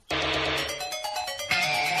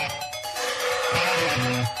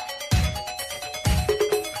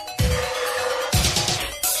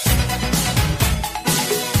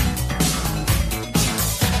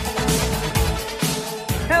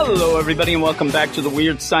everybody, and welcome back to the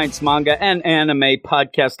Weird Science Manga and Anime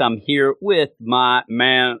Podcast. I'm here with my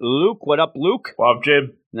man, Luke. What up, Luke? What up,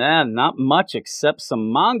 Jim? Nah, not much except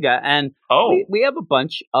some manga. And we have a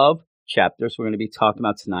bunch of chapters we're going to be talking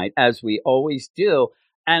about tonight, as we always do.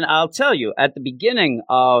 And I'll tell you, at the beginning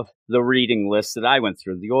of the reading list that I went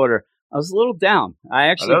through, the order, I was a little down. I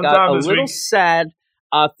actually got a little sad.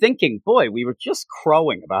 Thinking, boy, we were just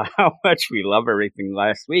crowing about how much we love everything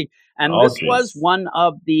last week. And this was one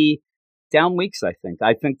of the down weeks, I think.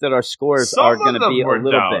 I think that our scores are going to be a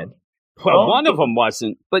little bit. Well, one of them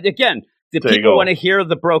wasn't. But again, the people want to hear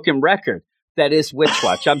the broken record that is Witch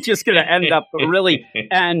Watch. I'm just going to end up really.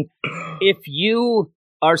 And if you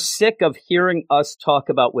are sick of hearing us talk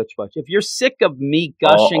about Witch Watch, if you're sick of me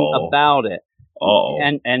gushing about it,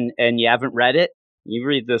 and you haven't read it, you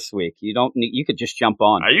read this week. You don't need. You could just jump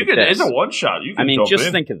on. It's a one shot. Just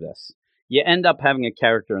think of this. You end up having a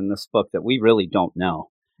character in this book that we really don't know.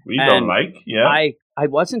 Don't like. Yeah. I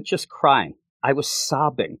wasn't just crying. I was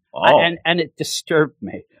sobbing. And it disturbed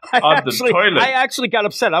me. The toilet. I actually got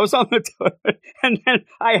upset. I was on the toilet, and then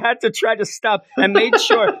I had to try to stop and made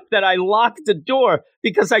sure that I locked the door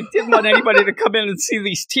because I didn't want anybody to come in and see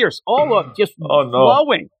these tears. All of just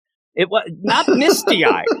flowing. It was not misty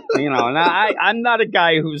eye, and I'm not a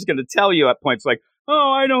guy who's going to tell you at points like,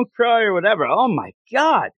 "Oh, I don't cry" or whatever. Oh my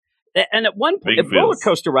God! And at one point, a roller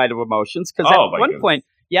coaster ride of emotions. Because at one point,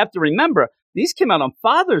 you have to remember these came out on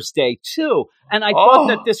Father's Day too, and I thought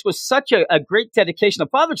that this was such a great dedication of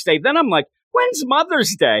Father's Day. Then I'm like, when's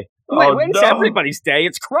Mother's Day? When's everybody's day?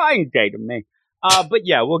 It's crying day to me. But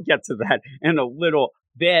yeah, we'll get to that in a little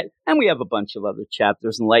bit, and we have a bunch of other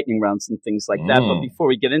chapters and lightning rounds and things like that. But before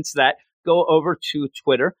we get into that, go over to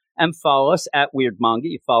Twitter and follow us at Weird Manga.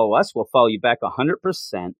 You follow us, we'll follow you back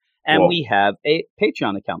 100%. And we have a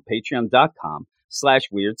Patreon account,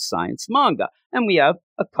 patreon.com/Weird Science Manga. And we have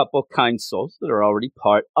a couple kind souls that are already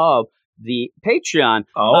part of the Patreon.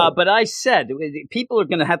 But I said, people are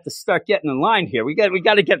going to have to start getting in line here. We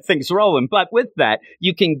got to get things rolling. But with that,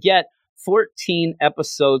 you can get 14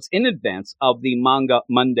 episodes in advance of the Manga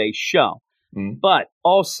Monday show. But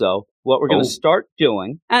also, what we're going to start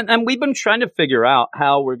doing, and we've been trying to figure out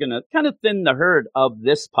how we're going to kind of thin the herd of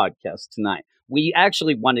this podcast tonight. We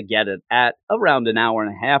actually want to get it at around an hour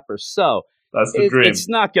and a half or so. That's the dream. It's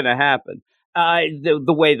not going to happen the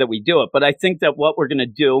way that we do it. But I think that what we're going to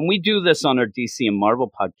do, and we do this on our DC and Marvel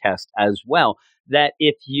podcast as well, that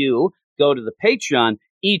if you go to the Patreon,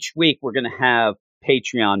 each week we're going to have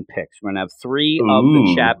Patreon picks. We're going to have 3 of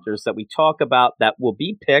the chapters that we talk about that will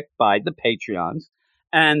be picked by the Patreons,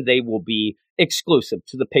 and they will be exclusive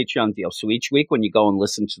to the Patreon deal. So each week when you go and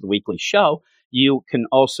listen to the weekly show, you can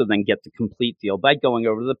also then get the complete deal by going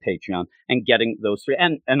over to the Patreon and getting those 3.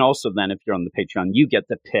 And also then if you're on the Patreon, you get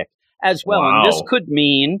the pick as well. Wow. And this could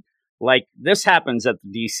mean, like this happens at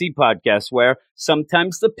the DC podcast, where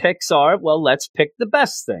sometimes the picks are, well, let's pick the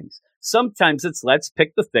best things. Sometimes it's let's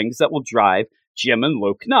pick the things that will drive Jim and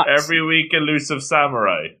Luke nuts. Every week, Elusive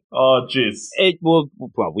Samurai. Oh, jeez. It will.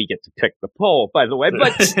 Well, we get to pick the poll, by the way,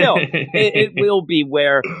 but still, it will be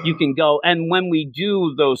where you can go. And when we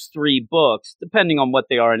do those 3 books, depending on what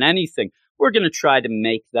they are and anything, we're going to try to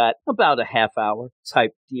make that about a half-hour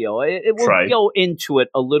type deal. It will go into it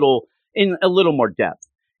a little more depth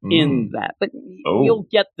in that, but you'll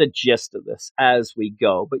get the gist of this as we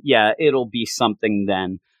go. But yeah, it'll be something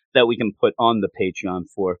then that we can put on the Patreon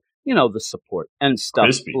for, the support and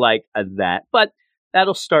stuff like that. But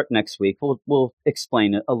that'll start next week. We'll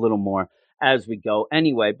explain it a little more as we go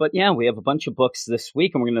anyway. But yeah, we have a bunch of books this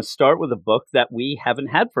week, and we're going to start with a book that we haven't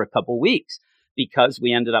had for a couple weeks because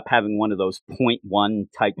we ended up having one of those 0.1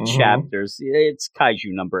 type chapters. It's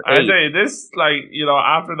Kaiju number 8. I say this,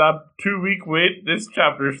 after that 2-week wait, this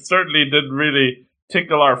chapter certainly didn't really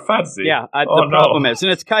tickle our fancy. Yeah, the problem is,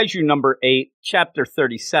 and it's Kaiju number 8, chapter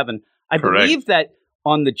 37. I believe that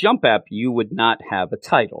on the Jump app, you would not have a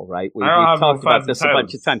title, right? We've talked about this a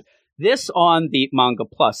bunch of times. This on the Manga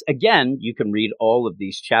Plus. Again, you can read all of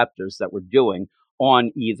these chapters that we're doing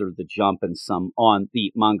on either the Jump and some on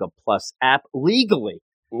the Manga Plus app legally.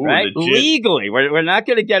 Right? Legit. Legally. We're not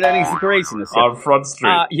going to get any craziness here. On Front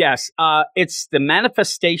Street. Yes. It's the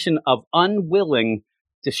manifestation of unwilling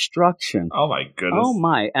destruction. Oh, my goodness. Oh,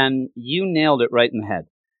 my. And you nailed it right in the head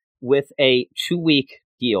with a 2-week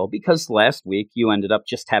deal, because last week you ended up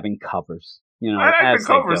just having covers. I like the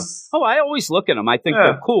covers. I always look at them. I think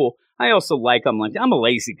they're cool. I also like them. Like, I'm a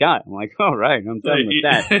lazy guy. I'm like, all right, I'm done with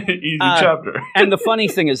that. Easy chapter. And the funny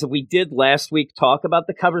thing is, if we did last week talk about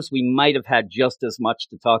the covers, we might have had just as much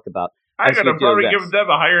to talk about. I'm going to probably give them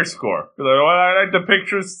a higher score. I like the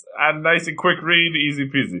pictures and nice and quick read, easy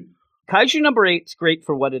peasy. Kaiju number 8 is great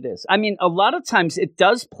for what it is. I mean, a lot of times it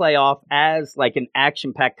does play off as like an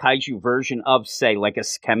action-packed kaiju version of, say, like a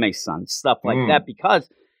Sekime-san, stuff like that, because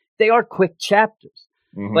they are quick chapters.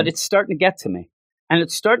 But it's starting to get to me. And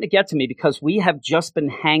it's starting to get to me because we have just been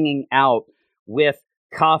hanging out with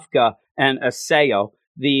Kafka and Aseo,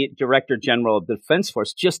 the Director General of the Defense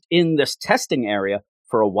Force, just in this testing area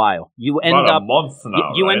for a while. You end about up a month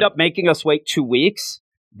now, you right? end up making us wait 2 weeks.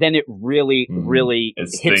 Then it really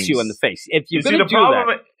hits you in the face. If you're going to do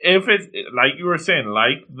that, if it's like you were saying,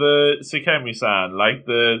 like the Sekime-san, like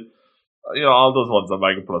the all those ones on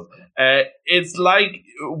Mega Plus, it's like,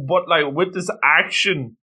 but like with this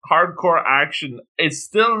action, hardcore action, it's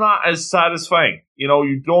still not as satisfying.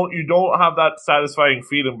 You don't have that satisfying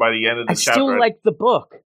feeling by the end of the chapter. I still like the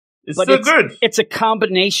book. It's still good. It's a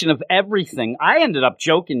combination of everything. I ended up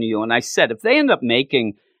joking to you, and I said, if they end up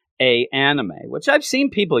making a anime, which I've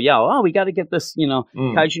seen people yell, "Oh, we got to get this,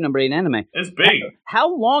 Kaiju number 8 anime." It's big.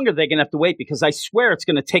 How long are they going to have to wait? Because I swear it's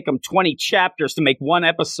going to take them 20 chapters to make one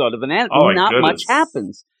episode of an anime. Not much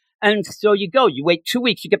happens. And so you wait 2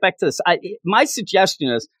 weeks, you get back to this. My suggestion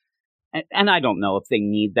is, and I don't know if they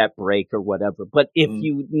need that break or whatever, but if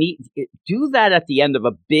you do that at the end of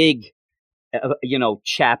a big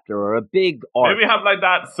chapter or a big arc. Maybe have like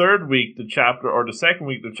that third week the chapter, or the second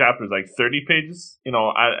week the chapter is like 30 pages,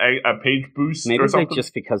 a page boost. Maybe or something.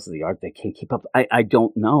 Just because of the art they can't keep up. I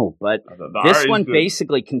don't know, but this one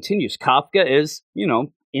basically continues. Kafka is,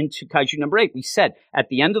 into Kaiju number 8. We said at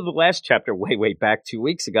the end of the last chapter, way back 2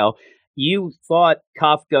 weeks ago, you thought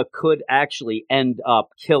Kafka could actually end up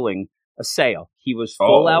killing Aseo. He was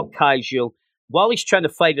full out Kaiju while he's trying to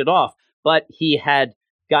fight it off, but he had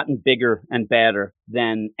gotten bigger and badder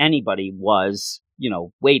than anybody was,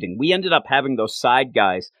 waiting. We ended up having those side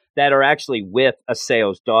guys that are actually with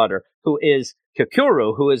Aseo's daughter, who is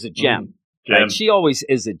Kakuru, who is a gem. Right? She always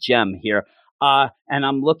is a gem here. And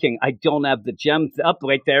I'm looking, I don't have the gem up.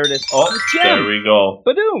 Right there it is. Oh, there we go.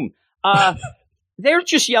 Badoom. They're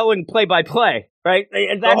just yelling play-by-play, right?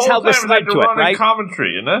 And that's how this led to it, right?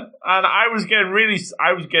 Commentary, And I was getting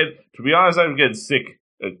sick.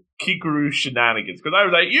 Kikuru shenanigans, because I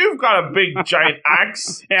was like, you've got a big giant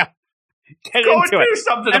axe. Yeah. Go and do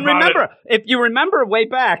something and about remember, it. If you remember way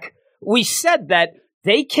back, we said that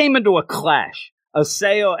they came into a clash,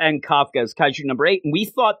 Aseo and Kafka's Kaiju number 8, and we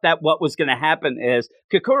thought that what was going to happen is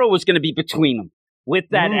Kakuro was going to be between them with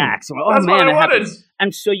that axe. That's what I wanted.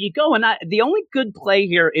 And so you go, and the only good play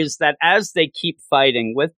here is that as they keep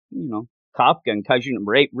fighting with, Kafka and Kaiju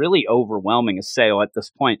number 8 really overwhelming Aseo at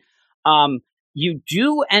this point, you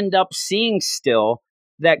do end up seeing still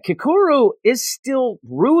that Kakuru is still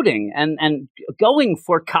rooting and going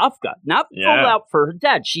for Kafka, not full out for her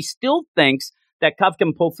dad. She still thinks that Kafka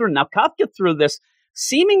can pull through. Now, Kafka, through this,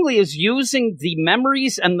 seemingly is using the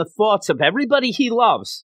memories and the thoughts of everybody he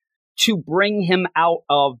loves to bring him out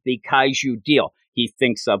of the Kaiju deal. He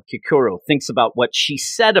thinks of Kakuru, thinks about what she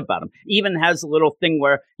said about him, even has a little thing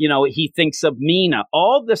where, he thinks of Mina,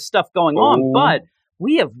 all this stuff going on. But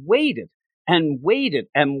we have waited and waited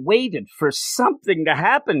and waited for something to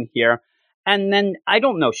happen here. And then, I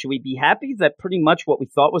don't know, should we be happy that pretty much what we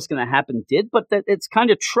thought was going to happen did? But that it's kind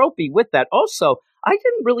of tropey with that. Also, I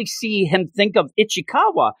didn't really see him think of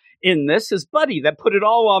Ichikawa in this, his buddy that put it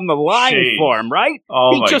all on the line for him, right?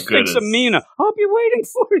 Oh, he just thinks of Mina. I'll be waiting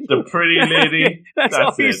for you. The pretty lady. That's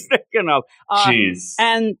all he's thinking of. Jeez.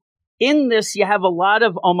 And in this, you have a lot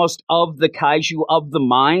of almost of the kaiju of the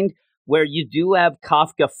mind, where you do have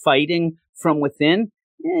Kafka fighting from within.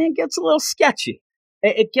 It gets a little sketchy.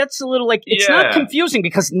 It gets a little it's not confusing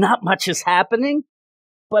because not much is happening.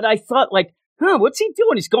 But I thought what's he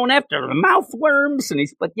doing? He's going after the mouth worms, and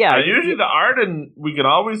usually the art, and we can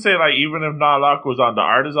always say even if not a lot goes on, the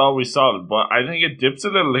art is always solid. But I think it dips a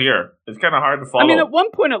little here. It's kind of hard to follow. I mean, at one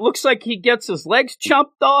point it looks like he gets his legs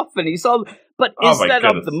chopped off, and he's all. But is that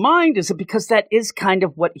of the mind? Is it because that is kind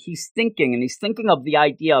of what he's thinking, and he's thinking of the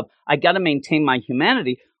idea of I got to maintain my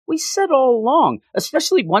humanity. We said all along,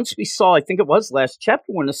 especially once we saw, I think it was last chapter,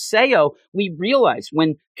 when Aseo, we realized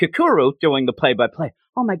when Kakuru doing the play-by-play,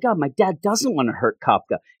 oh my God, my dad doesn't want to hurt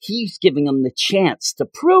Kafka. He's giving him the chance to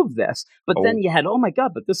prove this. But then you had, oh my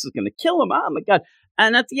God, but this is going to kill him. Oh my God.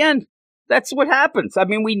 And at the end, that's what happens. I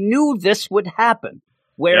mean, we knew this would happen,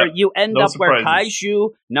 where you end up surprises. Where Kaiju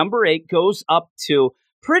number 8 goes up to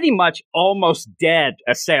pretty much almost dead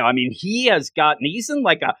Aseo. I mean, he's in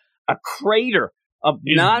like a crater of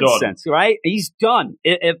nonsense, right? He's done.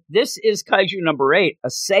 If this is Kaiju number 8,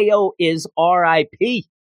 Aseo is R.I.P.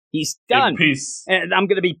 He's done. In peace. And I'm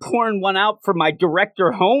going to be pouring one out for my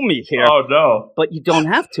director homie here. Oh, no. But you don't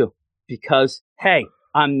have to, because, hey,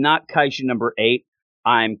 I'm not Kaiju number 8.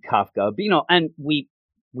 I'm Kafka Albino. And we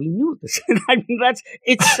knew this. I mean,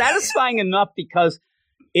 it's satisfying enough because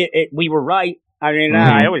we were right. I mean,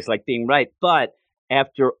 I always like being right. But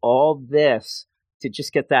after all this, to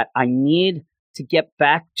just get that, I need to get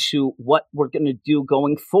back to what we're going to do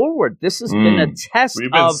going forward. This has been a test. We've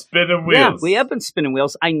been spinning wheels. Yeah, we have been spinning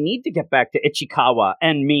wheels. I need to get back to Ichikawa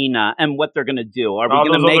and Mina and what they're going to do. Are all we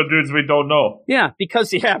going those to make other dudes we don't know? Yeah,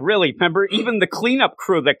 because really, remember even the cleanup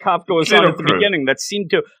crew that Kafka was on at the beginning that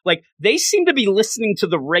seemed to they seem to be listening to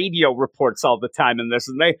the radio reports all the time in this,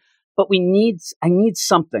 and but I need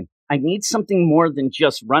something. I need something more than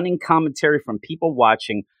just running commentary from people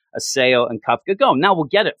watching Aseo and Kafka go. Now we'll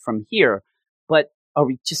get it from here. But are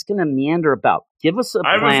we just going to meander about? Give us a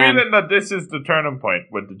plan. I have a feeling that this is the turning point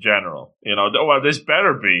with the general. Well, this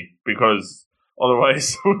better be, because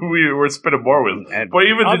otherwise we're spinning more wheels. But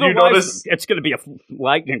even did you notice? It's going to be a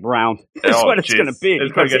lightning round. That's what it's going to be.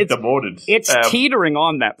 It's going to get demoted. It's teetering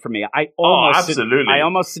on that for me. Absolutely. I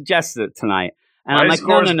almost suggested it tonight. And I'm like,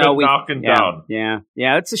 no. Knocking down. Yeah.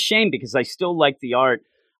 It's a shame because I still like the art.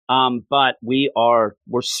 But we're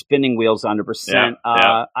spinning wheels 100%.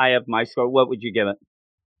 I have my score. What would you give it?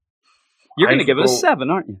 You're going to give it a 7,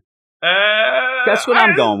 aren't you? Guess what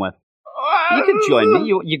I'm going with. You can join me.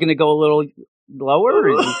 You're going to go a little lower? Or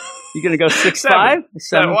you're going to go 6.5?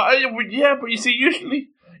 7? Yeah, but you see, usually,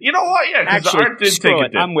 you know what? Yeah, because the art did take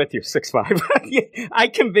it. I'm with you, 6.5. I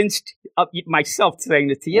convinced myself saying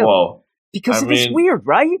it to you. Whoa. Because it is weird,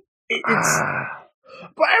 right?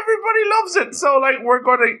 But everybody loves it, so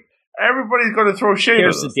everybody's gonna throw shade.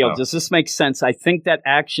 Here's the deal: now. Does this make sense? I think that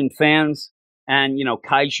action fans and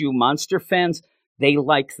kaiju monster fans, they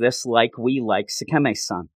like this like we like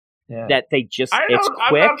Sekime-san. Yeah. That they just it's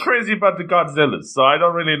quick. I'm not crazy about the Godzillas, so I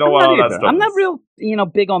don't really know what all that stuff I'm not real,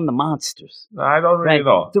 big on the monsters. I don't really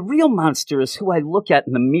know. The real monster is who I look at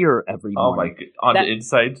in the mirror every morning. Oh my God. The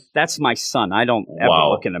inside? That's my son. I don't ever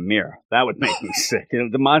look in a mirror. That would make me sick.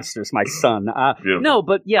 The monster's my son. No,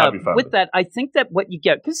 but with that, I think that what you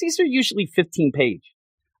get, because these are usually 15-page.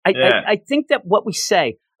 I think that what we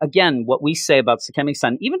say, again, what we say about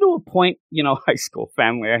Sekime-san, even to a point, high school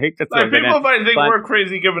family, I hate to throw it in. People might think we're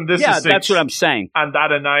crazy given this a 6. Yeah, that's what I'm saying. And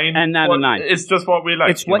that a 9. And that a 9. It's just what we like.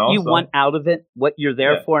 It's what you want out of it, what you're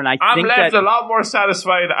there for. And I'm left a lot more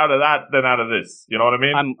satisfied out of that than out of this. You know what I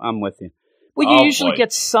mean? I'm with you. Well, you usually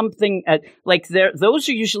get something those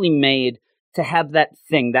are usually made to have that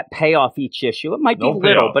thing, that payoff each issue. It might be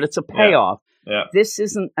little, but it's a payoff. Yeah. This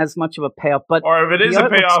isn't as much of a payoff, or if it is a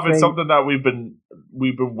payoff, it's something that we've been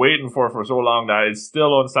waiting for so long that it's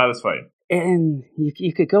still unsatisfying. And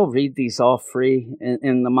you could go read these all free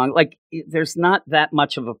in the manga. There's not that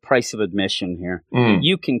much of a price of admission here.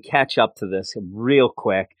 You can catch up to this real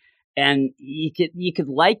quick, and you could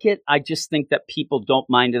like it. I just think that people don't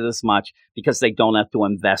mind it as much because they don't have to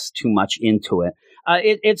invest too much into it.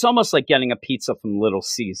 It's almost like getting a pizza from Little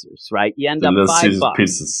Caesars, right? You end up $5.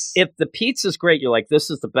 Pieces. If the pizza's great, you're like,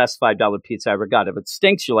 this is the best $5 pizza I ever got. If it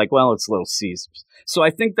stinks, you're like, well, it's Little Caesars. So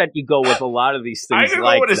I think that you go with a lot of these things. I can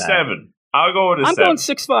go with a 7. I'll go with a 7. I'm going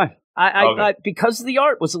 6.5. I because the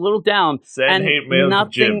art was a little down. Send hate mail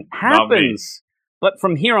nothing to Jim, happens. But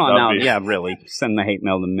from here on out, really, send the hate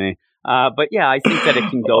mail to me. But I think that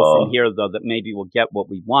it can go from here, though, that maybe we'll get what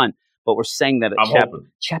we want. But we're saying that at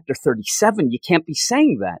chapter 37, you can't be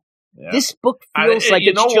saying that. Yeah. This book feels like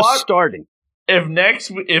it's just starting.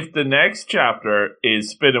 If the next chapter is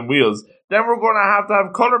spinning wheels, then we're going to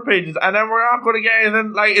have color pages, and then we're not going to get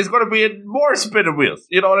anything. It's going to be more spinning wheels.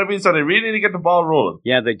 You know what I mean? So they really need to get the ball rolling.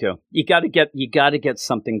 Yeah, they do. You got to get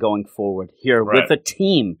something going forward here with a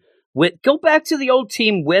team. Go back to the old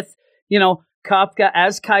team with Kafka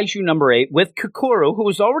as Kaiju number 8, with Kokoro, who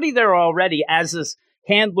was already there as his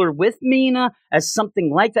handler, with Mina as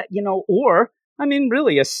something like that, or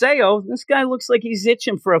really, Aseo, this guy looks like he's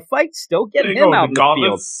itching for a fight still. Get him out in the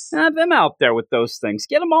field. Have him out there with those things.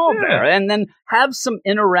 Get them all there. And then have some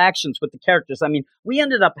interactions with the characters. We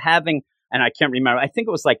ended up having, and I can't remember, I think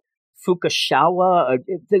it was Fukushawa,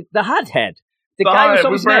 the hothead. The guy who's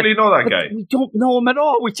always we barely know that guy. We don't know him at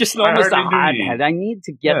all. We just know him as the hothead. I need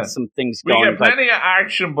to get some things going. We get plenty of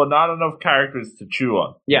action, but not enough characters to chew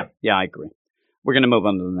on. Yeah, I agree. We're going to move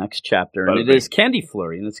on to the next chapter, and it is Candy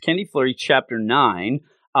Flurry, and it's Candy Flurry Chapter 9.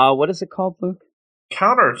 What is it called, Luke?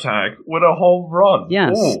 Counterattack with a home run.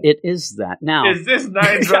 Yes, it is that. Now, is this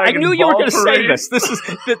Nine Dragon I knew you were going to say parade? this. This is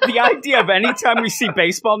the idea of any time we see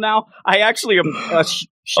baseball now, I actually am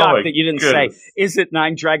shocked that you didn't say, is it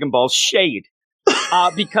 9 Dragon Balls shade?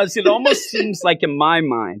 Because it almost seems like in my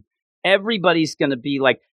mind, everybody's going to be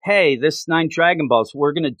like, hey, this 9 Dragon Balls,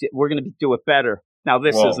 we're going to do it better. Now,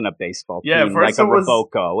 this isn't a baseball team, first like a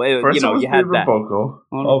Roboco. First you had that. Roboco.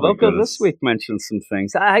 Roboco this week mentioned some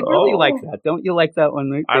things. I really like that. Don't you like that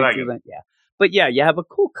one? I like it. That? Yeah. But yeah, you have a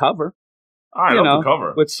cool cover. I love the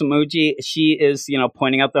cover. With Smuji, she is,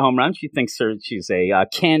 pointing out the home run. She thinks she's a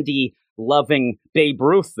candy-loving Babe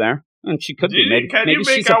Ruth there. And she could be. Maybe, can maybe you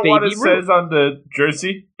make she's out a what it Baby Ruth. says on the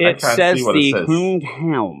jersey? It says the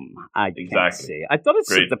Hung. I can't see. I thought it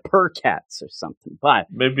said the Percats or something, but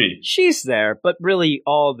maybe she's there. But really,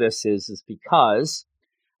 all this is because,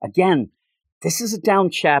 again, this is a down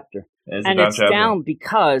chapter, it's down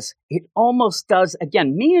because it almost does.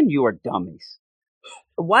 Again, me and you are dummies.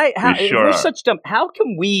 Why? We're such dumb. How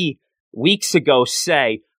can we weeks ago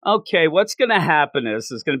say, okay, what's going to happen is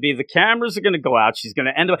going to be the cameras are going to go out. She's going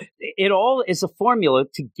to end up. It all is a formula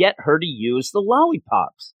to get her to use the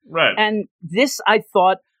lollipops. Right. And this, I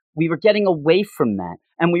thought we were getting away from that.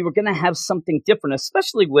 And we were going to have something different,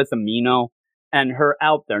 especially with Amino and her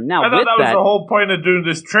out there. Now, I thought that was the whole point of doing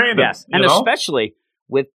this training. Yes. And especially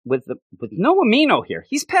with no Amino here.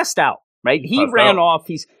 He's passed out, right? He ran off.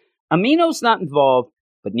 Amino's not involved,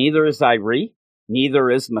 but neither is Irie. Neither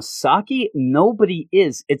is Masaki. Nobody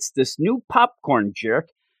is. It's this new popcorn jerk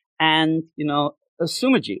and,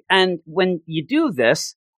 Sumuji. And when you do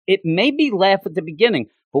this, it may be laugh at the beginning,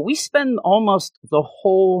 but we spend almost the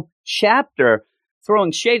whole chapter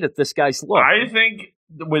throwing shade at this guy's look. I think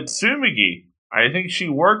with Sumugi, I think she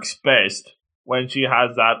works best when she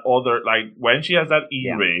has that other, when she has that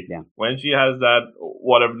E-Ray, when she has that,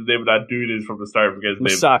 whatever the name of that dude is from the start, I forget his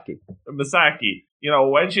name. Masaki.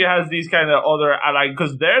 When she has these kind of other,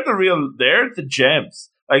 because they're the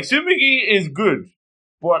gems. Sumugi is good,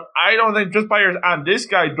 but I don't think just by her, and this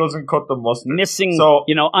guy doesn't cut the mustard. Missing,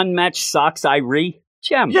 unmatched socks, Irie,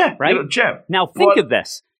 gem, right? Gem. Now think of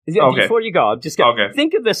this. Before you go,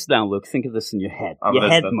 think of this now, Luke. Think of this in your head. Your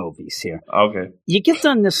head movies here. Okay. You get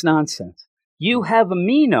done this nonsense. You have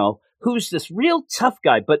Amino, who's this real tough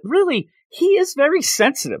guy, but really, he is very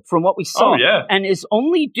sensitive from what we saw. Oh, yeah. And is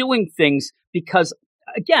only doing things because,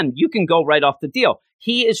 again, you can go right off the deal.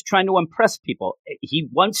 He is trying to impress people. He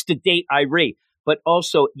wants to date Irie, but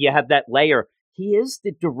also you have that layer. He is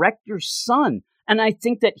the director's son. And I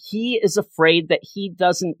think that he is afraid that he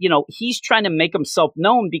doesn't, he's trying to make himself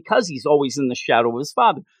known because he's always in the shadow of his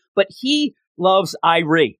father. But he loves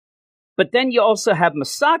Irie. But then you also have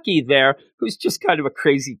Masaki there, who's just kind of a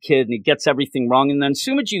crazy kid and he gets everything wrong. And then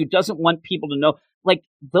Sumuji, who doesn't want people to know.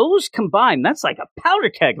 Those combined, that's like a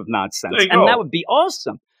powder keg of nonsense. And that would be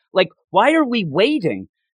awesome. Why are we waiting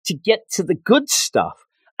to get to the good stuff?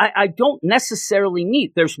 I don't necessarily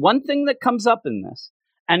need. There's one thing that comes up in this,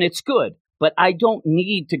 and it's good. But I don't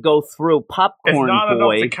need to go through Popcorn Boy. It's not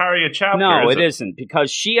enough to carry a chapter. No, it isn't.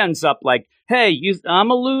 Because she ends up like, hey, I'm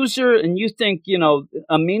a loser, and you think,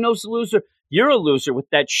 Amino's a loser. You're a loser with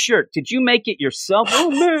that shirt. Did you make it yourself? Oh,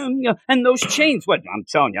 man. And those chains. What? I'm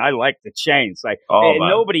telling you, I like the chains.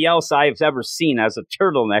 Nobody else I've ever seen has a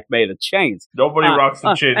turtleneck made of chains. Nobody rocks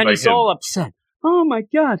the chains and like he's him. all upset. Oh, my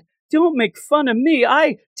God. Don't make fun of me.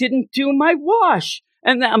 I didn't do my wash.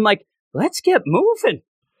 And I'm like, let's get moving.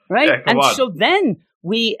 Right? Yeah, come on. So then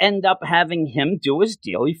we end up having him do his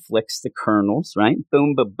deal. He flicks the kernels, right?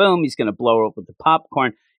 Boom, boom, boom. He's going to blow up with the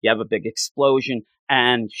popcorn. You have a big explosion,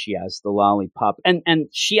 and she has the lollipop. And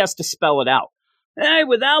she has to spell it out. Hey,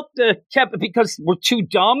 without the because we're too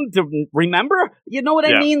dumb to remember. You know what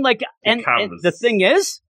I mean? And the thing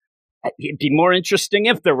is, it'd be more interesting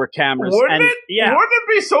if there were cameras. Wouldn't it? Yeah. Wouldn't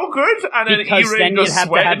it be so good? And because then you'd have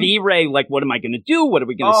to have E-Ray, what am I going to do? What are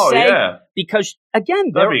we going to say? Yeah. Because,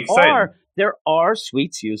 again, there are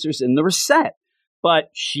Sweets users in the reset. But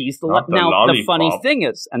she's the funny thing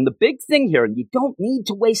is, and the big thing here, and you don't need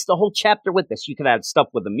to waste the whole chapter with this. You could add stuff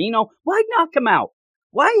with Amino. Why knock him out?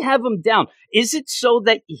 Why have him down? Is it so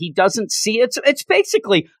that he doesn't see it? It's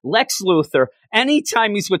basically Lex Luthor.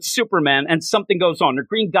 Anytime he's with Superman and something goes on, or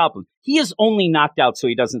Green Goblin, he is only knocked out so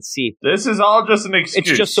he doesn't see. This is all just an excuse.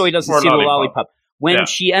 It's just so he doesn't see the lollipop. When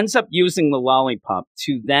she ends up using the lollipop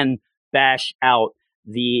to then bash out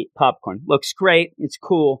the popcorn, looks great. It's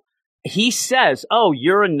cool. He says, "Oh,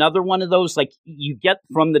 you're another one of those." You get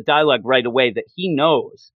from the dialogue right away that he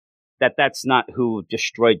knows that that's not who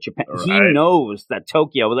destroyed Japan. Right. He knows that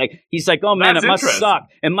Tokyo, he's like, oh man, it must suck.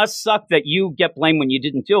 It must suck that you get blamed when you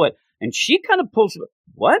didn't do it. And she kind of pulls,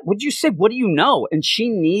 what? What'd you say? What do you know? And she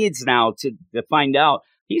needs now to find out.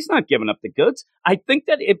 He's not giving up the goods. I think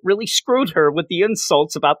that it really screwed her with the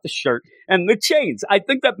insults about the shirt and the chains. I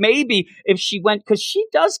think that maybe if she went, because she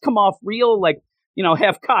does come off real,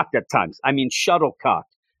 half-cocked at times. I mean, shuttlecocked,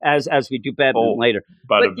 as we do badminton later.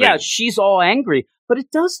 But yeah, she's all angry. But it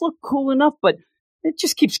does look cool enough, but it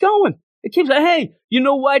just keeps going. It keeps like, hey, you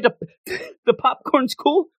know why the popcorn's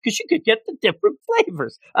cool? Because you could get the different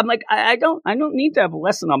flavors. I'm like, I don't need to have a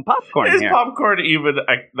lesson on popcorn. Is here. popcorn even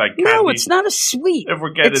like candy? No, it's not a sweet. If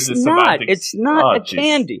we're getting it's into not. semantics. It's not a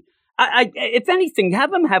candy. If anything,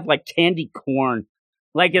 have them have like candy corn.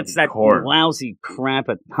 Like it's that lousy crap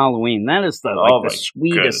at Halloween. That is the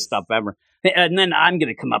sweetest stuff ever. And then I'm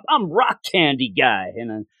going to come up. I'm rock candy guy.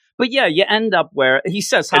 But yeah, you end up where he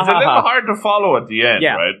says, it's a little hard to follow at the end,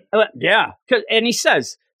 right? Yeah. And he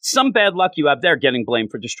says, some bad luck you have there getting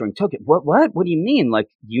blamed for destroying Tokyo. What? What do you mean? Like,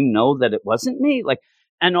 you know that it wasn't me? Like,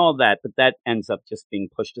 and all that. But that ends up just being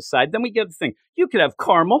pushed aside. Then we get the thing. You could have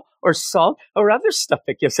caramel or salt or other stuff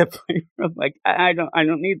that gives it flavor. Like, I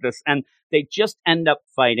don't need this. And they just end up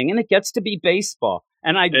fighting. And it gets to be baseball.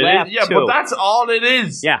 And I laugh too. Yeah, but that's all it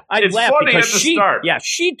is. Yeah, I laugh because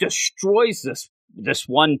she destroys this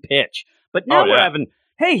one pitch. But now we're having,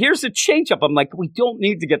 hey, here's a changeup. I'm like, we don't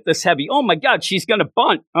need to get this heavy. Oh my God, she's going to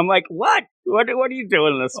bunt. I'm like, what? What are you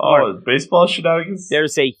doing in this sport? Baseball shenanigans?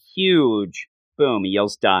 There's a huge boom. He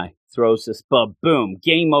yells, die. Throws this boom.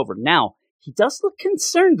 Game over. Now, he does look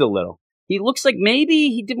concerned a little. He looks like maybe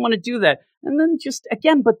he didn't want to do that. And then just,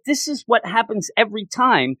 again, but this is what happens every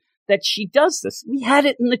time that she does this. We had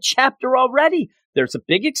it in the chapter already. There's a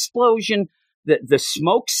big explosion. The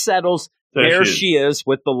smoke settles. There she is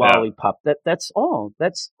with the lollipop. Yeah. That's all.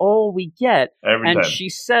 That's all we get. Every time. She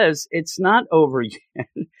says it's not over yet.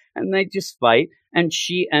 And they just fight. And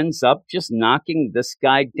she ends up just knocking this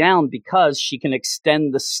guy down because she can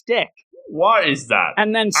extend the stick. What is that?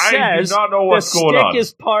 And then I says do not know what's going on. The stick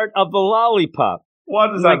is part of the lollipop.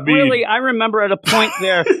 What does that mean? Really, I remember at a point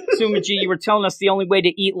there, Sumaji, you were telling us the only way to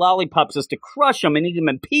eat lollipops is to crush them and eat them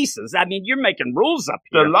in pieces. I mean, you're making rules up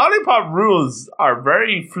here. The lollipop rules are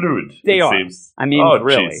very fluid. They are. Seems. I mean,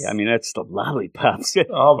 really. Geez. I mean, it's the lollipops.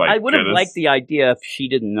 Oh, my I would have liked the idea if she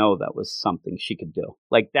didn't know that was something she could do.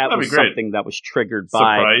 Like, that was something that was triggered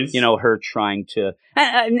by, her trying to...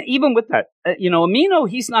 And even with that, Amino,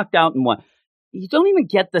 he's knocked out in one. You don't even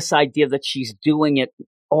get this idea that she's doing it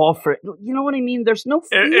all for, you know what I mean? There's no feels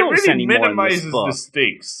it really anymore minimizes in this book. The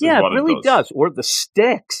stakes. Yeah, it really does. Or the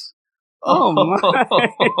sticks. Oh, my.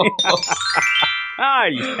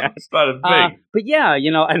 Yes. But yeah,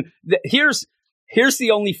 and here's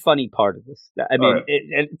the only funny part of this. I mean,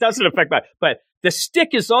 it doesn't affect that. But the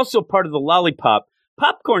stick is also part of the lollipop.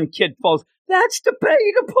 Popcorn Kid falls. That's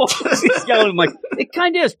debatable. He's yelling. I'm like, it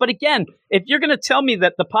kind of is. But again, if you're going to tell me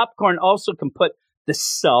that the popcorn also can put the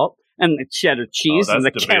salt and the cheddar cheese and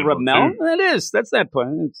the caramel, that is. That's that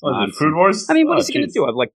point. The Food Wars? I mean, what is he going to do?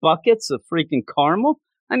 Have like buckets of freaking caramel?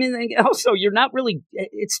 I mean, also, you're not really.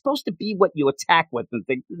 It's supposed to be what you attack with and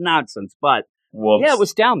think nonsense. But yeah, it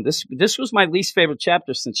was down. This was my least favorite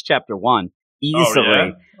chapter since chapter 1,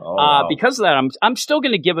 easily. Wow. Because of that, I'm still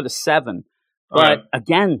going to give it a 7. But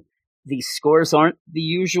again, these scores aren't the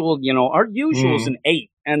usual. Our usual is an 8,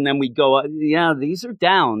 and then we go, these are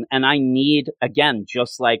down, and I need, again,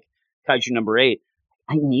 just like Kaiju number 8,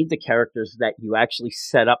 I need the characters that you actually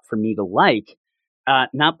set up for me to like,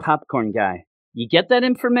 not Popcorn Guy. You get that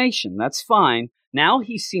information, that's fine. Now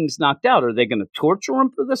he seems knocked out. Are they going to torture him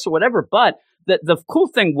for this or whatever? But the cool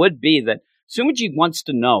thing would be that Sumaji wants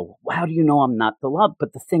to know, how do you know I'm not the love?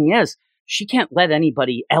 But the thing is, she can't let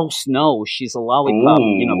anybody else know she's a lollipop.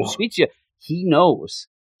 Sweetsia, he knows.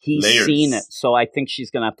 He's seen it. So I think she's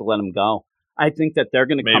going to have to let him go. I think that they're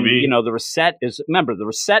going to come, the Reset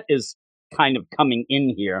is kind of coming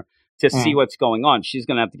in here to see what's going on. She's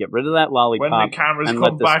going to have to get rid of that lollipop. When the cameras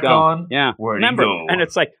come back on, where'd he go? And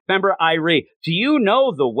it's like, remember, Irie, do you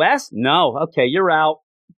know the West? No. Okay, you're out.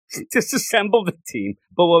 Disassemble the team.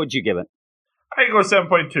 But what would you give it? I go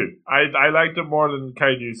 7.2. I liked it more than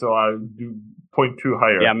Kaiju, so I do 0.2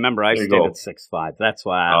 higher. Yeah, remember, I stayed at 6.5. That's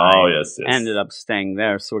why I ended up staying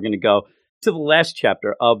there. So we're going to go to the last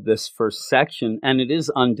chapter of this first section, and it is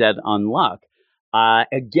Undead Unluck.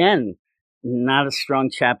 Again, not a strong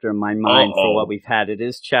chapter in my mind for what we've had. It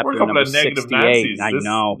is chapter number 68. I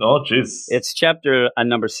know. Oh, jeez. It's chapter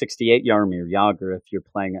number 68, Jaromir Jagr, if you're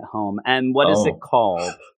playing at home. And what is it called?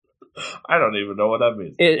 I don't even know what that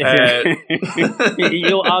means.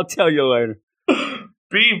 I'll tell you later.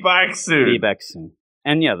 Be back soon. Be back soon.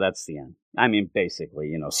 And yeah, that's the end. I mean,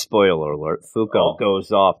 basically, spoiler alert, Fuko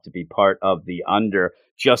goes off to be part of the Under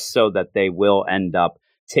just so that they will end up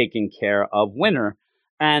taking care of Winter.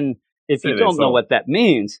 And if you don't know what that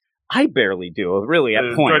means, I barely do, really,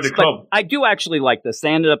 at points. But I do actually like this.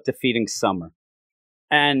 They ended up defeating Summer.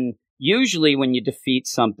 And usually when you defeat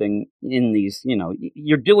something in these,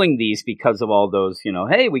 you're doing these because of all those,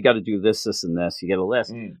 hey, we got to do this, this, and this. You get a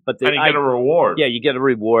list. But and you get a reward. Yeah, you get a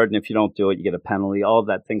reward. And if you don't do it, you get a penalty, all of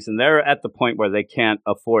that things. And they're at the point where they can't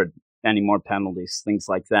afford any more penalties, things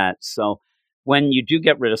like that. So when you do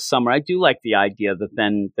get rid of summer, I do like the idea that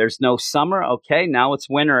then there's no summer. Okay, now it's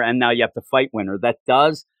winter, and now you have to fight winter. That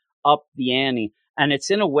does up the ante. And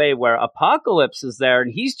it's in a way where Apocalypse is there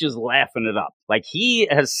and he's just laughing it up. Like he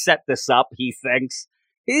has set this up, he thinks.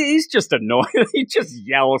 He's just annoyed. He just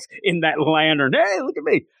yells in that lantern, hey, look at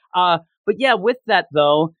me. But yeah, with that,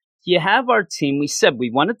 though, you have our team. We said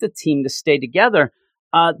we wanted the team to stay together.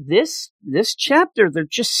 This chapter, they're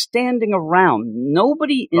just standing around.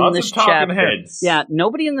 Nobody in this chapter. Heads. Yeah,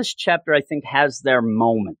 nobody in this chapter, I think, has their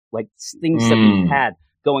moment. Like things that we've had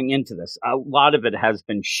going into this. A lot of it has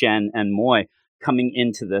been Shen and Moy coming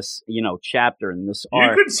into this, chapter in this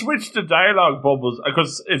arc. You could switch the dialogue bubbles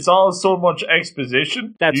because it's all so much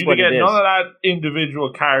exposition. That's what it is. You get none of that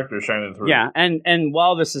individual character shining through. Yeah, and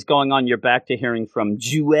while this is going on, you're back to hearing from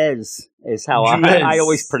Juez, is how I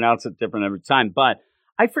always pronounce it different every time. But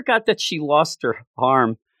I forgot that she lost her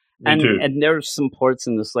arm. And there's some parts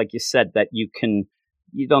in this, like you said, that you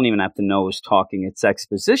don't even have to know who's talking. It's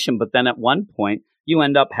exposition. But then at one point, you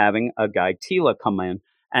end up having a guy, Tila, come in.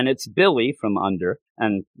 And it's Billy from Under,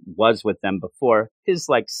 and was with them before. His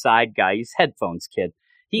side guy, he's headphones kid.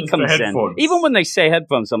 He comes in. Even when they say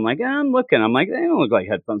headphones, I'm like, I'm looking. I'm like, they don't look like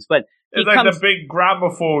headphones. But it's like the big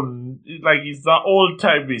gramophone, like he's the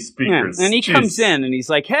old-timey speakers. Yeah. And he comes in and he's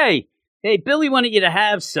like, hey, Billy wanted you to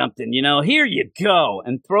have something, here you go.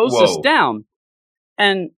 And throws us down.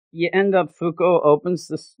 And you end up, Fuko opens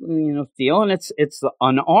this, deal, and it's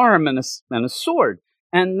an arm and a sword.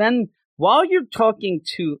 And then while you're talking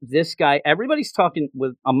to this guy, everybody's talking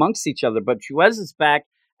amongst each other, but Juez is back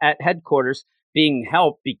at headquarters being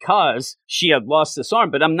helped because she had lost this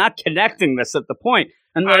arm. But I'm not connecting this at the point.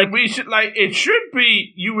 And we should, it should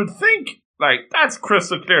be, you would think, that's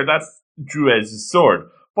crystal clear. That's Juez's sword.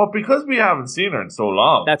 But because we haven't seen her in so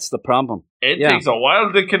long. That's the problem. It takes a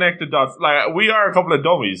while to connect the dots. We are a couple of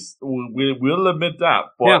dummies. We'll admit that.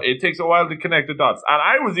 But it takes a while to connect the dots. And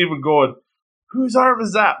I was even going, whose arm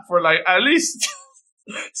is that? For at least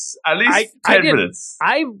 10 minutes.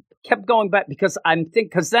 I kept going back because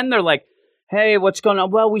because then they're like, hey, what's going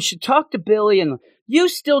on? Well, we should talk to Billy, and you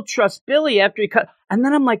still trust Billy after he cut. And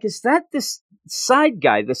then I'm like, is that this side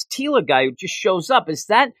guy, this Tila guy who just shows up? Is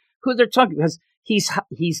that who they're talking? Because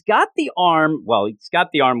he's got the arm. Well, he's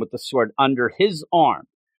got the arm with the sword under his arm.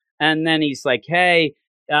 And then he's like, hey,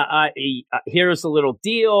 here's a little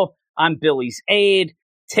deal. I'm Billy's aide.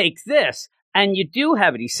 Take this. And you do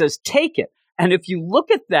have it. He says, take it. And if you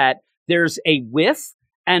look at that, there's a whiff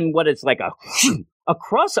and what it's like a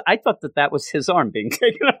cross. I thought that was his arm being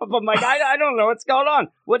taken off. I'm like, I don't know what's going on.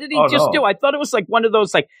 What did he do? I thought it was like one of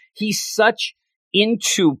those, he's such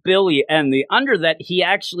into Billy and the under that he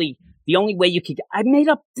actually, the only way you could, I made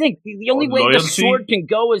up think, the only way the sword can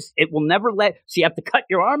go is it will never so you have to cut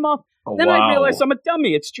your arm off. Then I realized I'm a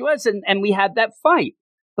dummy. It's Juez, and we had that fight.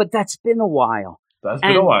 But that's been a while.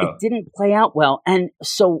 It didn't play out well. And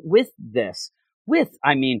so with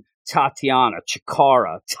Tatiana,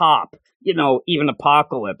 Chikara, Top, even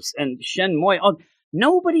Apocalypse and Shen Moy,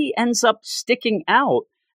 nobody ends up sticking out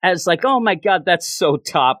as oh my God, that's so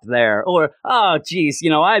Top there. Or, oh, geez,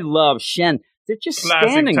 I love Shen. They're just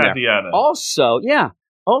classic standing Tatiana. there.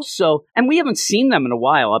 Also, and we haven't seen them in a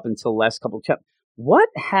while up until the last couple of chapters. What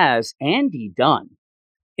has Andy done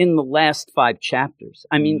in the last 5 chapters?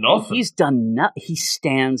 I mean, nothing. He's done nothing. He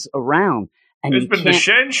stands around. And it's been the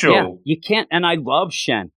Shen show. Yeah, you can't, and I love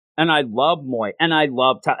Shen, and I love Moy, and I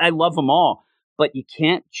love them all. But you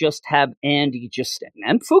can't just have Andy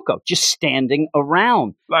and Fuko just standing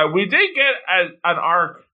around. We did get an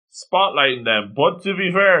arc spotlighting them, but to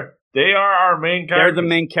be fair, they are our main characters. They're the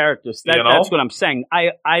main characters. That's what I'm saying.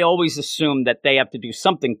 I always assume that they have to do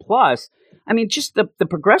something. Plus, I mean, just the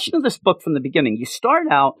progression of this book from the beginning. You start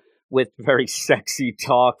out with very sexy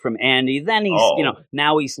talk from Andy. Then he's,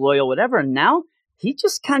 now he's loyal, whatever. And now he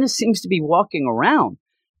just kind of seems to be walking around.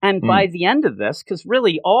 And by the end of this, because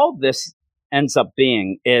really all this ends up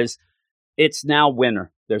being is it's now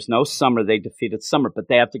winter. There's no summer. They defeated summer, but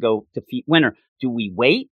they have to go defeat winter. Do we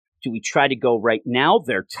wait? Do we try to go right now?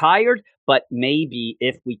 They're tired, but maybe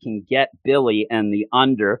if we can get Billy and the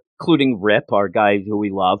under, including Rip, our guy who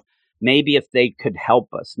we love, maybe if they could help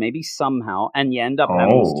us, maybe somehow, and you end up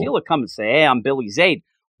having Steela come and say, hey, I'm Billy's aide.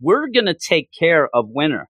 We're going to take care of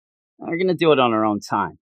winter. We're going to do it on our own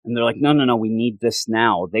time. And they're like, no, we need this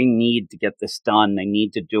now. They need to get this done. They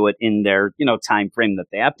need to do it in their, time frame that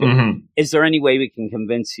they have to. Mm-hmm. Is there any way we can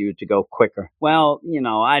convince you to go quicker? Well,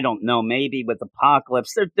 I don't know. Maybe with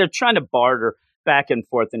Apocalypse, they're trying to barter back and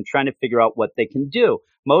forth and trying to figure out what they can do.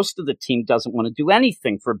 Most of the team doesn't want to do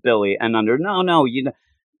anything for Billy and Under. No,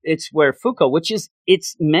 it's where Fuko,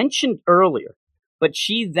 it's mentioned earlier, but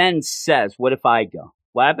she then says, what if I go?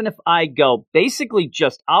 What happens if I go? Basically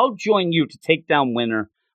just, I'll join you to take down Winter.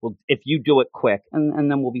 Well, if you do it quick, and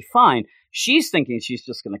then we'll be fine. She's thinking she's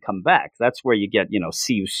just going to come back. That's where you get,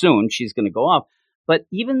 see you soon. She's going to go off. But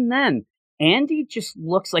even then, Andy just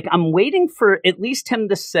looks like I'm waiting for at least him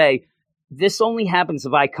to say, this only happens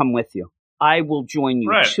if I come with you. I will join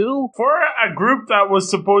you too. For a group that was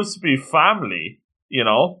supposed to be family,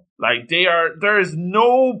 like there is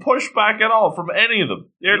no pushback at all from any of them.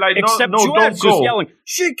 They're like, except no, Juez don't go. Just yelling,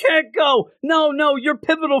 she can't go. No, you're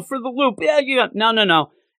pivotal for the loop. Yeah, no.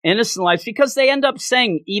 Innocent lives, because they end up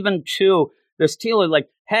saying even to this Teela, like,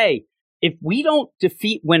 hey, if we don't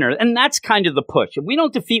defeat Winter, and that's kind of the push. If we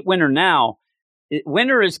don't defeat Winter now,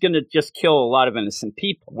 Winter is going to just kill a lot of innocent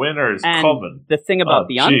people. Winter is coming. The thing about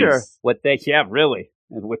Under, really,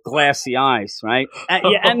 with glassy eyes, right?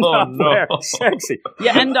 You end up where sexy. You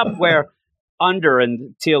end up where Under,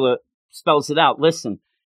 and Teela spells it out. Listen,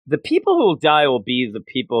 the people who will die will be the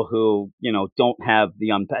people who, don't have the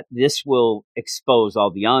this will expose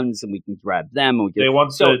all the uns, and we can grab them. And they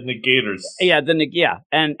want the negators. Yeah,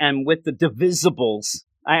 and with the divisibles,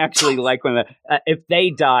 I actually like when if they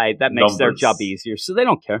die, that makes their job easier. So they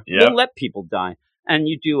don't care. They'll let people die. And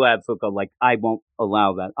you do have Fuko like, I won't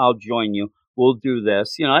allow that. I'll join you. We'll do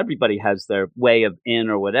this. Everybody has their way of in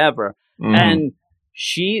or whatever. Mm. And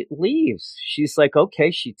she leaves. She's like,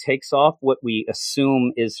 okay, she takes off what we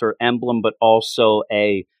assume is her emblem, but also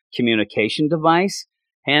a communication device,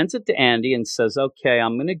 hands it to Andy and says, okay,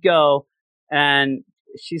 I'm going to go. And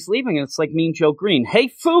she's leaving. And it's like Mean Joe Green. Hey,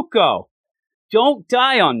 Fuko, don't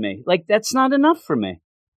die on me. Like, that's not enough for me.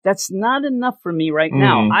 That's not enough for me right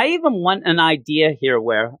now. I even want an idea here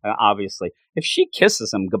where, obviously, if she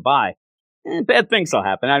kisses him goodbye, bad things will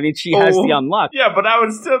happen. I mean, she has the unluck. Yeah, but that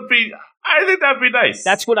would still be... I think that'd be nice.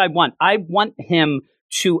 That's what I want. I want him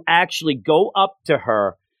to actually go up to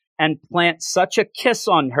her and plant such a kiss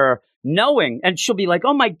on her, knowing, and she'll be like,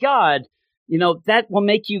 oh my God, that will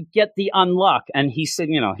make you get the unluck. And he said,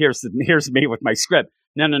 here's me with my script.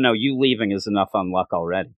 No, you leaving is enough unluck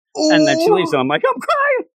already. Ooh. And then she leaves, and I'm like, I'm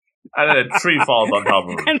crying. And then a tree falls on top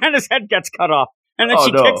of him. And then his head gets cut off. And then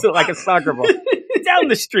she kicks it like a soccer ball. Down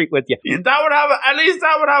the street with you. At least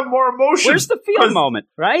that would have more emotion. Where's the feel moment,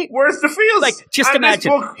 right? Where's the feels? Like, just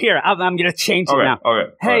imagine. Here, I'm going to change it now.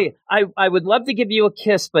 Okay. Hey, I would love to give you a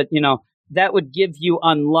kiss, but, that would give you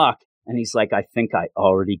unluck. And he's like, I think I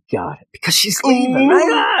already got it. Because she's leaving.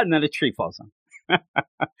 Right? And then a tree falls on.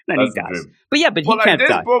 Then he dies. But he can't die.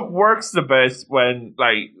 This book works the best when,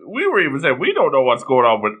 we were even saying, we don't know what's going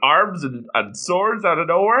on with arms and swords out of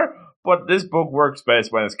nowhere. But this book works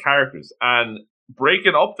best when it's characters. And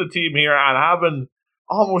breaking up the team here and having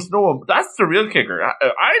almost no one. That's the real kicker.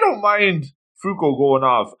 I don't mind Fuko going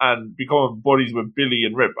off and becoming buddies with Billy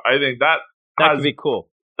and Rip. I think that could be cool.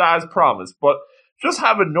 That has promise. But just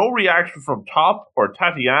having no reaction from Top or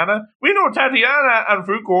Tatiana. We know Tatiana and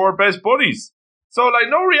Fuko are best buddies. So,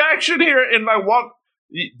 no reaction here in, what...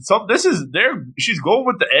 She's going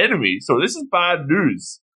with the enemy. So this is bad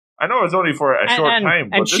news. I know it's only for a short time,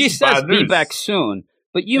 but this is bad news. And she says, be back soon.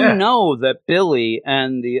 But know that Billy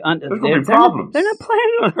and there's going to be problems. They're not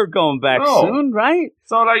planning on her going back soon, right?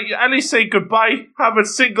 So, at least say goodbye. Have a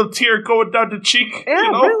single tear going down the cheek. Yeah,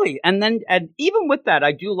 really. And even with that,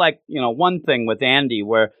 I do like, one thing with Andy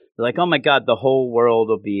where they're like, oh my God, the whole world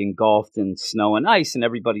will be engulfed in snow and ice and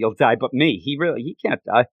everybody will die but me. He can't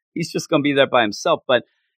die. He's just going to be there by himself. But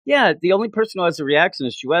yeah, the only person who has a reaction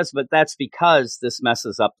is Juez, but that's because this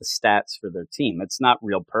messes up the stats for their team. It's not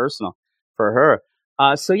real personal for her.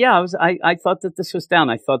 I thought that this was down.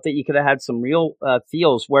 I thought that you could have had some real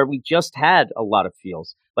feels where we just had a lot of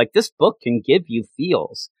feels. Like, this book can give you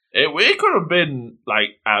feels. It could have been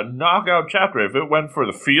a knockout chapter if it went for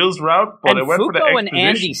the feels route, but it went for the exposition. And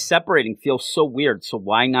Andy separating feels so weird. So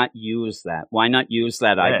why not use that? Why not use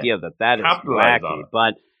that idea that is wacky?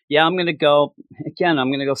 But yeah, I'm going to go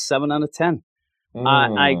 7 out of 10.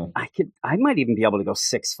 I might even be able to go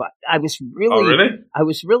 6.5. I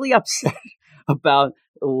was really upset about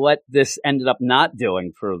what this ended up not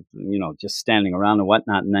doing for, just standing around and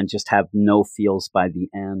whatnot, and then just have no feels by the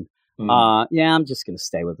end. I'm just going to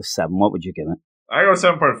stay with the 7. What would you give it? I go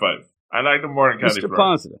 7.5. I like the more than Candy Mr.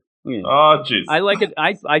 Positive. Yeah. Oh, jeez. I like it.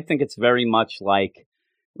 I think it's very much like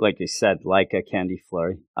like you said, like a Candy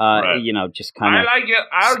Flurry. Right. Just kind of. I like it.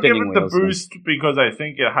 I'll give it the boost because I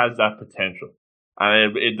think it has that potential.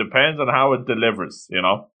 And it depends on how it delivers,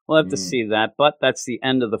 We'll have to see that. But that's the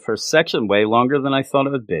end of the first section. Way longer than I thought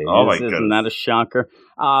it would be. Oh, my goodness. Isn't that a shocker?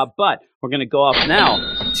 But we're going to go off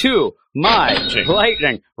now to my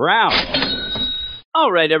lightning round.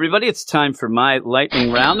 All right, everybody. It's time for my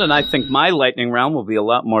lightning round. And I think my lightning round will be a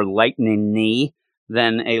lot more lightning-y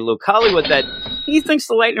than a Luke Hollywood that he thinks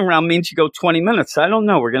the lightning round means you go 20 minutes. I don't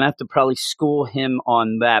know. We're going to have to probably school him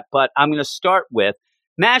on that. But I'm going to start with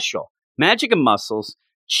Mashal, Magic and Muscles,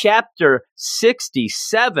 Chapter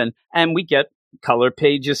 67. And we get color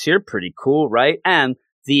pages here. Pretty cool, right? And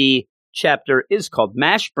the chapter is called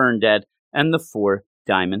Mash Burn Dead and the Four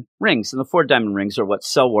Diamond Rings. And the Four Diamond Rings are what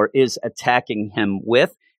Selwar is attacking him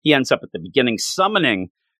with. He ends up at the beginning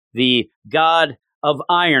summoning the god of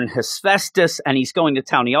iron, Hephaestus, and he's going to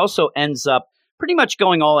town. He also ends up pretty much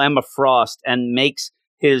going all Emma Frost and makes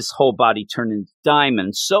his whole body turn into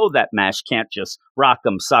diamonds so that Mash can't just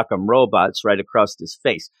rock'em sock'em robots right across his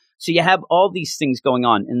face. So you have all these things going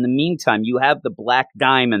on. In the meantime, you have the black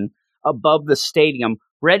diamond above the stadium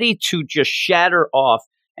ready to just shatter off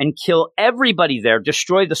and kill everybody there,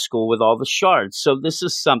 destroy the school with all the shards. So this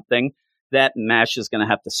is something that Mash is going to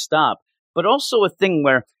have to stop. But also a thing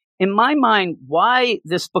where, in my mind, why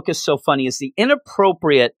this book is so funny is the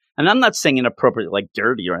inappropriate, and I'm not saying inappropriate like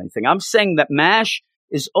dirty or anything. I'm saying that Mash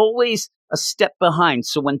is always a step behind.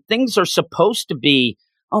 So when things are supposed to be,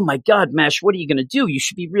 oh my God, Mash, what are you going to do? You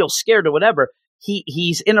should be real scared or whatever.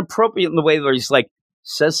 He's inappropriate in the way where he's like,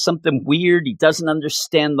 says something weird. He doesn't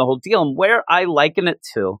understand the whole deal. And where I liken it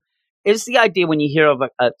to is the idea when you hear of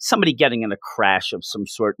somebody getting in a crash of some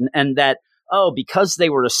sort and that, because they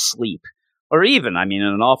were asleep. Or even, in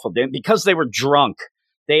an awful day, because they were drunk,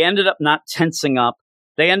 they ended up not tensing up.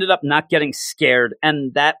 They ended up not getting scared.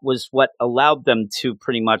 And that was what allowed them to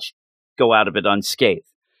pretty much go out of it unscathed.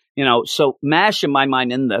 So Mash, in my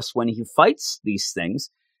mind, in this, when he fights these things,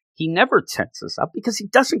 he never tenses up because he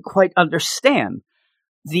doesn't quite understand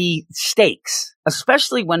the stakes,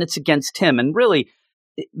 especially when it's against him. And really,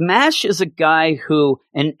 Mash is a guy who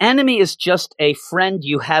an enemy is just a friend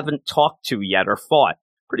you haven't talked to yet or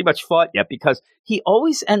pretty much fought yet, because he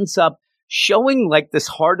always ends up showing like this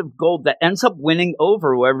heart of gold that ends up winning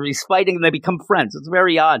over whoever he's fighting and they become friends. It's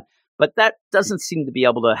very odd, but that doesn't seem to be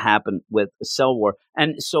able to happen with Selwar.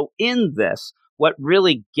 And so in this, what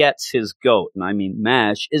really gets his goat, and I mean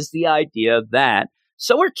Mash, is the idea that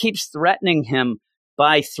Selwar keeps threatening him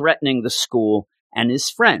by threatening the school and his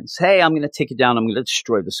friends. Hey, I'm going to take you down. I'm going to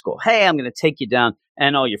destroy the school. Hey, I'm going to take you down.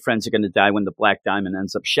 And all your friends are going to die when the black diamond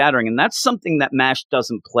ends up shattering. And that's something that Mash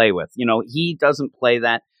doesn't play with. He doesn't play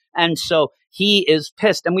that. And so he is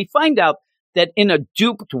pissed. And we find out that in a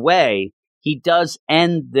duped way, he does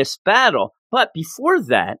end this battle. But before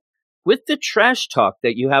that, with the trash talk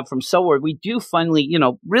that you have from Selwar, we do finally,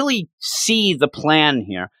 really see the plan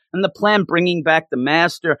here. And the plan bringing back the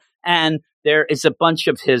master. And there is a bunch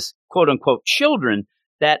of his quote unquote children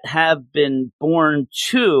that have been born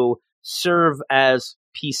to serve as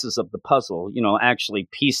pieces of the puzzle, actually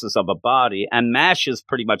pieces of a body. And Mash is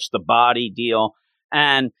pretty much the body deal.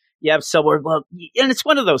 And you have Selwar, and it's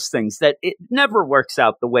one of those things that it never works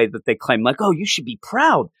out the way that they claim, like, you should be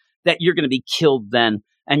proud that you're going to be killed then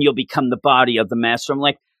and you'll become the body of the master. I'm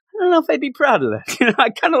like, I don't know if I'd be proud of that. I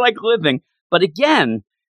kind of like living. But again,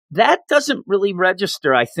 that doesn't really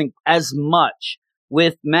register, I think, as much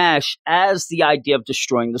with Mash as the idea of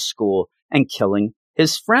destroying the school and killing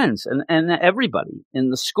his friends and everybody in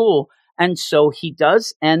the school. And so he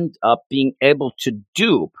does end up being able to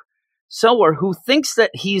dupe Selwar, who thinks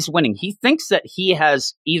that he's winning. He thinks that he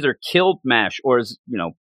has either killed Mash or is,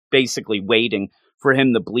 basically waiting for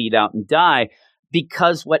him to bleed out and die.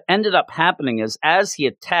 Because what ended up happening is as he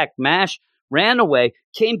attacked, Mash ran away,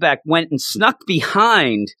 came back, went and snuck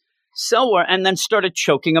behind Selwar and then started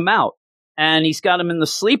choking him out. And he's got him in the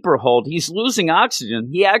sleeper hold. He's losing oxygen.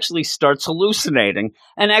 He actually starts hallucinating.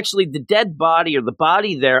 And actually the dead body or the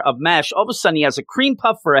body there of Mash, all of a sudden he has a cream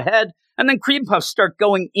puff for a head. And then cream puffs start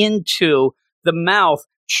going into the mouth,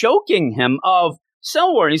 choking him of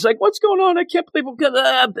Selwar. And he's like, what's going on? I can't believe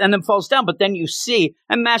it. And then falls down. But then you see,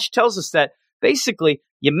 and Mash tells us that basically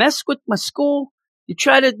you mess with my school, you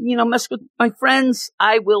try to, mess with my friends,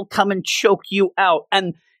 I will come and choke you out.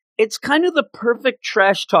 And it's kind of the perfect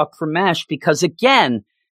trash talk for Mash because, again,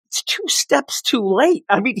 it's 2 steps too late.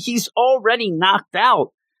 I mean, he's already knocked out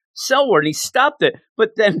Selwar and he stopped it,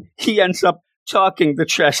 but then he ends up talking the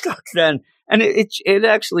trash talk then. And it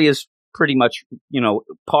actually is pretty much,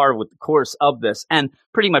 par with the course of this and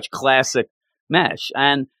pretty much classic Mash.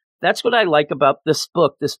 And That's what I like about this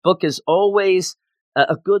book. This book is always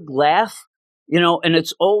a good laugh, and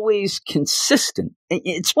it's always consistent.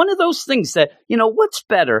 It's one of those things that, what's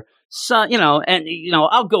better? So,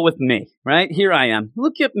 I'll go with me, right? Here I am.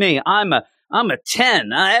 Look at me. I'm a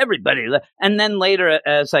 10. Everybody. And then later,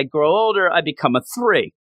 as I grow older, I become a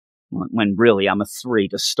 3. When really I'm a 3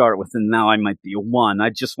 to start with, and now I might be a 1. I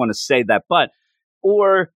just want to say that.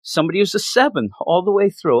 Or somebody who's a 7 all the way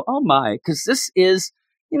through. Oh my, because this is,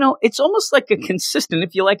 it's almost like a consistent,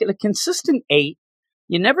 if you like it, a consistent 8.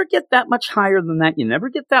 You never get that much higher than that. You never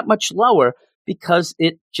get that much lower because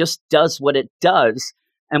it just does what it does.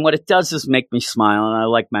 And what it does is make me smile, and I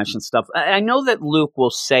like mashing stuff. I know that Luke will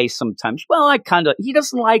say sometimes, well, he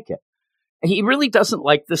doesn't like it. He really doesn't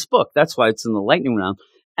like this book. That's why it's in the lightning round.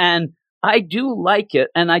 And I do like it,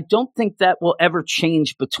 and I don't think that will ever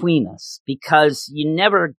change between us because you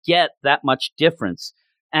never get that much difference.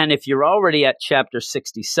 And if you're already at chapter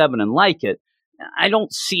 67 and like it, I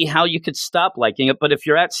don't see how you could stop liking it. But if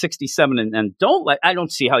you're at 67 and don't like, I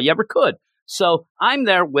don't see how you ever could. So I'm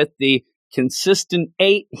there with the consistent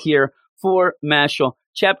 8 here for Mashal,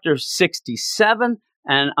 chapter 67.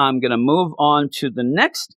 And I'm going to move on to the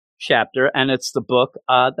next chapter. And it's the book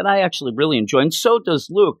that I actually really enjoy. And so does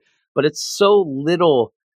Luke. But it's so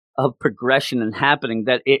little of progression and happening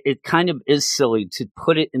that it kind of is silly to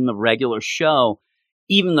put it in the regular show,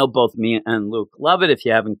 even though both me and Luke love it. If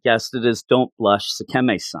you haven't guessed, it is Don't Blush,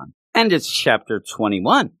 Sekime-san. And it's chapter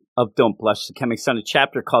 21 of Don't Blush, Sekime-san, a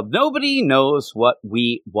chapter called Nobody Knows What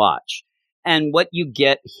We Watch. And what you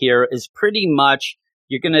get here is pretty much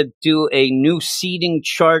you're going to do a new seating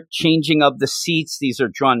chart, changing of the seats. These are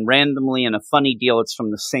drawn randomly in a funny deal. It's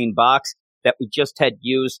from the same box that we just had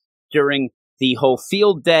used during the whole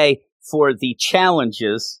field day for the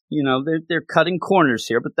challenges. They're cutting corners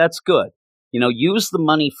here, but that's good. Use the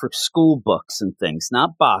money for school books and things,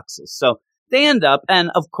 not boxes. So they end up, and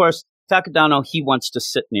of course, Takadano, he wants to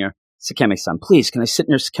sit near Sekime-san. Please, can I sit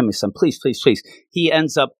near Sekime-san? Please, please, please. He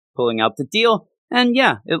ends up pulling out the deal, and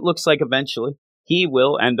yeah, it looks like eventually he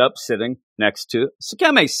will end up sitting next to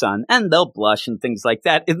Sekime-san, and they'll blush and things like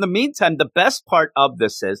that. In the meantime, the best part of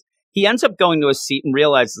this is he ends up going to a seat and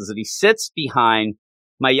realizes that he sits behind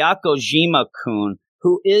Mayako Jima-kun,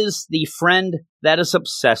 who is the friend that is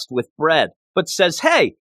obsessed with bread, but says,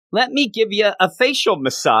 hey, let me give you a facial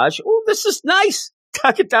massage. Oh, this is nice,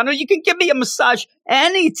 Takadano. You can give me a massage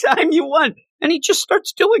anytime you want. And he just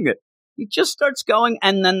starts doing it. He just starts going,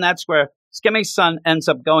 and then that's where Sekime-san ends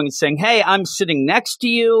up going and saying, hey, I'm sitting next to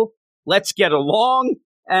you. Let's get along.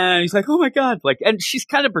 And he's like, oh, my God. And she's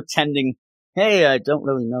kind of pretending, hey, I don't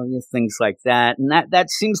really know you, things like that. And that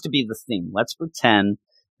seems to be the theme. Let's pretend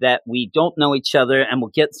that we don't know each other and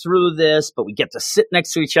we'll get through this, but we get to sit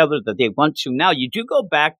next to each other that they want to. Now, you do go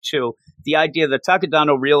back to the idea that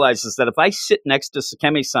Takadano realizes that if I sit next to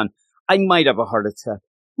Sekime-san, I might have a heart attack.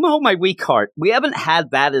 Oh, my weak heart. We haven't had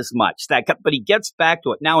that as much, but he gets back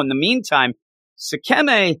to it. Now, in the meantime,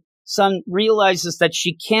 Sekime-san realizes that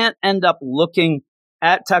she can't end up looking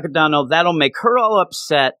at Takadano. That'll make her all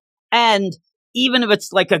upset. And even if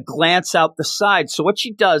it's like a glance out the side. So what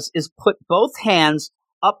she does is put both hands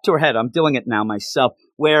up to her head. I'm doing it now myself,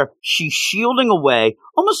 where she's shielding away,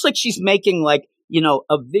 almost like she's making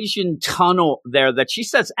a vision tunnel there that she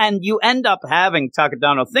says. And you end up having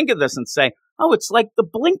Takadano think of this and say, oh, it's like the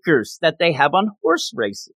blinkers that they have on horse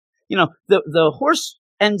races. The horse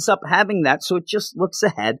ends up having that, so it just looks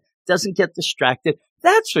ahead, doesn't get distracted.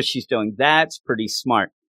 That's what she's doing. That's pretty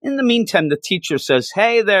smart. In the meantime, the teacher says,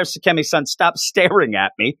 hey there, Sekime-san, stop staring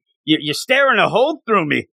at me. You're staring a hole through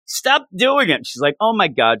me. Stop doing it. She's like, oh, my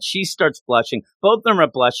God. She starts blushing. Both of them are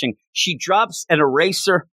blushing. She drops an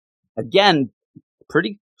eraser. Again,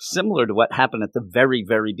 pretty similar to what happened at the very,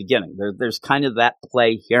 very beginning. There's kind of that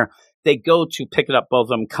play here. They go to pick it up, both of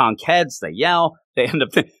them conk heads. They yell. They end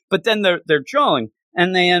up, but then they're drawing,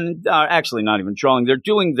 and they are actually not even drawing. They're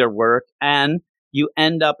doing their work, and you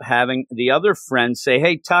end up having the other friend say,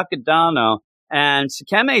 hey, Takadano and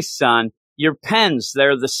Sekime-san, your pens,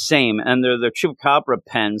 they're the same, and they're the Chupacabra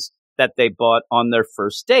pens that they bought on their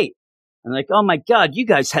first date. And like, oh, my God, you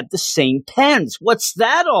guys have the same pens. What's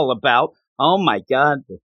that all about? Oh, my God,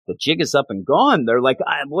 the jig is up and gone. They're like,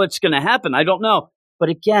 what's going to happen? I don't know. But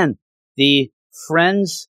again, the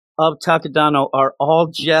friends of Takadano are all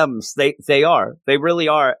gems. They are. They really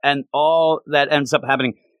are. And all that ends up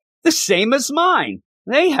happening, the same as mine.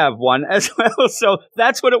 They have one as well. So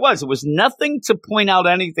that's what it was. It was nothing to point out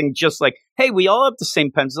anything, just like, hey, we all have the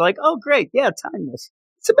same pens. They're like, oh, great. Yeah, timeless.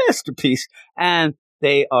 It's a masterpiece. And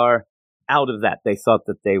they are out of that. They thought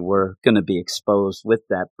that they were going to be exposed with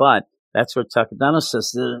that. But That's where Takadano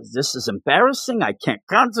says, this is embarrassing. I can't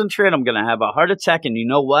concentrate. I'm going to have a heart attack. And you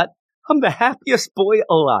know what? I'm the happiest boy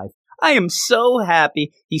alive. I am so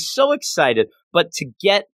happy. He's so excited. But to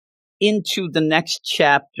get into the next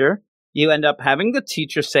chapter, you end up having the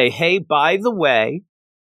teacher say, hey, by the way,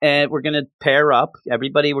 we're going to pair up.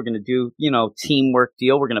 Everybody, we're going to do, teamwork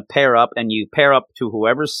deal. We're going to pair up, and you pair up to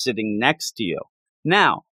whoever's sitting next to you.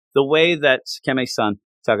 Now, the way that Sakeme-san,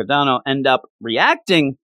 Takadano end up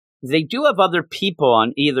reacting, they do have other people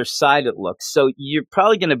on either side, it looks. So you're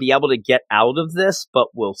probably going to be able to get out of this, but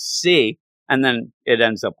we'll see. And then it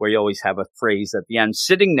ends up where you always have a phrase at the end.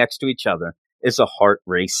 Sitting next to each other is a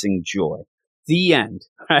heart-racing joy. The end,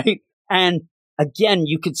 right? And again,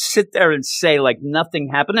 you could sit there and say like nothing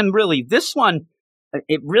happened. And really, this one,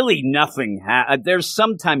 nothing happened. There's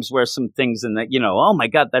sometimes where some things in that, oh my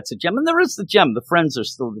God, that's a gem. And there is the gem. The friends are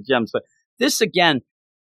still the gems. But this, again,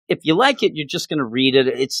 if you like it, you're just going to read it.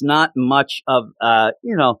 It's not much of,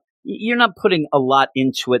 you're not putting a lot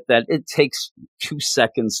into it that it takes 2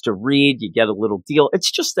 seconds to read. You get a little deal.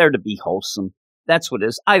 It's just there to be wholesome. That's what it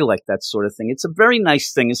is. I like that sort of thing. It's a very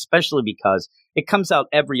nice thing, especially because it comes out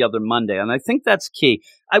every other Monday. And I think that's key.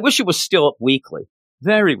 I wish it was still weekly,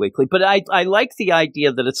 very weekly. But I like the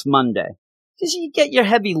idea that it's Monday. Because you get your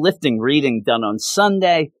heavy lifting reading done on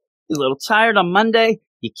Sunday. You're a little tired on Monday.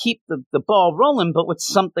 You keep the ball rolling, but with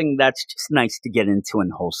something that's just nice to get into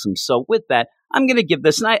and wholesome. So with that, I'm going to give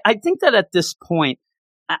this. And I think that at this point,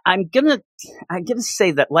 I'm going to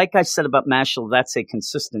say that, like I said about Mashal, that's a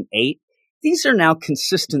consistent 8. These are now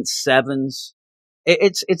consistent 7s.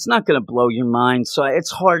 It's not going to blow your mind. So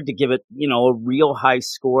it's hard to give it, a real high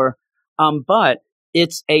score. But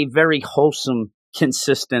it's a very wholesome,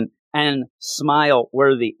 consistent, and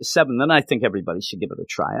smile-worthy 7. Then I think everybody should give it a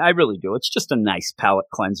try. I really do. It's just a nice palate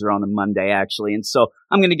cleanser on a Monday, actually. And so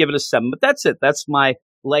I'm going to give it a 7. But that's it. That's my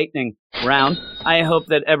lightning round. I hope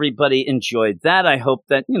that everybody enjoyed that. I hope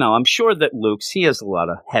that, I'm sure that Luke's, he has a lot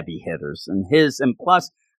of heavy hitters. And plus,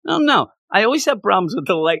 no. I always have problems with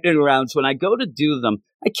the lightning rounds when I go to do them.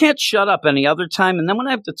 I can't shut up any other time. And then when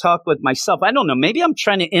I have to talk with myself, I don't know. Maybe I'm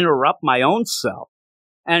trying to interrupt my own self.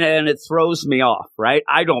 And it throws me off, right?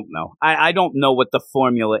 I don't know. I don't know what the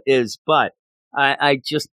formula is, but I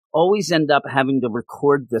just always end up having to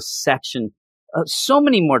record this section so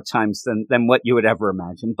many more times than what you would ever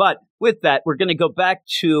imagine. But with that, we're going to go back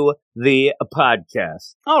to the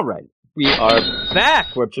podcast. All right. We are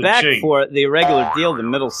back. We're back for the regular deal, the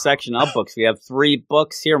middle section of books. We have 3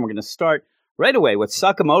 books here, and we're going to start right away with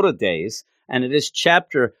Sakamoto Days, and it is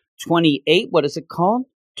chapter 28. What is it called?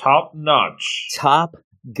 Top Notch. Top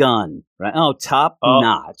Gun, right? Oh, Top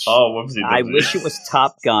Notch. Oh, whoopsie. I wish it was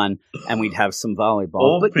Top Gun, and we'd have some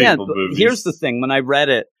volleyball. But yeah, here's the thing. When I read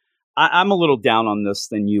it, I'm a little down on this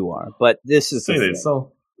than you are, but this is the thing.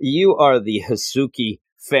 So. You are the Hazuki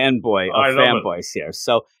fanboy of fanboys here.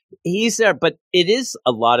 So he's there, but it is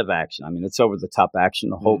a lot of action. I mean, it's over the top action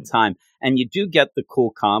the whole time. And you do get the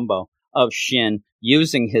cool combo of Shin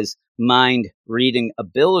using his mind reading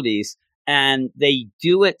abilities. And they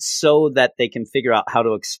do it so that they can figure out how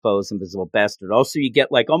to expose Invisible Bastard. Also, you get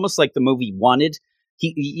almost like the movie Wanted.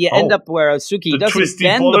 You end up where Hazuki doesn't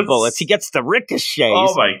bend the bullets. He gets the ricochets.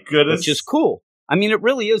 Oh, my goodness. Which is cool. I mean, it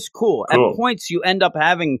really is cool. At points, you end up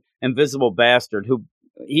having Invisible Bastard, who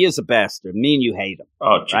he is a bastard. Me and you hate him.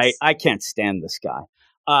 Oh, geez. Right? I can't stand this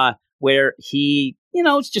guy. Where he,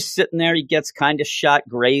 is just sitting there. He gets kind of shot,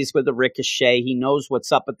 grazed with a ricochet. He knows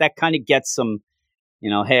what's up, but that kind of gets him,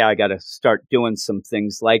 hey, I got to start doing some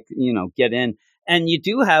things like, get in. And you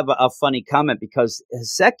do have a funny comment because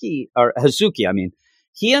Hazuki,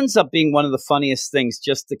 he ends up being one of the funniest things,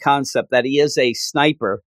 just the concept that he is a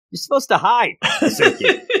sniper. You're supposed to hide,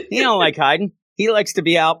 Hazuki. He don't like hiding. He likes to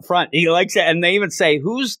be out front. He likes it. And they even say,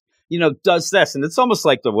 who's, does this? And it's almost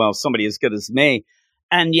like somebody as good as me.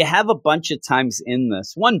 And you have a bunch of times in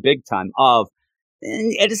this, one big time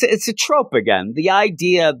it's a trope again. The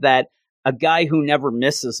idea that a guy who never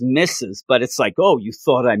misses, but it's like, oh, you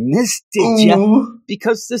thought I missed, did you?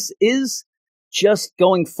 Because this is just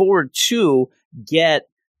going forward to get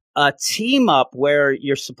a team up where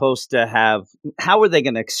you're supposed to have, how are they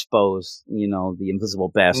going to expose, the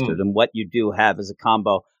Invisible Bastard? And what you do have is a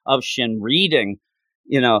combo of Shin reading,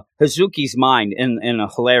 Hazuki's mind in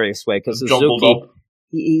a hilarious way, because Hazuki,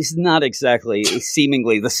 he's not exactly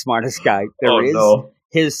seemingly the smartest guy there is.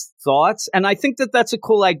 His thoughts, and I think that that's a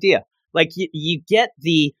cool idea. Like you get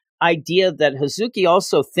the idea that Hazuki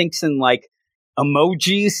also thinks in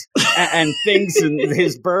emojis and things in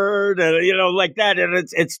his bird, like that. And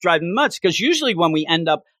it's driving nuts because usually when we end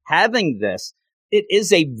up having this, it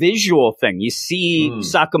is a visual thing. You see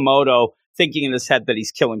Sakamoto thinking in his head that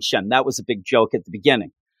he's killing Shin. That was a big joke at the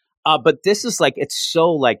beginning. But this is like, it's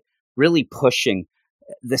so like really pushing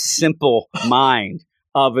the simple mind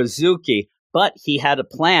of Azuki, but he had a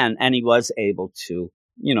plan and he was able to,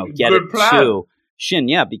 get Good it plan. to Shin.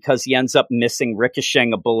 Yeah, because he ends up missing,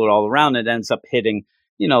 ricocheting a bullet all around. It ends up hitting,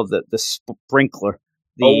 the sprinkler,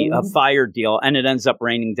 the fire deal, and it ends up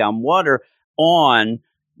raining down water on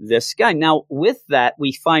this guy. Now, with that,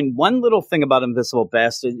 we find one little thing about Invisible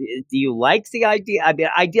Bastard. Do you like the idea?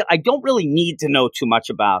 I don't really need to know too much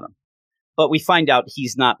about him. But we find out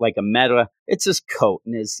he's not like a meta. It's his coat,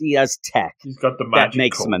 and he has tech. He's got the magic that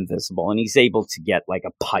makes coat. him invisible, and he's able to get like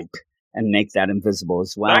a pipe and make that invisible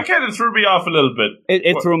as well. That kind of threw me off a little bit.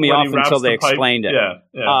 It threw me off until they explained it.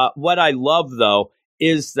 Yeah. What I love, though,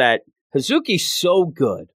 is that Hazuki's so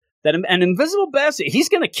good that an Invisible Bastard, he's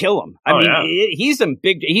going to kill him. I mean,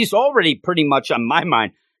 he's already pretty much, on my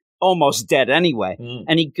mind, almost dead anyway.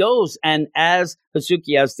 And he goes, and as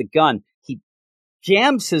Hazuki has the gun, he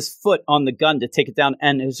jams his foot on the gun to take it down,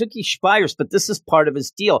 and Hazuki fires, but this is part of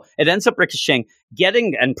his deal. It ends up ricocheting,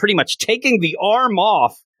 getting and pretty much taking the arm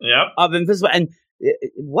off of Invisible. And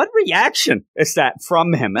what reaction is that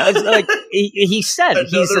from him? Like he said,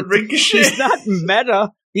 he's not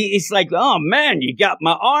meta. He's like, oh man, you got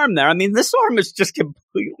my arm there. I mean, this arm is just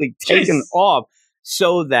completely taken off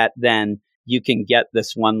so that then you can get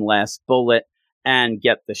this one last bullet and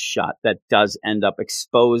get the shot that does end up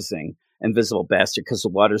exposing Invisible Bastard because the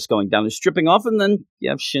water's going down and stripping off, and then you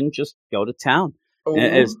have Shin just go to town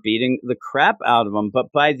and is beating the crap out of him.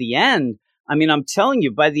 But by the end, I mean, I'm telling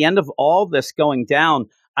you, by the end of all this going down,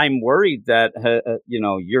 I'm worried that,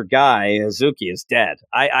 your guy, Hazuki, is dead.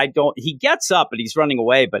 He gets up and he's running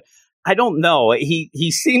away, but I don't know.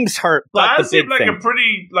 He seems hurt. But that seemed like a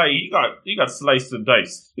pretty, he got sliced and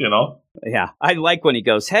diced, Yeah. I like when he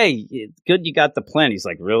goes, hey, good you got the plan. He's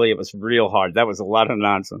like, really? It was real hard. That was a lot of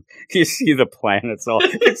nonsense. You see the plan.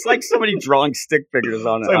 It's like somebody drawing stick figures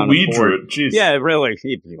on it. It's like we drew it. Jeez. Yeah, really.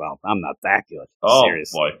 Well, I'm not that good. Oh,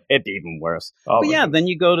 seriously. boy. It'd be even worse. Oh, but yeah, then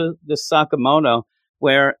you go to the Sakamoto,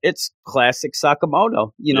 where it's classic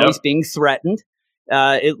Sakamoto. He's being threatened.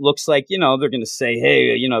 It looks like, they're going to say,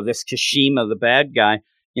 hey, this Kashima, the bad guy,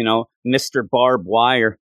 Mr. Barbed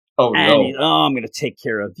Wire. Oh, and, no. I'm going to take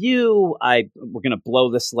care of you. We're going to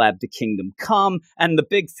blow this lab to Kingdom Come. And the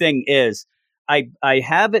big thing is, I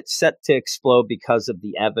have it set to explode because of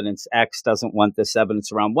the evidence. X doesn't want this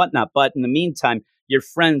evidence around, whatnot. But in the meantime, your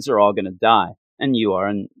friends are all going to die. And you are.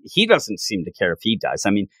 And he doesn't seem to care if he dies. I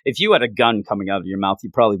mean, if you had a gun coming out of your mouth, you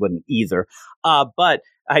probably wouldn't either. But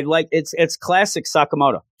I like it's classic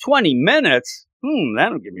Sakamoto. 20 minutes?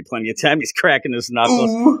 That'll give me plenty of time. He's cracking his knuckles.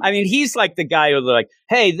 Ooh. I mean, he's like the guy who's like,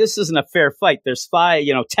 hey, this isn't a fair fight. There's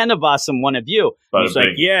 10 of us and one of you. He's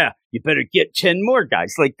like, yeah, you better get 10 more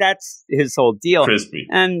guys. Like, that's his whole deal. Crispy.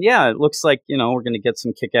 And yeah, it looks like, we're going to get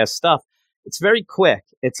some kick-ass stuff. It's very quick.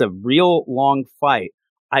 It's a real long fight.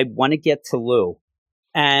 I want to get to Lou.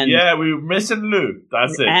 And yeah, we were missing Lou.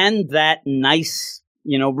 That's it. And that nice,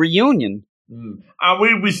 reunion. And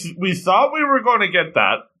we thought we were going to get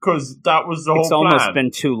that because that was the whole plan. It's almost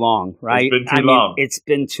been too long, right? It's been too long. It's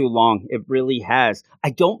been too long. It really has.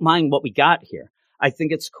 I don't mind what we got here. I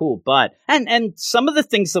think it's cool. But, and some of the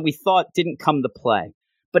things that we thought didn't come to play,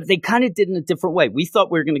 but they kind of did in a different way. We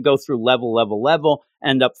thought we were going to go through level,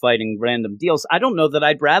 end up fighting random deals. I don't know that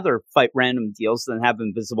I'd rather fight random deals than have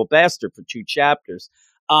Invisible Bastard for 2 chapters.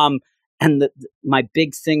 And my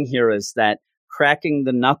big thing here is that cracking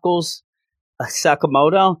the knuckles,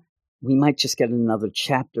 Sakamoto, we might just get another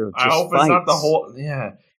chapter of just I hope fights. It's not the whole...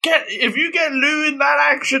 Yeah. If you get Lou in that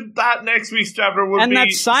action, that next week's chapter would be... And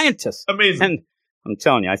that scientist. Amazing. And I'm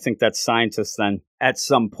telling you, I think that scientist then at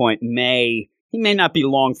some point he may not be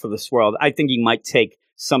long for this world. I think he might take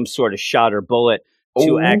some sort of shot or bullet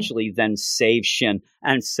to actually then save Shin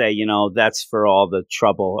and say, that's for all the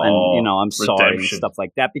trouble and, I'm sorry and stuff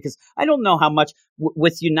like that. Because I don't know how much,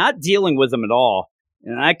 with you not dealing with him at all,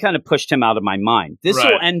 and I kind of pushed him out of my mind. This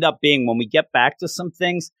will end up being, when we get back to some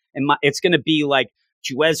things, and it's going to be like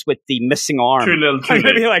Juez with the missing arm. Too little, too late. I'm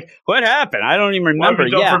going to be like, what happened? I don't even remember.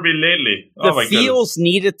 What have you done for me lately? The feels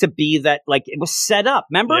needed to be that, like, it was set up.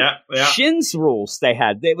 Remember? Yeah. Shin's rules they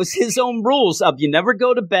had. It was his own rules of you never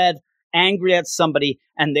go to bed angry at somebody,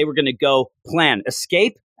 and they were going to go plan,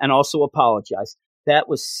 escape, and also apologize. That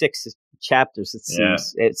was 6 chapters, it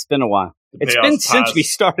seems. Yeah. It's been a while. It's been since we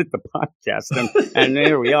started the podcast, and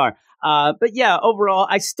here we are. But yeah, overall,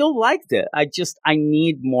 I still liked it. I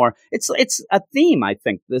need more. It's a theme, I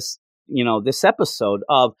think, this episode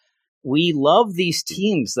of we love these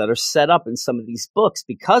teams that are set up in some of these books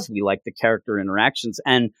because we like the character interactions.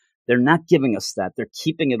 And They're not giving us that. They're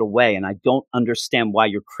keeping it away. And I don't understand why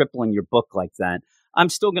you're crippling your book like that. I'm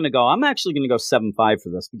actually going to go 7.5 for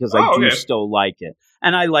this because I do still like it.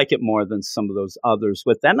 And I like it more than some of those others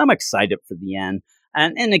with that. And I'm excited for the end.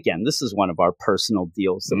 And again, this is one of our personal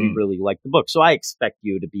deals that we really like the book. So I expect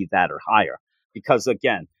you to be that or higher. Because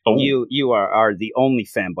again, you are the only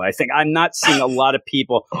fanboy. I think I'm not seeing a lot of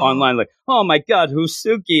people online like, oh my God,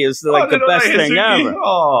 Hosuki is like the best thing ever.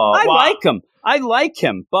 I like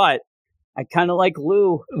him, but I kind of like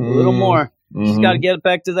Lou a little more. She's got to get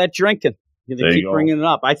back to that drinking. They keep bringing it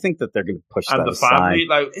up. I think that they're going to push that aside. Family,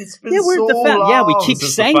 like, it's been so long. Yeah, we keep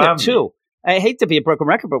saying it too. I hate to be a broken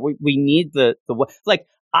record, but we need the like.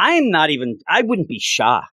 I wouldn't be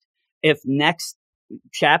shocked if next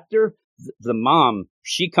chapter the mom,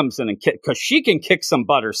 she comes in and because she can kick some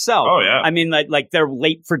butt herself. Oh yeah. I mean, like they're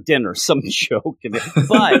late for dinner, some joke.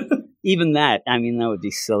 But even that, I mean, that would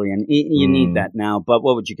be silly, and you need that now. But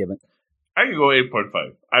what would you give it? I could go 8.5.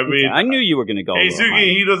 I mean, I knew you were going to go.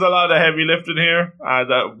 Sugi, he does a lot of heavy lifting here.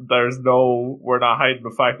 We're not hiding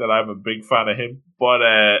the fact that I'm a big fan of him. But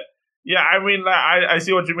yeah, I mean, I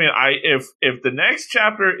see what you mean. If the next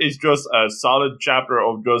chapter is just a solid chapter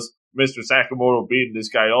of just Mr. Sakamoto beating this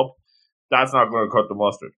guy up, that's not going to cut the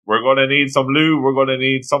mustard. We're going to need some Lou. We're going to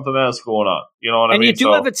need something else going on. You know what I mean? And you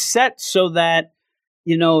do have it set so that,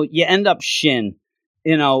 you end up Shin,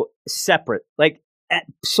 separate. Like,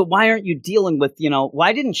 so why aren't you dealing with,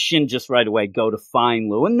 why didn't Shin just right away go to find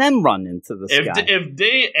Lou and then run into this guy? If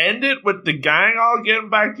they end it with the gang all getting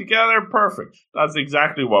back together, perfect. That's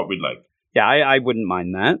exactly what we'd like. Yeah, I wouldn't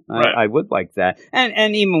mind that. Right. I would like that.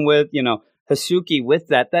 And even with, Hosuki with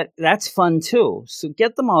that's fun too. So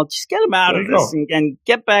get them all, just get them out of this and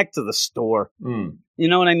get back to the store. You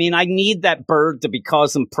know what I mean? I need that bird to be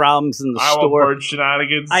causing problems in the store. Want bird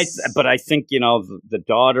shenanigans. But I think, the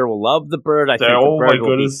daughter will love the bird. I think the bird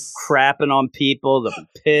will be crapping on people. They'll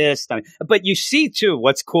be pissed. But you see too,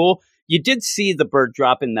 what's cool, you did see the bird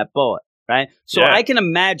dropping that bullet. Right. So I can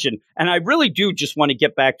imagine, and I really do just want to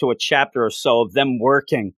get back to a chapter or so of them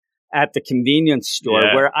working at the convenience store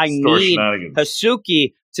where I need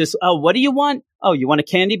Hosuki to, what do you want? Oh, you want a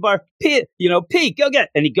candy bar? P, go get it.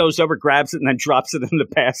 And he goes over, grabs it, and then drops it in the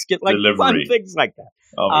basket. Like fun things like that.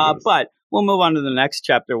 But we'll move on to the next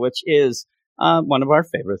chapter, which is one of our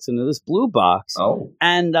favorites, and it is Blue Box. Oh.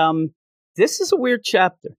 And this is a weird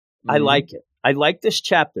chapter. I like it. I like this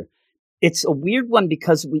chapter. It's a weird one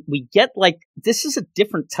because we get this is a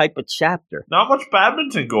different type of chapter. Not much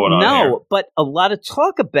badminton going on here. No, but a lot of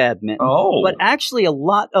talk of badminton. Oh. But actually a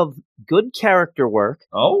lot of good character work.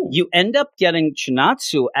 Oh. You end up getting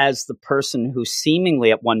Chinatsu as the person who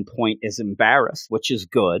seemingly at one point is embarrassed, which is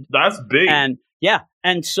good. That's big.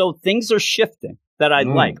 And so things are shifting that I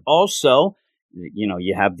like. Also,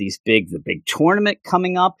 you have the big tournament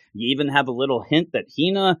coming up. You even have a little hint that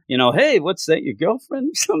Hina, hey, what's that, your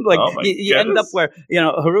girlfriend? Something you end up where,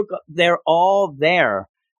 Haruka, they're all there,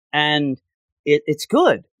 and it's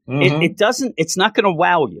good. It's not going to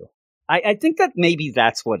wow you. I think that maybe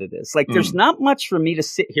that's what it is. Like, there's not much for me to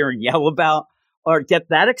sit here and yell about or get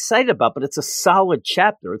that excited about, but it's a solid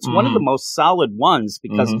chapter. It's one of the most solid ones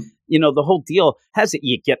because, the whole deal has it.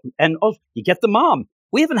 You get the mom.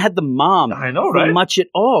 We haven't had the mom for much at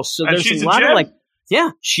all. So and there's a lot of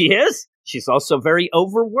she is. She's also very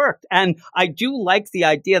overworked. And I do like the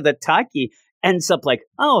idea that Taki ends up like,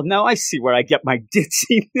 oh, now I see where I get my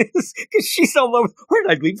ditziness because she's all over.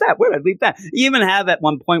 Where'd I leave that? You even have at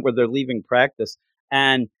one point where they're leaving practice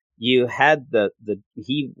and you had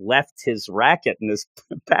he left his racket in his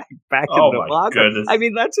back in the closet. Goodness. I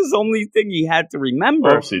mean, that's his only thing he had to remember.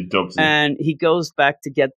 Oopsie-doopsie. And he goes back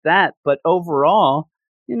to get that. But overall,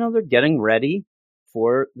 they're getting ready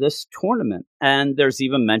for this tournament. And there's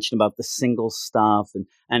even mention about the singles stuff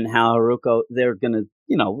and how Haruko, they're going to,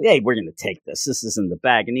 hey, we're going to take this. This is in the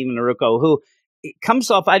bag. And even Haruko, who comes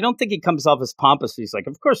off, I don't think he comes off as pompous. He's like,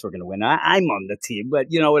 of course we're going to win. I'm on the team. But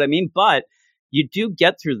you know what I mean? But you do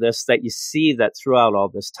get through this that you see that throughout all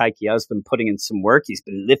this, Taiki has been putting in some work. He's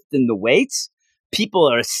been lifting the weights. People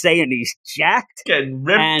are saying he's jacked. Getting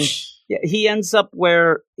ripped. And he ends up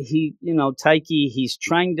where Taiki, he's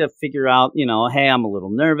trying to figure out, hey, I'm a little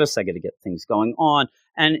nervous. I got to get things going on.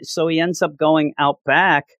 And so he ends up going out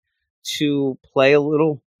back to play a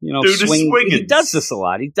little, swing. He does this a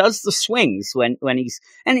lot. He does the swings when he's,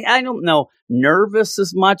 and I don't know, nervous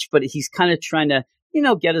as much, but he's kind of trying to,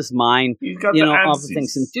 get his mind, off of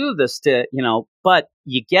things and do this to, but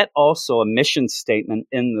you get also a mission statement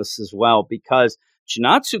in this as well, because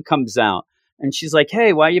Chinatsu comes out And she's like,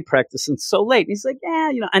 hey, why are you practicing so late? And he's like,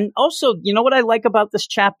 yeah, and also, you know what I like about this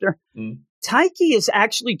chapter? Taiki is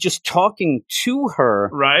actually just talking to her.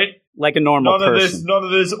 Right. Like a normal person. None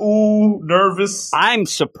of this, ooh, nervous. I'm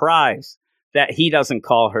surprised that he doesn't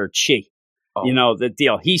call her Chi. Oh. You know, the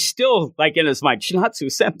deal. He's still, like, in his mind, Chinatsu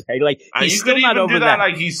Senpai. Like, he's still not over that.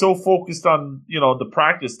 Like, he's so focused on, the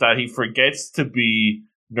practice that he forgets to be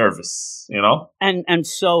nervous, And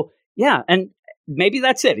so, yeah, and maybe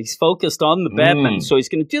that's it. He's focused on the badminton, so he's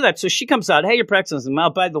going to do that. So she comes out, hey, you're practicing. Oh,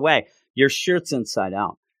 by the way, your shirt's inside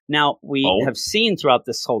out. Now, we have seen throughout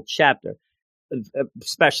this whole chapter,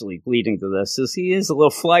 especially leading to this, is he is a little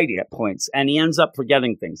flighty at points, and he ends up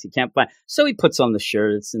forgetting things. He can't find. So he puts on the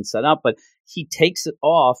shirt, it's inside out, but he takes it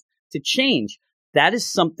off to change. That is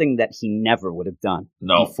something that he never would have done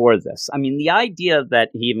before this. I mean, the idea that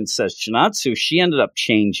he even says Chinatsu, she ended up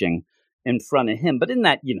changing in front of him, but in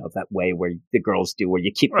that, that way where the girls do, where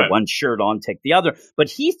you keep the one shirt on, take the other. But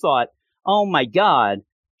he thought, oh my God,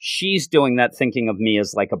 she's doing that thinking of me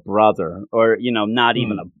as like a brother or, not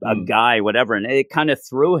even a guy, whatever. And it kind of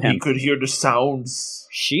threw him. He could hear the sounds.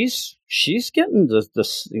 She's getting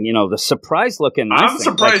the surprise looking. I'm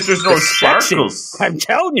surprised there's no sparkles. I'm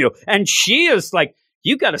telling you. And she is like,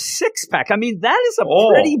 you got a six pack. I mean, that is a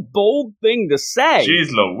pretty bold thing to say. Jeez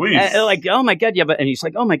Louise. Like, oh my God. Yeah. And he's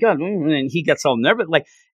like, oh my God. And he gets all nervous. Like,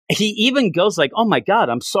 he even goes like, oh my God,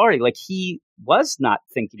 I'm sorry. Like, he was not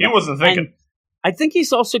thinking. He wasn't thinking. And I think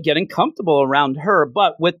he's also getting comfortable around her,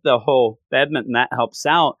 but with the whole badminton, that helps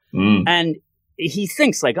out. And he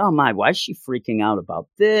thinks like, oh my, why is she freaking out about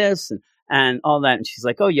this and all that? And she's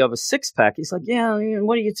like, oh, you have a six pack. He's like, yeah,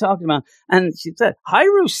 what are you talking about? And she said,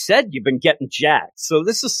 Hairu said you've been getting jacked. So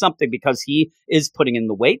this is something because he is putting in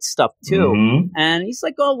the weight stuff too. And he's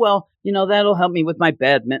like, oh, well, that'll help me with my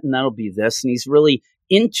badminton. That'll be this. And he's really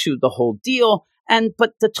into the whole deal.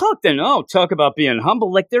 But the talk about being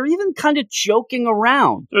humble, like they're even kind of joking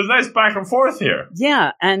around. There's nice back and forth here.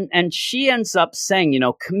 Yeah, and she ends up saying,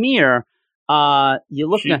 come here, you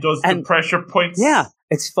look. She does the pressure points. Yeah,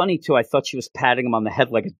 it's funny too. I thought she was patting him on the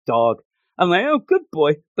head like a dog. I'm like, oh, good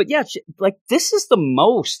boy. But yeah, this is the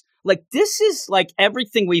most. Like this is like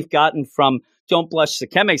everything we've gotten from Don't Blush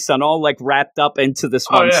Sakeme-san, all like wrapped up into this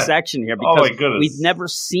one section here because we've never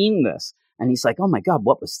seen this. And he's like, oh, my God,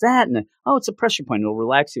 what was that? And it's a pressure point. It'll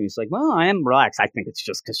relax you. He's like, well, I am relaxed. I think it's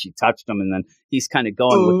just because she touched him. And then he's kind of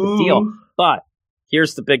going with the deal. But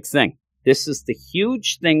here's the big thing. This is the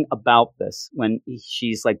huge thing about this. When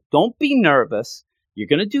she's like, don't be nervous. You're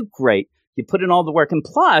going to do great. You put in all the work. And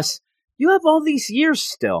plus, you have all these years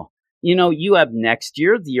still. You have next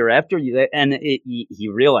year, the year after. And he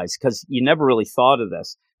realized, because you never really thought of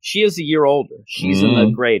this. She is a year older. She's in the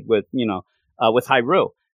grade with Hairu.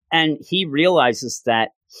 And he realizes that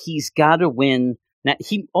he's got to win.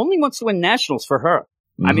 He only wants to win nationals for her.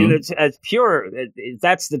 I mean, it's pure.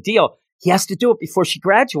 That's the deal. He has to do it before she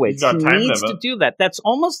graduates. He needs to do that. That's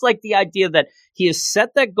almost like the idea that he has set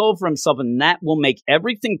that goal for himself, and that will make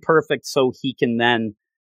everything perfect so he can then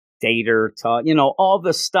date her, all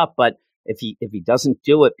this stuff. But if he doesn't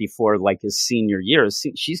do it before like his senior year,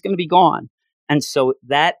 she's going to be gone. And so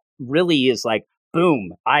that really is like,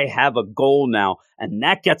 boom, I have a goal now. And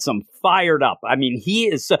that gets him fired up. I mean, he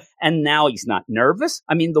is, and now he's not nervous.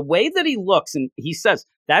 I mean, the way that he looks, and he says,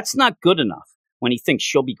 that's not good enough when he thinks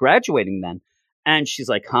she'll be graduating then. And she's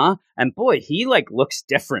like, huh? And boy, he like looks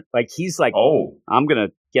different. Like he's like, oh, I'm going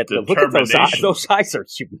to get the look at those eyes. Those eyes are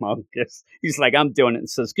humongous. He's like, I'm doing it, and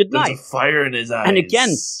says, good night. There's a fire in his eyes. And again,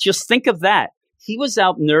 just think of that. He was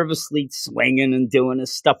out nervously swinging and doing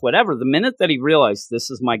his stuff, whatever. The minute that he realized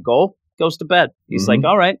this is my goal, goes to bed. He's like,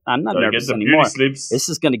 all right, I'm not nervous anymore. This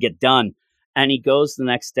is going to get done. And he goes the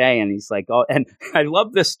next day and he's like, oh, and I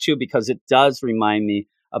love this too, because it does remind me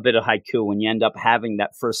a bit of Haiku when you end up having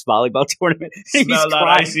that first volleyball tournament. He's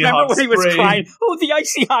crying. Remember when he was crying? Oh, the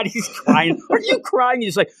icy hot. He's crying. Are you crying?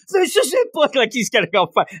 He's like, this is it. Look like he's going to go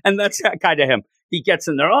fight. And that's kind of him. He gets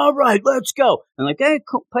in there. All right, let's go. And like, hey,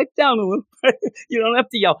 pipe down a little. You don't have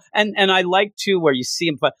to yell. And I like too where you see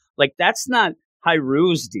him, but like, that's not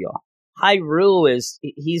Hairu's deal. Hairu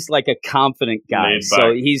he's like a confident guy.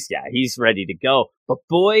 So he's ready to go. But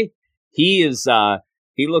boy, he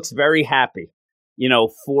looks very happy,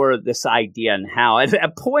 for this idea and how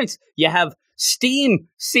at points you have steam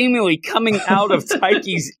seemingly coming out of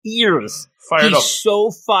Taiki's ears. He's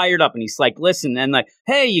so fired up, and he's like, listen, and like,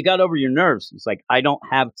 hey, you got over your nerves. He's like, I don't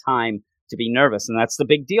have time to be nervous. And that's the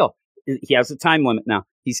big deal. He has a time limit now.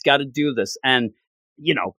 He's got to do this. And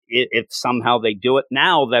if somehow they do it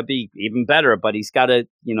now, that'd be even better. But he's got to,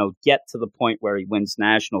 get to the point where he wins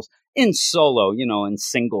nationals in solo, in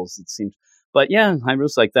singles, it seems. But yeah, I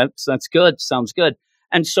was like, that's good. Sounds good.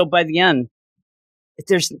 And so by the end,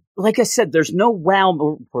 there's, like I said, there's no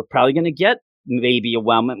wow. We're probably going to get maybe a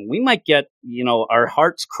wow. We might get, our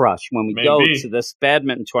hearts crushed when we go to this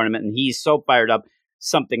badminton tournament and he's so fired up,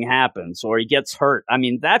 something happens or he gets hurt. I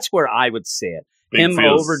mean, that's where I would see it. Him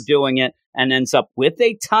overdoing it and ends up with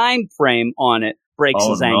a time frame on it, breaks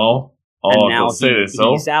his ankle. And now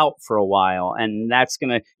he's out for a while, and that's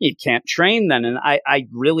you can't train then. And I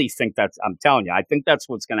really think I'm telling you, I think that's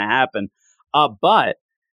what's going to happen. But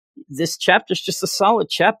this chapter is just a solid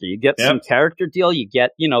chapter. You get some character deal. You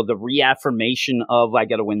get, the reaffirmation of, I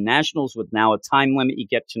got to win nationals with now a time limit. You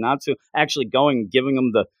get Chinatsu actually going and giving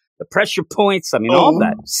him the pressure points. I mean, all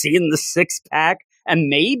that. Seeing the 6-pack, and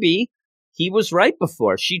maybe he was right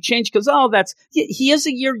before she changed because, he is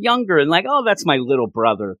a year younger and that's my little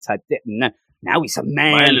brother type thing. Now he's a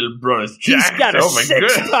man. My little brother's jacked. He's got a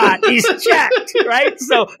 6-pack. He's jacked, right?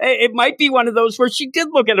 So it might be one of those where she did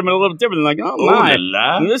look at him a little different. Like,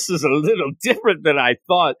 this is a little different than I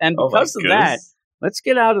thought. And because of that, let's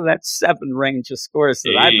get out of that 7 range of scores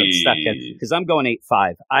that I've been stuck in because I'm going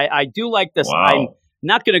 8-5. I do like this. Wow. I'm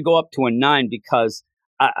not going to go up to a 9 because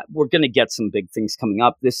we're going to get some big things coming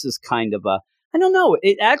up. This is kind of I don't know.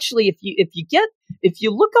 It actually, if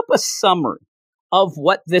you look up a summary of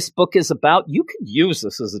what this book is about, you could use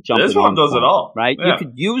this as a jump. This one does it all, right? Yeah. You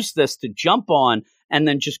could use this to jump on and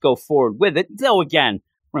then just go forward with it. Though again,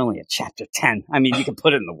 we're only at chapter 10. I mean, you can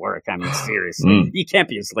put in the work. I mean, seriously, you can't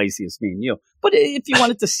be as lazy as me and you. But if you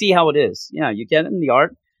wanted to see how it is, you get it in the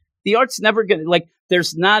art. The art's never going to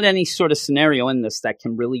there's not any sort of scenario in this that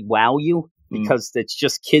can really wow you because it's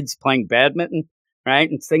just kids playing badminton. Right,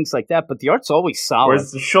 and things like that, but the art's always solid.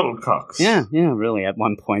 Where's the shuttlecocks? Yeah, really. At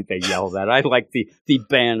one point, they yell that. I like the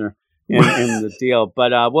banner in the deal.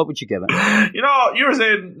 But what would you give it? You were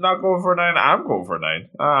saying not going for a 9. I'm going for a 9.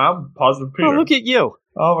 I'm positive, Peter. Oh, look at you.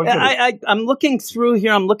 Oh my goodness. I'm looking through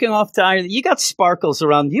here. I'm looking off to you. Got sparkles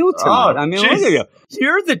around you tonight. I mean, look at you.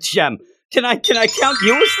 You're the gem. Can I count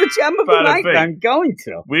you as the gem of the night? I'm going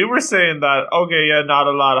to. We were saying that, not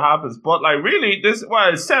a lot happens. But, really,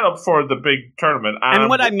 it's set up for the big tournament. And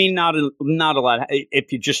what I mean, not a lot,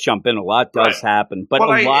 if you just jump in, a lot does happen. But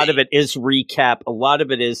a lot of it is recap. A lot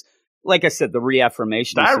of it is, like I said, the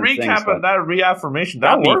reaffirmation. That recap and that reaffirmation,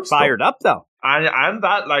 that works. Fired up, though. And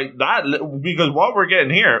that, because what we're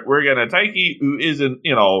getting here, we're getting a Taiki who isn't,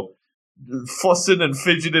 fussing and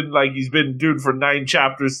fidgeting like he's been doing for 9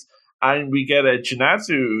 chapters. And we get a Chinatsu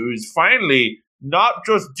who's finally not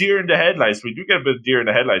just deer in the headlights. We do get a bit of deer in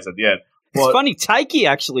the headlights at the end. It's funny. Taiki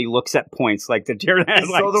actually looks at points like the deer in the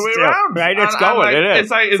headlights. It's the way around. Right? It's going. It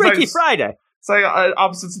is. It's Freaky Friday. It's like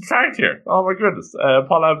opposites attract here. Oh, my goodness.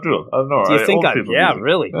 Paula Abdul. I don't know. Do you think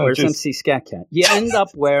really? Where's MC Scat Cat? You end up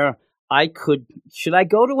where should I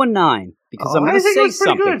go to a 9? Because I'm going to say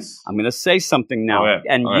something. Good. I'm going to say something now.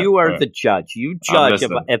 You are the judge. You judge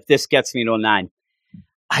if this gets me to a 9.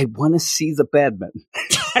 I want to see the badminton.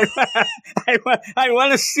 I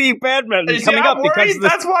want to see badminton coming up because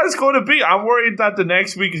that's what it's going to be. I'm worried that the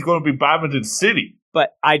next week is going to be Badminton City.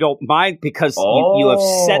 But I don't mind because you have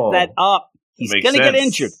set that up. He's going to get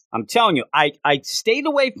injured. I'm telling you. I stayed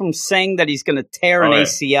away from saying that he's going to tear an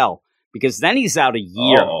ACL because then he's out a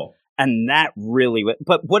year. And that really.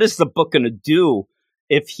 But what is the book going to do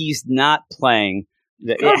if he's not playing?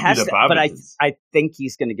 It has to, but I think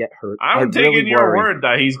he's going to get hurt. I'm taking your word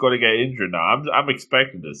that he's going to get injured now. I'm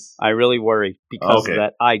expecting this. I really worry because of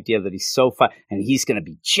that idea that he's so fast and he's going to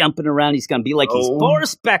be jumping around. He's going to be like he's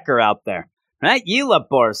Boris Becker out there, right? You love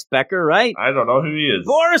Boris Becker, right? I don't know who he is.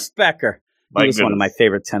 Boris Becker. He was one of my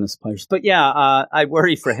favorite tennis players. But yeah, I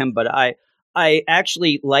worry for him. But I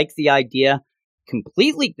actually like the idea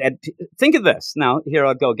completely. Think of this. Now, here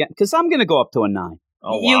I'll go again because I'm going to go up to a 9.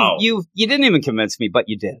 Oh, wow. You didn't even convince me, but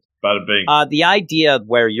you did. Bada bing. The idea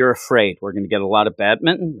where you're afraid we're going to get a lot of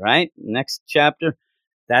badminton, right? Next chapter.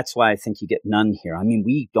 That's why I think you get none here. I mean,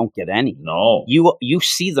 we don't get any. No. You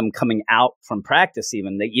see them coming out from practice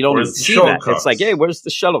even. That you don't even see that. It's like, hey, where's the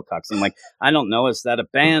shuttlecocks? I'm like, I don't know. Is that a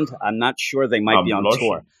band? I'm not sure. They might be on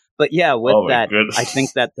tour. But yeah, with that, I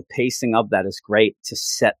think that the pacing of that is great to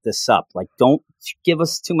set this up. Like, don't give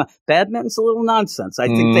us too much. Badminton's a little nonsense. I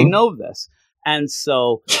think they know this. And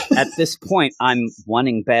so at this point, I'm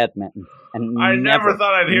wanting badminton. And I never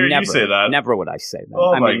thought I'd hear you say that. Never would I say that.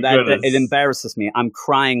 Oh, my goodness. It embarrasses me. I'm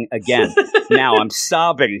crying again. Now I'm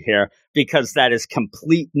sobbing here because that is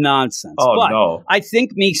complete nonsense. No. I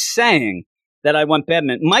think me saying that I want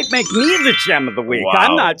badminton might make me the gem of the week. Wow.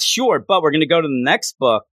 I'm not sure, but we're going to go to the next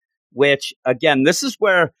book, which, again, this is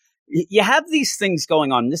where you have these things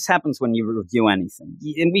going on. This happens when you review anything.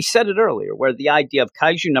 And we said it earlier, where the idea of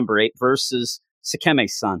Kaiju number 8 versus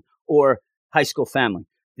Sakeme-san or High School Family.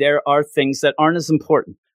 There are things that aren't as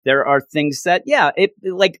important. There are things that,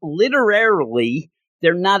 like literarily,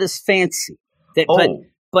 they're not as fancy.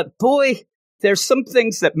 But boy, there's some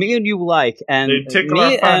things that me and you like, and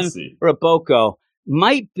me and Raboko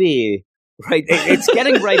might be right. It's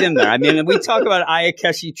getting right in there. I mean, we talk about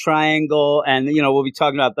Ayakeshi Triangle, and we'll be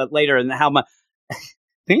talking about that later, and how much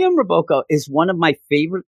me and Raboko is one of my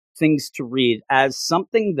favorite things to read as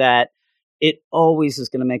something that it always is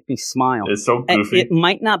going to make me smile. It's so goofy. It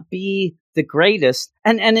might not be the greatest,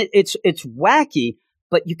 and it's wacky.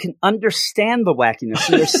 But you can understand the wackiness.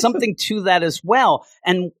 So there's something to that as well.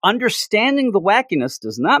 And understanding the wackiness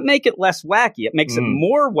does not make it less wacky. It makes it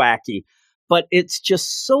more wacky. But it's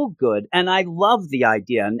just so good. And I love the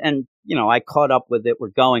idea. And I caught up with it.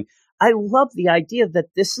 I love the idea that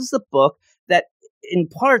this is a book that in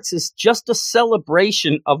parts is just a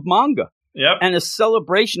celebration of manga. Yep. And a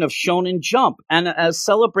celebration of Shonen Jump. And a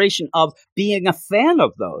celebration of being a fan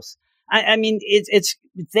of those. I mean,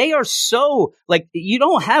 they are so, like, you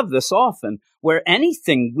don't have this often where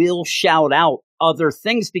anything will shout out other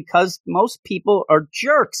things because most people are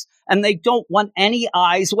jerks and they don't want any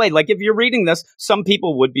eyes away. Like, if you're reading this, some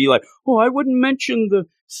people would be like, oh, I wouldn't mention the,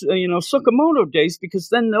 Sakamoto days because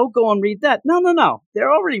then they'll go and read that. No. They're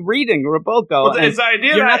already reading Raboko. Well, it's the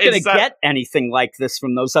idea you're not going to get anything like this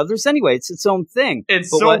from those others anyway. It's its own thing. It's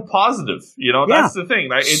positive. That's the thing.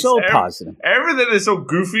 Like, it's so positive. Everything is so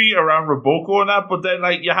goofy around Raboko and that, but then,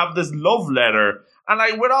 like, you have this love letter. And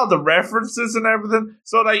like with all the references and everything,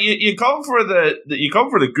 so like you come for the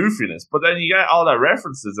goofiness, but then you get all the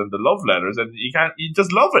references and the love letters, and you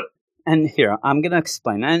just love it. And here I'm going to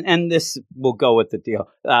explain, and this will go with the deal.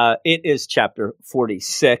 It is chapter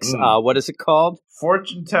 46. What is it called?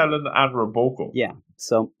 Fortune telling and Raboko. Yeah.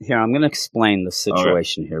 So here I'm going to explain the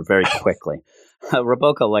situation here very quickly.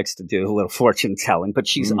 Raboko likes to do a little fortune telling, but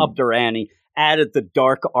she's upped her ante. Added the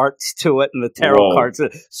dark arts to it and the tarot cards.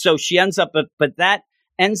 So she ends up, but that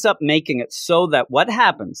ends up making it so that what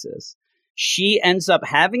happens is she ends up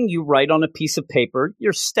having you write on a piece of paper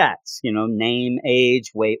your stats, name,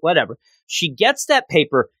 age, weight, whatever. She gets that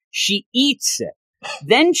paper, she eats it.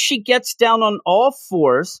 Then she gets down on all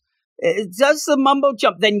fours, does the mumbo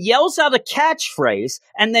jump, then yells out a catchphrase,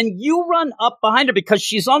 and then you run up behind her because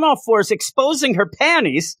she's on all fours exposing her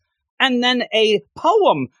panties. And then a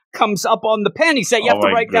poem comes up on the panties that you have to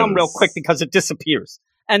write down real quick because it disappears.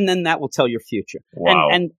 And then that will tell your future. Wow.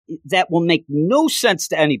 And that will make no sense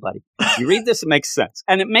to anybody. You read this, it makes sense.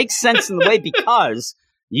 And it makes sense in the way because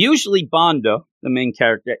usually Bondo, the main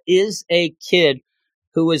character, is a kid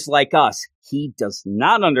who is like us. He does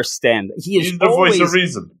not understand. He's the voice of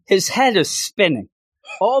reason. His head is spinning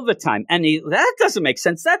all the time. And that doesn't make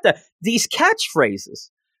sense. These catchphrases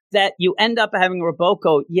that you end up having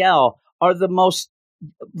Raboko yell are the most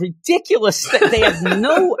ridiculous. They have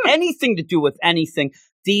anything to do with anything.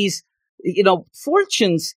 These,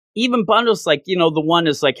 fortunes, even bundles like, the one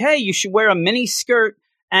is like, hey, you should wear a mini skirt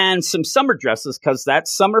and some summer dresses because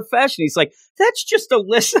that's summer fashion. He's like, that's just a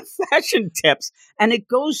list of fashion tips. And it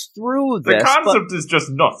goes through this. The concept is just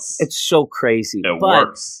nuts. It's so crazy. It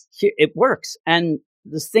works. It works. And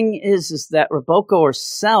the thing is that Raboko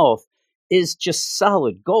herself is just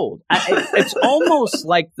solid gold. It's almost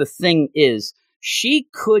like the thing is she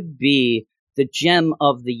could be the gem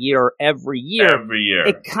of the year every year. Every year.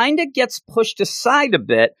 It kind of gets pushed aside a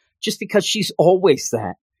bit just because she's always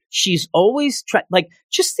that. She's always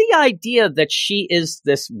just the idea that she is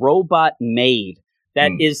this robot maid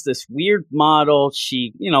that is this weird model.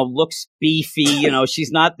 She, looks beefy,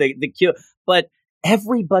 she's not the cute, but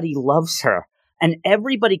everybody loves her. And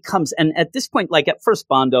everybody comes, and at this point, like at first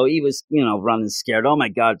Bondo, he was, running scared. Oh my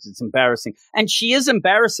God, it's embarrassing. And she is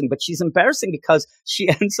embarrassing, but she's embarrassing because she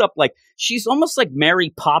ends up she's almost like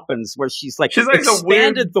Mary Poppins, where she's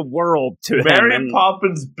expanded the world to Mary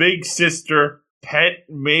Poppins' big sister, pet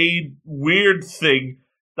maid, weird thing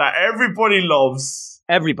that everybody loves.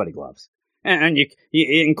 Everybody loves. And you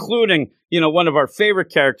including, one of our favorite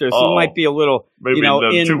characters who might be a little,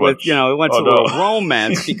 wants a little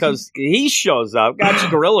romance because he shows up. Gachi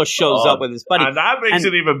Gorilla shows up with his buddy. And that makes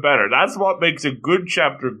it even better. That's what makes a good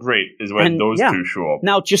chapter great is when those two show up.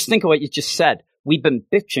 Now, just think of what you just said. We've been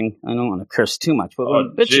bitching. I don't want to curse too much, but we're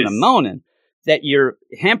bitching and moaning that you're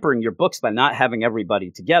hampering your books by not having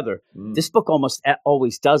everybody together. This book almost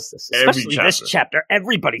always does this, especially this chapter.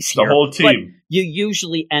 Everybody's here. The whole team. But you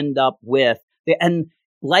usually end up with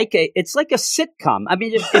it's like a sitcom. I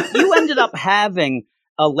mean, if you ended up having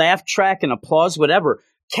a laugh track and applause, whatever,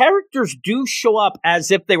 characters do show up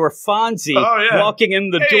as if they were Fonzie walking in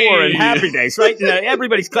the door in Happy Days, right? And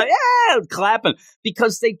everybody's clapping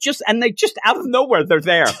because they just out of nowhere, they're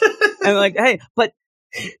there. And like, hey, but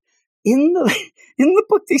in the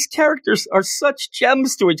book, these characters are such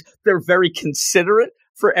gems to each. They're very considerate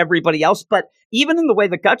for everybody else. But even in the way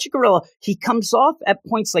that Gotcha Gorilla, he comes off at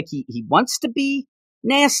points like he wants to be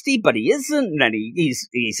nasty, but he isn't, and he's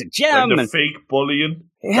a gem. Like the fake bullying.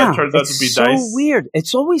 That turns out to be so nice. Weird.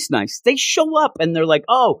 It's always nice. They show up and they're like,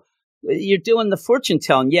 oh, you're doing the fortune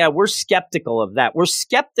telling. Yeah, we're skeptical of that. We're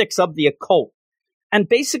skeptics of the occult. And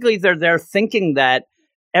basically they're there thinking that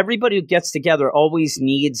everybody who gets together always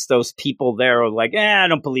needs those people there who are like, I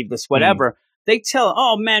don't believe this, whatever. They tell,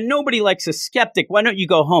 oh man, nobody likes a skeptic. Why don't you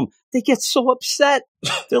go home? They get so upset.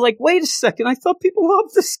 They're like, wait a second. I thought people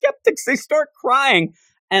loved the skeptics. They start crying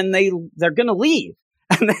and they're going to leave.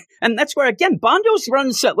 And that's where, again, Bondo's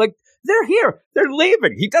running set. Like, they're here. They're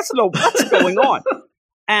leaving. He doesn't know what's going on.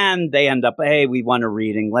 And they end up, hey, we want a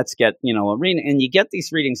reading. Let's get, a reading. And you get these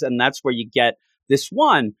readings. And that's where you get this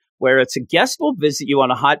one where it's a guest will visit you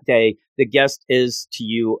on a hot day. The guest is to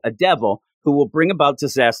you a devil who will bring about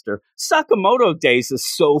disaster. Sakamoto Days is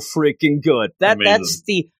so freaking good.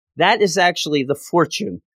 That is actually the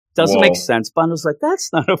fortune. Doesn't make sense. Bondo's like,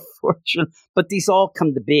 that's not a fortune. But these all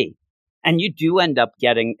come to be. And you do end up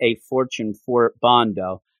getting a fortune for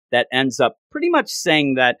Bondo that ends up pretty much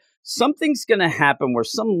saying that something's going to happen where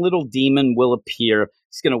some little demon will appear.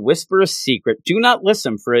 He's going to whisper a secret. Do not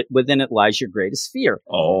listen, for it within it lies your greatest fear.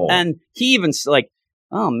 Oh. And he even's like,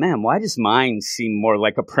 oh man, why does mine seem more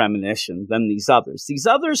like a premonition than these others? These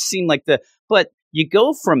others seem like but you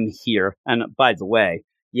go from here, and by the way,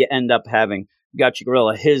 you end up having Gotcha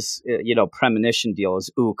Gorilla, his, premonition deal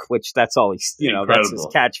is ook, which that's all he's, that's his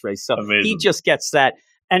catchphrase. So Amazing. He just gets that.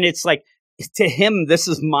 And it's like, to him, this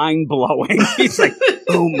is mind blowing. He's like,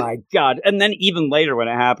 oh my God. And then even later when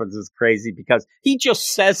it happens, it's crazy because he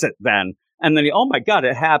just says it then. And then oh my God,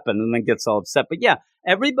 it happened. And then gets all upset. But yeah,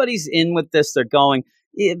 everybody's in with this. They're going.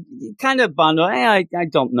 Kind of Bondo, I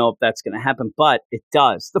don't know if that's going to happen, but it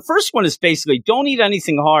does. The first one is basically, don't eat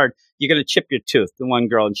anything hard. You're going to chip your tooth. The one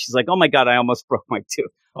girl, and she's like, oh my God, I almost broke my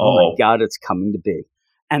tooth. Oh my God, it's coming to be.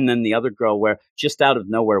 And then the other girl where just out of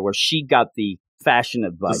nowhere, where she got the fashion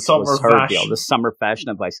advice was her deal, the summer fashion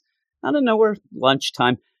advice. Out of nowhere,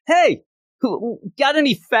 lunchtime. Hey, who got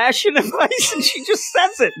any fashion advice? And she just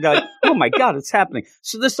says it. Like, oh my God, it's happening.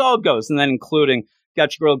 So this all goes, and then including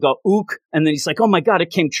Gotcha Gorilla go ook, and then he's like, oh my God,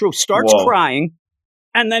 it came true. Starts crying,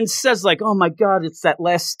 and then says like, oh my God, it's that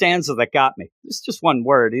last stanza that got me. It's just one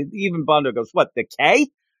word. Even Bondo goes, what, the K?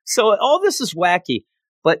 So all this is wacky.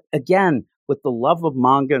 But again, with the love of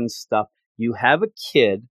manga and stuff, you have a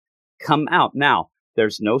kid come out. Now,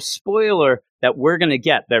 there's no spoiler that we're going to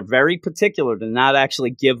get. They're very particular to not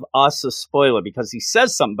actually give us a spoiler because he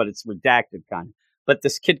says something, but it's redacted kind of. But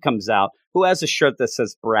this kid comes out who has a shirt that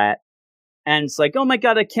says Brat. And it's like, oh my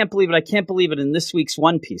God, I can't believe it. I can't believe it in this week's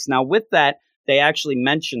One Piece. Now, with that, they actually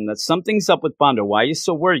mentioned that something's up with Bondo. Why are you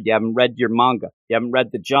so worried? You haven't read your manga. You haven't read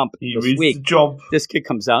the Jump this week. The Jump. This kid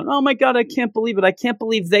comes out. Oh my God, I can't believe it. I can't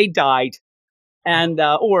believe they died. And,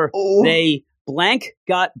 they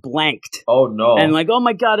got blanked. Oh no. And like, oh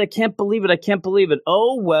my God, I can't believe it. I can't believe it.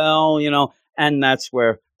 Oh, well, and that's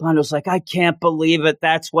where Bondo's like, I can't believe it.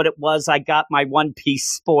 That's what it was. I got my One Piece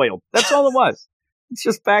spoiled. That's all it was. It's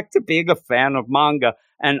just back to being a fan of manga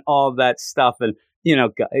and all that stuff. And,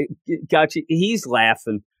 Gotcha, he's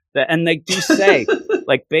laughing. And they do say,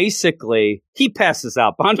 like, basically, he passes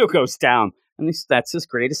out. Bondo goes down. And that's his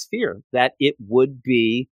greatest fear, that it would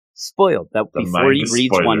be spoiled. That before he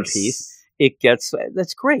reads One Piece,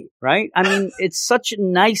 that's great, right? I mean, it's such a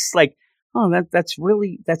nice, like, oh, that's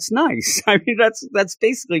nice. I mean, that's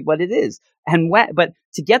basically what it is. And but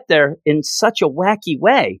to get there in such a wacky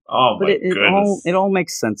way. Oh, but my goodness. It all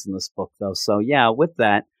makes sense in this book, though. So, yeah, with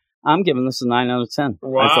that, I'm giving this a 9 out of 10.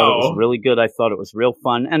 Wow. I thought it was really good. I thought it was real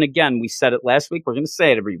fun. And again, we said it last week. We're going to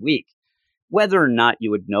say it every week. Whether or not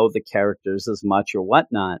you would know the characters as much or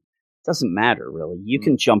whatnot, doesn't matter, really. You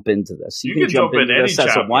can jump into this. You can jump into this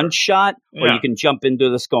as a one-shot, or you can jump into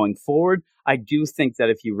this going forward. I do think that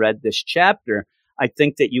if you read this chapter, I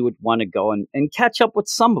think that you would want to go and catch up with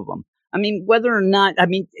some of them. I mean, whether or not,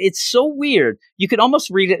 it's so weird. You could almost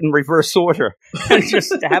read it in reverse order and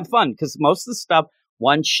just have fun, because most of the stuff,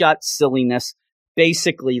 one-shot silliness,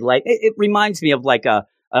 basically, like, it reminds me of like a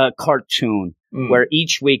cartoon. Where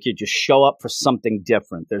each week you just show up for something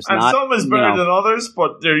different. Some is better than others,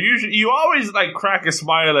 but they're usually, you always like crack a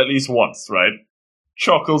smile at least once, right?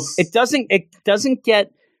 Chuckles. It doesn't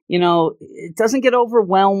get, it doesn't get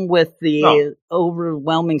overwhelmed with the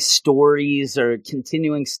overwhelming stories or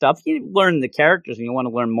continuing stuff. You learn the characters and you want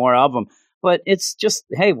to learn more of them. But it's just,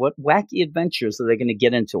 hey, what wacky adventures are they going to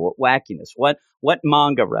get into? What wackiness? What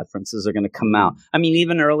manga references are going to come out? I mean,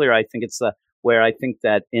 even earlier, I think it's where I think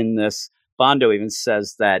that in this, Bondo even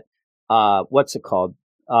says that, what's it called?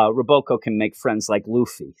 Roboko can make friends like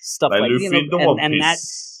Luffy. Stuff like Luffy, and that,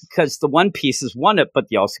 because the One Piece is one, but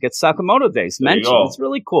you also get Sakamoto Days mentioned. It's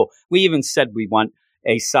really cool. We even said we want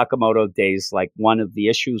a Sakamoto Days, like one of the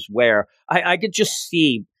issues where I could just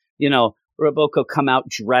see, Roboko come out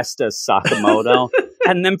dressed as Sakamoto,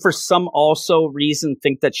 and then for some also reason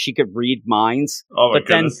think that she could read minds, but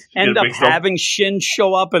goodness. Then end up having Shin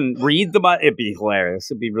show up and read them. It'd be hilarious.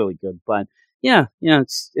 It'd be really good. But yeah,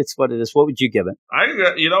 it's what it is. What would you give it?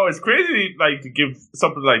 It's crazy to give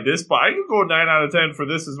something like this, but I could go 9 out of 10 for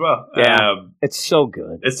this as well. Yeah, it's so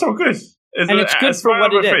good. It's so good. And it's good for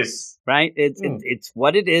what it is, right? It's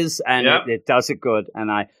what it is, and it does it good. And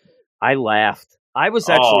I laughed. I was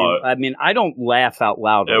actually, I don't laugh out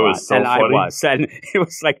loud a lot. Was so funny. And it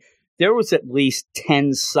was like, there was at least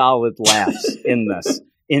 10 solid laughs in this,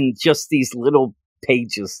 in just these little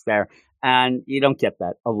pages there. And you don't get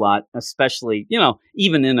that a lot, especially,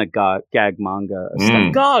 even in a gag manga.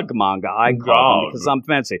 Gog manga, I call them, because I'm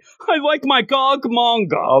fancy. I like my gog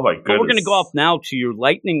manga. Oh, my goodness. But we're going to go off now to your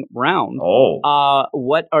lightning round. Oh.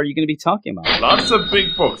 What are you going to be talking about? Lots of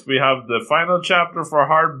big books. We have the final chapter for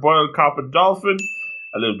Hard Boiled Cop and Dolphin.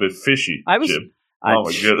 A little bit fishy, Jim. Oh,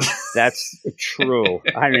 my goodness. That's true.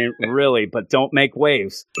 I mean, really, but don't make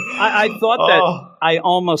waves. I thought that I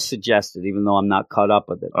almost suggested, even though I'm not caught up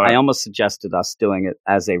with it, I almost suggested us doing it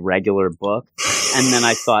as a regular book. And then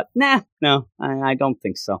I thought, no, I don't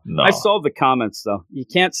think so. No. I saw the comments, though. You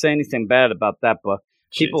can't say anything bad about that book.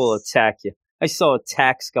 People will attack you. I saw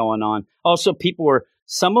attacks going on. Also, people were,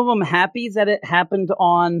 some of them happy that it happened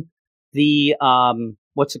on the,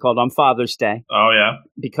 what's it called, on Father's Day. Oh, yeah.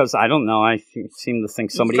 Because I don't know. I seem to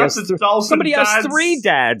think somebody has 3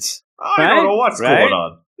 dads. I don't know what's going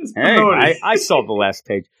on. Hey, I saw the last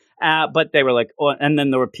page. But they were like, and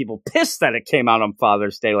then there were people pissed that it came out on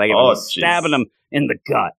Father's Day, like it was stabbing them in the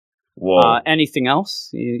gut. Whoa. Anything else?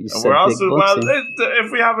 You said we're also,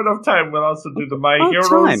 if we have enough time, we'll also do the My Heroes.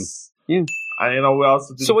 Time. Yeah. And, we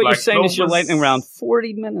also do so what Black you're saying Clovers. Is your lightning round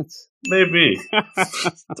 40 minutes. Maybe.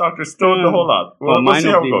 Dr. Stone, the whole lot. Well,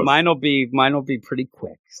 mine will be pretty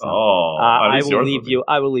quick. So. I will leave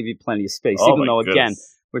you plenty of space, even though, again,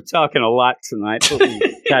 we're talking a lot tonight, but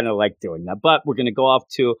we kind of like doing that. But we're going to go off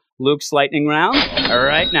to Luke's lightning round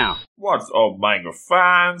right now. What's up, manga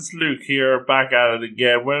fans? Luke here, back at it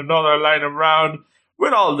again with another lightning round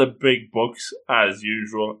with all the big books, as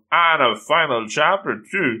usual, and a final chapter,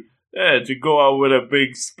 too. To go out with a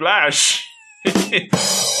big splash.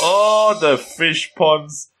 The fish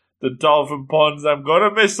puns, the dolphin puns. I'm going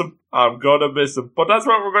to miss them. But that's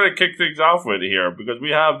what we're going to kick things off with here, because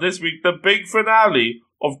we have this week the big finale.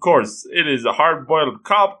 Of course, it is a Hard-Boiled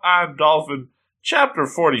Cop and Dolphin, Chapter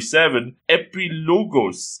 47,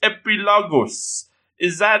 Epilogos.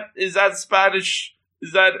 Is that Spanish?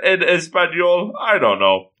 Is that en Espanol? I don't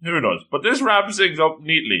know. Who knows? But this wraps things up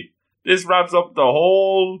neatly. This wraps up the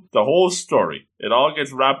whole story. It all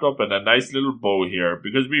gets wrapped up in a nice little bow here,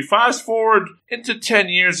 because we fast forward into 10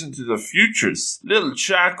 years into the futures. Little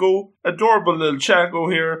Chaco, adorable little Chaco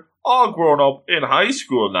here, all grown up in high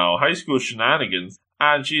school now, high school shenanigans,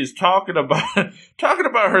 and she is talking about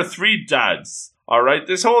her 3 dads. All right,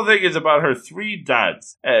 this whole thing is about her 3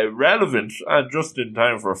 dads, relevant and just in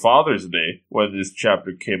time for Father's Day when this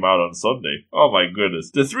chapter came out on Sunday. Oh my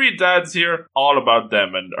goodness. The 3 dads here, all about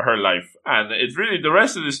them and her life. And it's really, the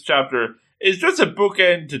rest of this chapter is just a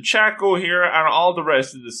bookend to Chaco here and all the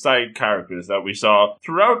rest of the side characters that we saw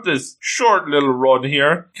throughout this short little run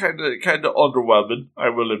here. Kind of underwhelming, I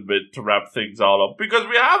will admit, to wrap things all up. Because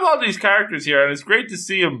we have all these characters here and it's great to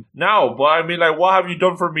see them now. But I mean, like, what have you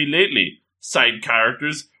done for me lately? Side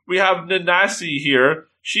characters. We have Nanasi here.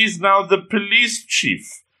 She's now the police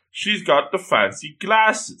chief. She's got the fancy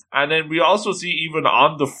glasses. And then we also see, even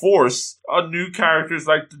on the Force, new characters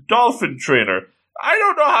like the Dolphin Trainer. I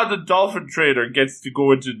don't know how the Dolphin Trainer gets to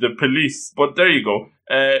go into the police, but there you go.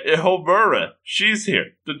 Homura, she's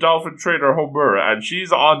here. The Dolphin Trainer Homura, and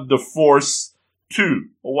she's on the Force too.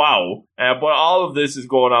 Wow. But all of this is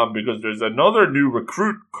going on because there's another new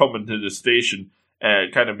recruit coming to the station,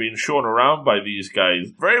 kind of being shown around by these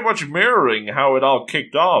guys. Very much mirroring how it all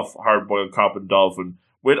kicked off, Hard-Boiled Cop and Dolphin,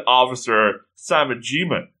 with Officer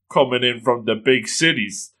Samajima coming in from the big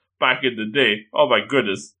cities. back in the day. Oh my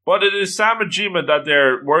goodness. But it is Samajima that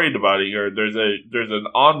they're worried about here. There's an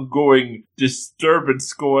ongoing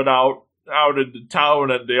disturbance going out in the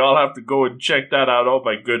town, and they all have to go and check that out. Oh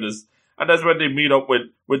my goodness. And that's when they meet up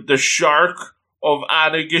with the shark of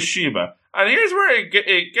Anagashima. And here's where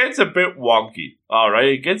it gets a bit wonky. Alright,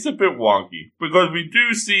 it gets a bit wonky. Because we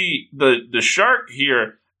do see the shark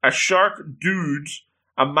here, a shark dude,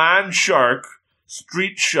 a man shark,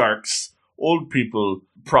 street sharks, old people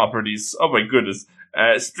properties. Oh my goodness.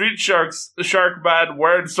 Street sharks, shark man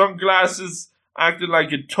wearing sunglasses, acting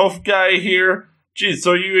like a tough guy here. Geez,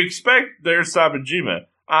 so you expect there's Samajima.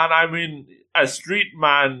 And I mean, a street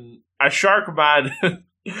man, a shark man...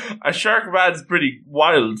 A shark man's pretty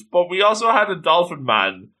wild, but we also had a dolphin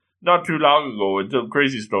man not too long ago until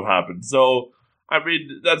crazy stuff happened. So, I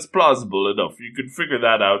mean, that's plausible enough. You can figure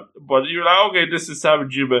that out. But you're like, okay, this is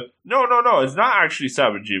Samajima. No, it's not actually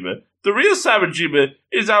Samajima. The real Samajima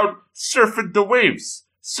is out surfing the waves.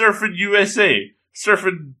 Surfing USA.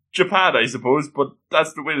 Surfing Japan, I suppose, but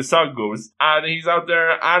that's the way the song goes. And he's out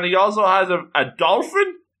there, and he also has a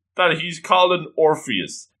dolphin that he's calling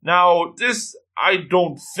Orpheus. Now, this... I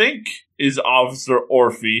don't think is Officer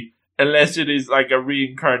Orphy, unless it is like a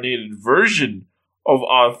reincarnated version of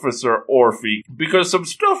Officer Orphy, because some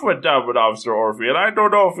stuff went down with Officer Orphy, and I don't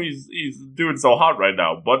know if he's doing so hot right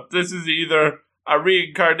now, but this is either a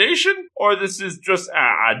reincarnation, or this is just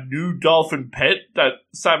a new dolphin pet that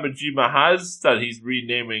Samajima has, that he's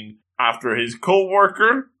renaming after his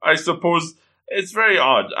co-worker, I suppose. It's very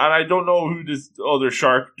odd, and I don't know who this other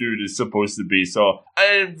shark dude is supposed to be, so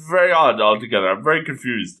it's very odd altogether. I'm very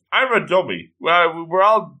confused. I'm a dummy. Well, we're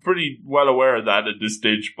all pretty well aware of that at this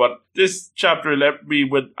stage, but this chapter left me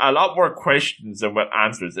with a lot more questions than with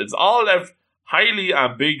answers. It's all left highly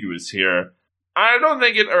ambiguous here. I don't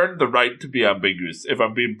think it earned the right to be ambiguous, if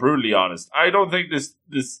I'm being brutally honest. I don't think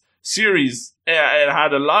this series, it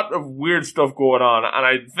had a lot of weird stuff going on, and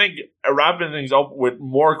I think wrapping things up with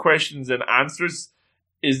more questions than answers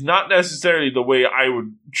is not necessarily the way I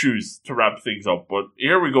would choose to wrap things up, but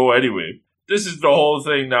here we go anyway. This is the whole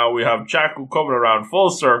thing now. We have Chaco coming around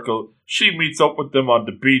full circle. She meets up with them on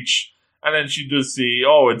the beach, and then she does see,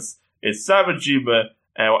 it's Samajima,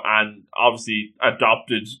 and obviously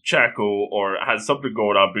adopted Chaco, or has something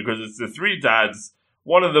going on, because it's the three dads.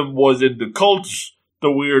 One of them was in the cult,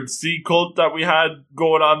 the weird sea cult that we had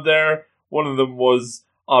going on there. One of them was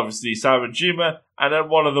obviously Samajima, and then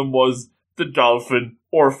one of them was the dolphin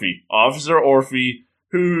Orphy, Officer Orphy,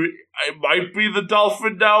 who might be the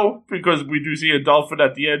dolphin now, because we do see a dolphin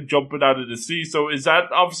at the end jumping out of the sea. So is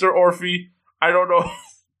that Officer Orphy? I don't know.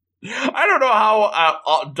 I don't know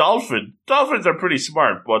how dolphins are pretty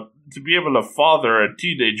smart, but to be able to father a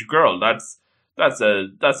teenage girl, that's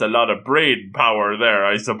a lot of brain power there,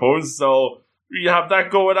 I suppose. So you have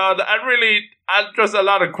that going on, and really, just a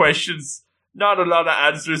lot of questions, not a lot of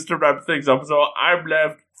answers to wrap things up, so I'm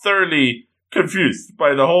left thoroughly confused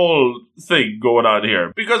by the whole thing going on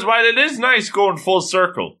here. Because while it is nice going full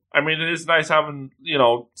circle, I mean, it is nice having,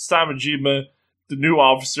 Samajima, the new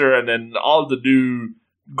officer, and then all the new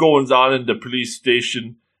goings on in the police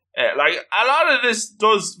station. A lot of this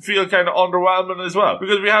does feel kind of underwhelming as well,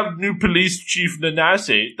 because we have new police chief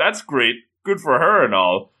Nanase. That's great, good for her and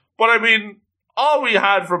all, but I mean, all we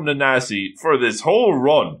had from Nanase for this whole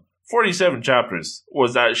run, 47 chapters,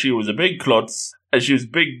 was that she was a big klutz, and she was a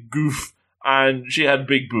big goof, and she had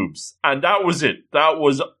big boobs. And that was it. That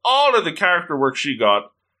was all of the character work she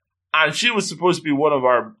got, and she was supposed to be one of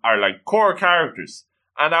our core characters.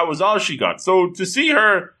 And that was all she got. So to see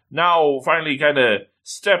her now finally kind of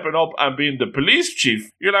stepping up and being the police chief,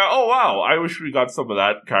 you're like, oh wow, I wish we got some of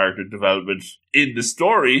that character development in the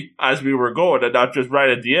story as we were going, and not just right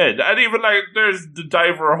at the end. And even there's the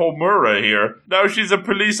diver Homura here. Now she's a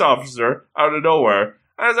police officer out of nowhere.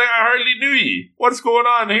 And I was like, I hardly knew ye. What's going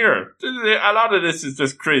on here? A lot of this is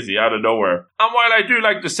just crazy out of nowhere. And while I do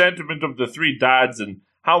like the sentiment of the three dads and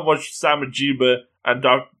how much Samajima and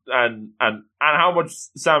how much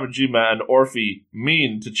Samajima and Orphy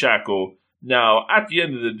mean to Chaco, now, at the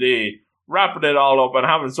end of the day, wrapping it all up and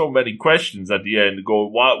having so many questions at the end,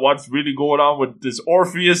 what's really going on with this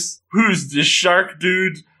Orpheus? Who's this shark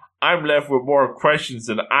dude? I'm left with more questions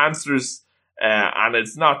than answers, and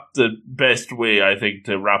it's not the best way, I think,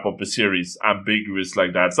 to wrap up a series ambiguous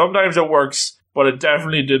like that. Sometimes it works, but it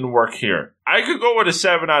definitely didn't work here. I could go with a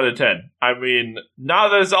 7 out of 10. I mean, now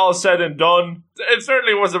that it's all said and done, it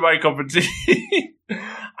certainly wasn't my cup of tea.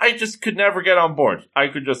 I just could never get on board.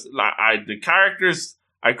 The characters,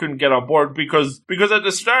 I couldn't get on board because at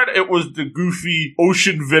the start it was the goofy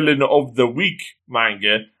ocean villain of the week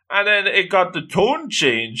manga, and then it got the tone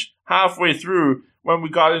change halfway through when we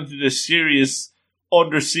got into this serious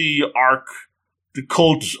undersea arc, the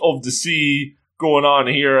cult of the sea going on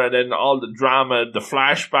here, and then all the drama, the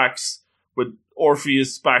flashbacks with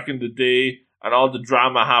Orpheus back in the day, and all the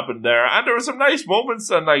drama happened there. And there were some nice moments,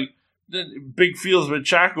 and like the big feels with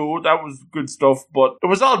Chaco, that was good stuff, but it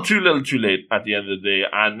was all too little too late at the end of the day.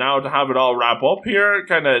 And now to have it all wrap up here,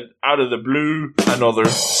 kind of out of the blue, another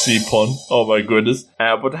sea pun, oh my goodness,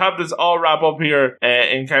 but to have this all wrap up here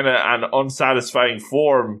in kind of an unsatisfying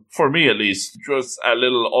form, for me at least, just a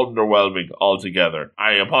little underwhelming altogether.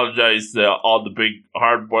 I apologize to all the big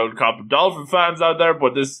hard-boiled Cop and Dolphin fans out there,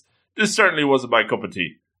 but this certainly wasn't my cup of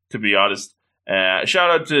tea, to be honest.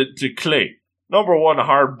 Shout out to Clay. Number one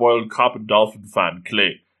hard-boiled Cop and Dolphin fan,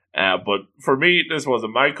 Clay. But for me, this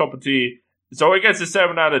wasn't my cup of tea. So it gets a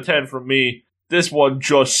 7 out of 10 from me. This one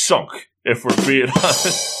just sunk, if we're being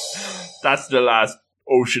honest. That's the last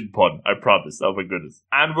ocean pun, I promise. Oh my goodness.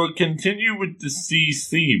 And we'll continue with the sea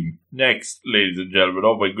theme next, ladies and gentlemen.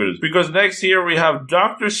 Oh my goodness. Because next here we have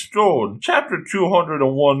Dr. Stone, chapter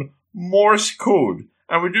 201, Morse Code.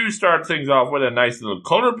 And we do start things off with a nice little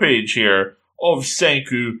color page here of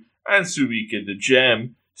Senku and Suika the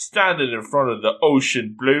Gem standing in front of the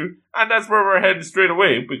ocean blue. And that's where we're heading straight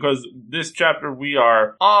away, because this chapter we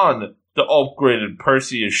are on the upgraded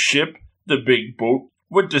Perseus ship, the big boat,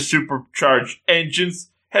 with the supercharged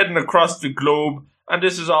engines heading across the globe. And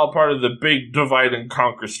this is all part of the big divide and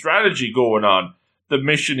conquer strategy going on. The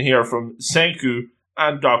mission here from Senku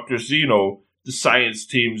and Dr. Zeno, the science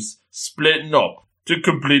teams splitting up to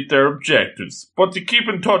complete their objectives. But to keep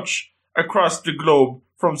in touch across the globe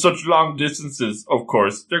from such long distances, of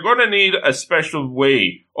course, they're going to need a special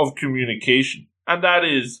way of communication. And that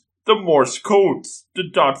is the Morse codes, the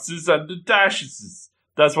dotses and the dashes.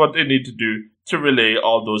 That's what they need to do to relay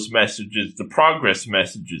all those messages, the progress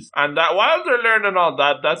messages. And that while they're learning all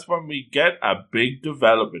that, that's when we get a big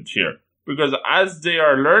development here. Because as they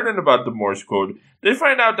are learning about the Morse code, they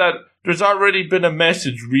find out that there's already been a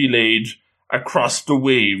message relayed across the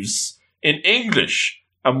waves in English,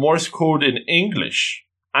 a Morse code in English.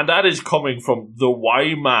 And that is coming from the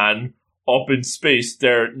Y-Man up in space,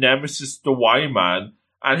 their nemesis, the Y-Man.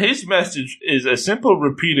 And his message is a simple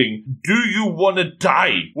repeating, "Do you want to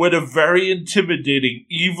die?" with a very intimidating,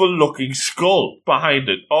 evil-looking skull behind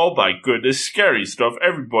it. Oh my goodness, scary stuff.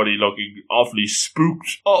 Everybody looking awfully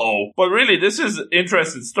spooked. Uh-oh. But really, this is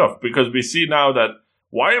interesting stuff, because we see now that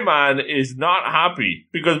Y-Man is not happy,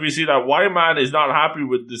 because we see that Y-Man is not happy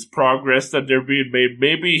with this progress that they're being made.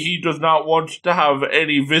 Maybe he does not want to have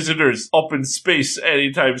any visitors up in space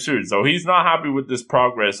anytime soon. So he's not happy with this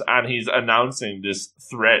progress, and he's announcing this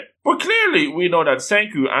threat. But clearly, we know that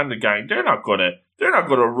Senku and the gang, they're not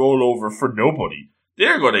gonna roll over for nobody.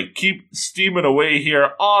 They're gonna keep steaming away here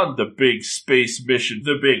on the big space mission,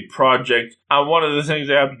 the big project. And one of the things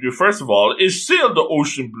they have to do, first of all, is sail the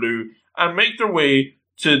ocean blue and make their way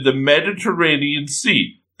to the Mediterranean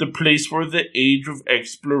Sea, the place where the age of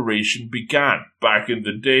exploration began back in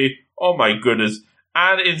the day. Oh my goodness.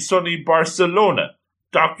 And in sunny Barcelona,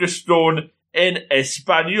 Dr. Stone in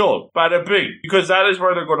Espanol, bada bing, because that is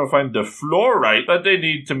where they're going to find the fluorite that they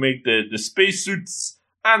need to make the spacesuits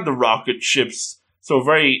and the rocket ships. So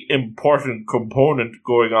very important component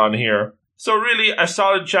going on here. So really a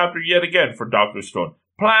solid chapter yet again for Dr. Stone.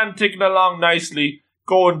 Plan ticking along nicely,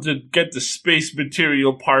 going to get the space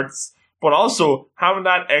material parts, but also having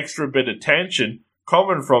that extra bit of tension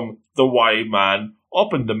coming from the Y-Man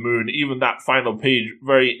up in the moon. Even that final page,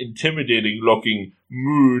 very intimidating looking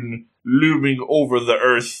moon looming over the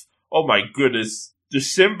earth. Oh my goodness. The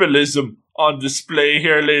symbolism on display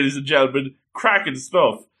here, ladies and gentlemen. Cracking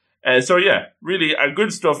stuff. So yeah, really a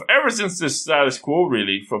good stuff ever since the status quo,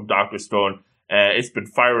 really, from Dr. Stone. It's been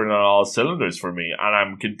firing on all cylinders for me, and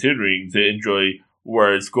I'm continuing to enjoy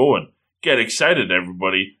where it's going. Get excited,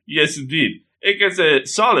 everybody. Yes, indeed. It gets a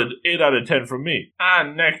solid 8 out of 10 from me.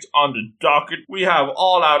 And next on the docket, we have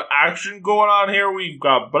all-out action going on here. We've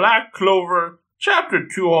got Black Clover, chapter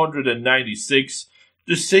 296,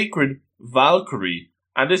 The Sacred Valkyrie.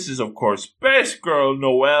 And this is, of course, Best Girl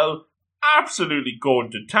Noelle absolutely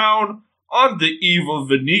going to town on the evil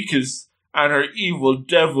Vanikas and her evil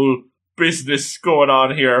devil business going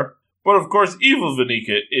on here. But of course, evil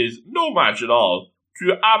Vanika is no match at all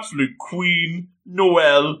to absolute Queen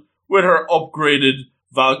Noelle with her upgraded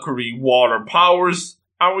Valkyrie water powers.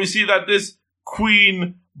 And we see that this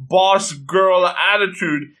queen boss girl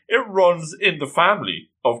attitude, it runs in the family,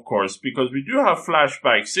 of course, because we do have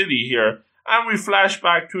Flashback City here, and we flash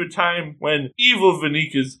back to a time when evil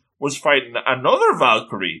Vanikas was fighting another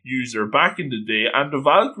Valkyrie user back in the day, and the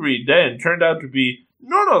Valkyrie then turned out to be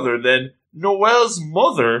none other than Noelle's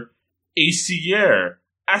mother, Acier,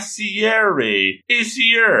 Acier,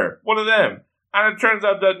 one of them. And it turns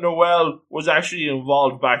out that Noelle was actually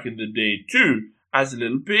involved back in the day too, as a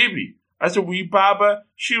little baby. As a wee baba,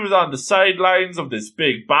 she was on the sidelines of this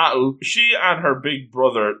big battle. She and her big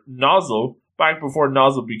brother, Nozzle, back before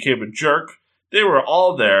Nozzle became a jerk, they were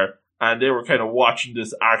all there, and they were kind of watching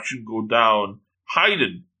this action go down,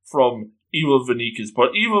 hiding from Evil Vanikas.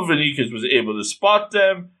 But Evil Vanikas was able to spot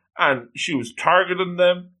them, and she was targeting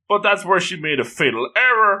them. But that's where she made a fatal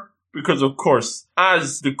error, because of course,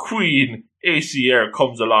 as the Queen, Acier,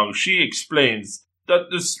 comes along, she explains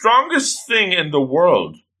that the strongest thing in the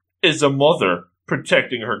world is a mother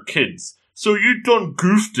protecting her kids. So you done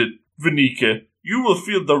goofed it, Vanika. You will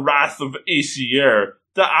feel the wrath of Acier,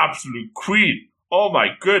 the absolute queen. Oh my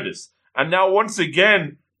goodness. And now once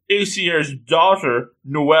again, Acier's daughter,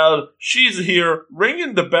 Noelle, she's here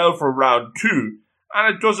ringing the bell for round 2.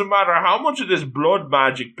 And it doesn't matter how much of this blood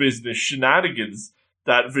magic business shenanigans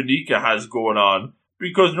that Vanika has going on,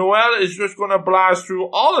 because Noelle is just going to blast through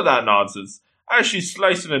all of that nonsense as she's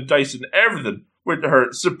slicing and dicing everything with her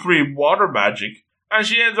supreme water magic, and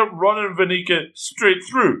she ends up running Vanika straight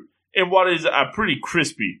through in what is a pretty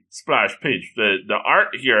crispy splash page. The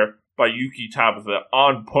art here by Yuki Tabitha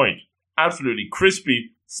on point. Absolutely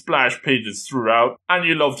crispy splash pages throughout, and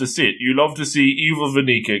you love to see it. You love to see evil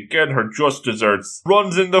Vanika get her just desserts.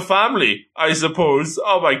 Runs in the family, I suppose.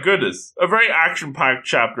 Oh my goodness. A very action-packed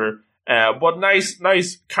chapter, but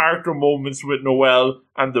nice character moments with Noelle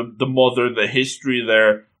and the mother, the history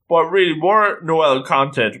there. But really, more Noelle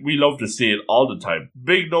content, we love to see it all the time.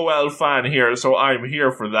 Big Noelle fan here, so I'm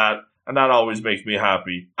here for that. And that always makes me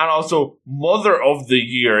happy. And also, Mother of the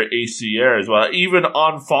Year, Acier as well. Even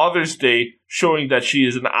on Father's Day, showing that she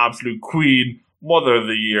is an absolute queen. Mother of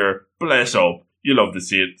the Year. Bless up. You love to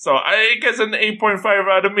see it. So I guess an 8.5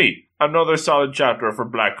 out of me. Another solid chapter for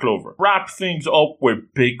Black Clover. Wrap things up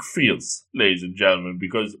with big feels, ladies and gentlemen,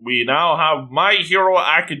 because we now have My Hero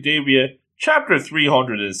Academia, Chapter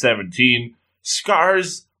 317,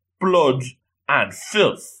 Scars, Blood, and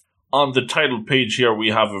Filth. On the title page here, we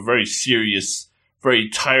have a very serious, very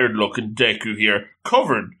tired-looking Deku here,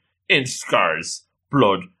 covered in scars,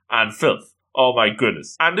 blood, and filth. Oh my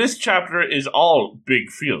goodness. And this chapter is all big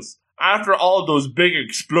feels. After all those big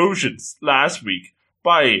explosions last week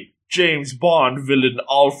by James Bond villain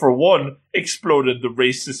All For One exploding the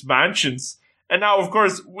racist mansions, and now, of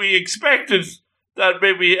course, we expected that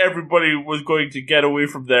maybe everybody was going to get away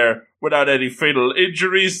from there without any fatal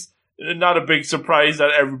injuries. Not a big surprise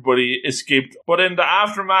that everybody escaped. But in the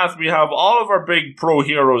aftermath, we have all of our big pro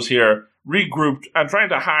heroes here regrouped and trying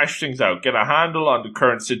to hash things out, get a handle on the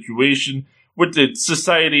current situation with the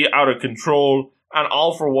society out of control, and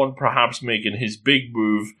All For One perhaps making his big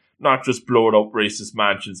move, not just blowing up racist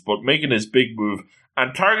mansions, but making his big move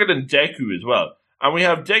and targeting Deku as well. And we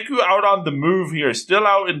have Deku out on the move here, still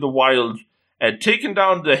out in the wild, taking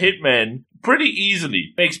down the hitmen pretty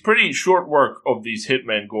easily. Makes pretty short work of these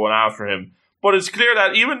hitmen going after him. But it's clear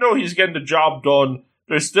that even though he's getting the job done,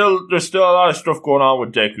 there's still a lot of stuff going on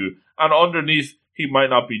with Deku. And underneath, he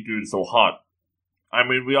might not be doing so hot. I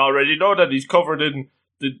mean, we already know that he's covered in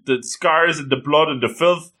the scars and the blood and the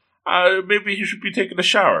filth. Maybe he should be taking a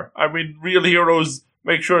shower. I mean, real heroes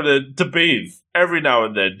make sure to bathe every now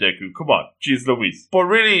and then, Deku. Come on, jeez Louise. But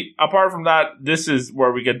really, apart from that, this is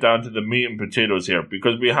where we get down to the meat and potatoes here,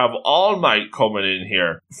 because we have All Might coming in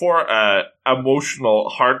here for a emotional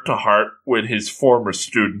heart-to-heart with his former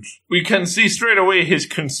student. We can see straight away his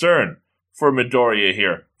concern for Midoriya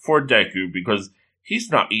here, for Deku, because he's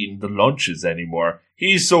not eating the lunches anymore.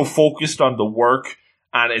 He's so focused on the work,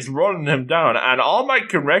 and it's running him down. And All Might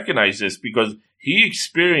can recognize this because he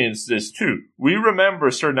experienced this too. We remember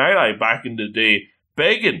Sir Night-Eye back in the day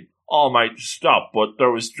begging All Might to stop, but there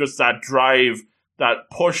was just that drive, that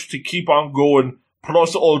push to keep on going,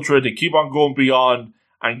 plus Ultra to keep on going beyond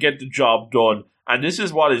and get the job done. And this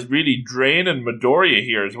is what is really draining Midoriya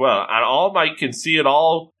here as well. And All Might can see it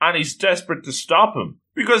all, and he's desperate to stop him.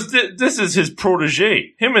 Because this is his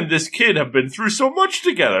protege. Him and this kid have been through so much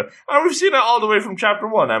together. And we've seen it all the way from chapter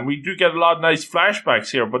 1. And we do get a lot of nice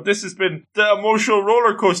flashbacks here. But this has been the emotional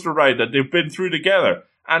roller coaster ride that they've been through together.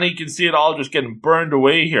 And he can see it all just getting burned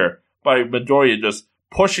away here by Midoriya just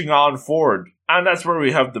pushing on forward. And that's where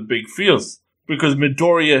we have the big feels. Because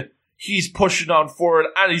Midoriya, he's pushing on forward.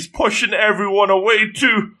 And he's pushing everyone away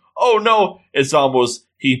too. Oh no, it's almost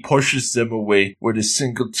he pushes them away with a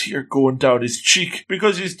single tear going down his cheek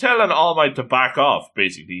because he's telling All Might to back off,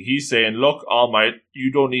 basically. He's saying, look, All Might,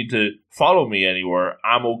 you don't need to follow me anywhere.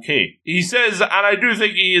 I'm okay. He says, and I do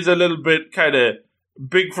think he is a little bit kind of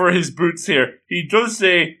big for his boots here. He does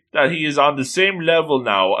say that he is on the same level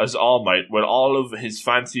now as All Might with all of his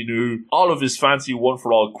fancy one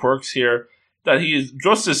for all quirks here, that he is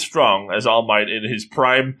just as strong as All Might in his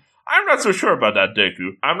prime. I'm not so sure about that,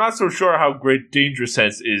 Deku. I'm not so sure how great Danger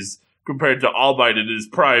Sense is compared to All Might in his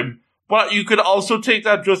prime, but you could also take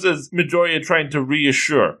that just as Midoriya trying to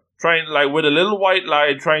reassure, with a little white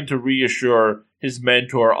lie, trying to reassure his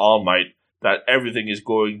mentor All Might that everything is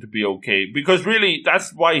going to be okay. Because really,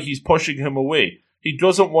 that's why he's pushing him away. He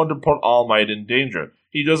doesn't want to put All Might in danger.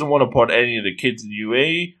 He doesn't want to put any of the kids in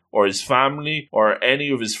UA or his family or any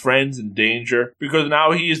of his friends in danger, because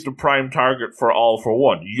now he is the prime target for All For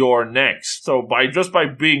One. You're next. So by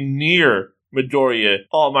being near Midoriya,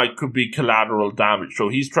 All Might could be collateral damage. So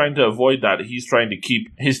he's trying to avoid that. He's trying to keep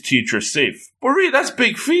his teacher safe. But really, that's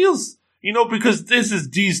big feels. Because this is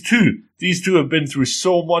these two. These two have been through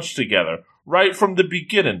so much together. Right from the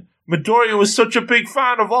beginning. Midoriya was such a big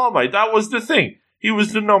fan of All Might. That was the thing. He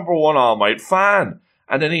was the number one All Might fan.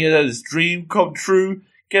 And then he had his dream come true,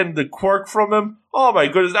 getting the quirk from him. Oh my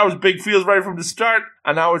goodness, that was big feels right from the start.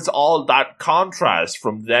 And now it's all that contrast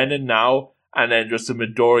from then and now. And then just a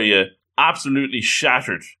Midoriya absolutely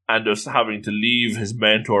shattered and just having to leave his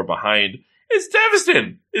mentor behind. It's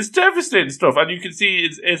devastating. It's devastating stuff. And you can see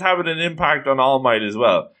it's having an impact on All Might as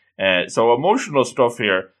well. So emotional stuff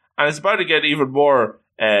here. And it's about to get even more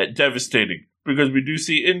devastating, because we do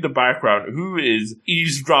see in the background who is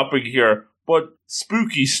eavesdropping here but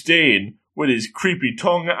Spooky Stain with his creepy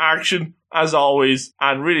tongue action, as always.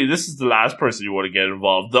 And really, this is the last person you want to get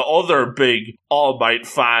involved. The other big All Might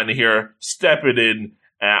fan here stepping in,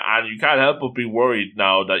 and you can't help but be worried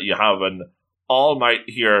now that you have an All Might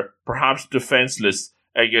here, perhaps defenseless,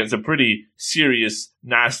 against a pretty serious,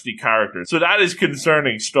 nasty character. So that is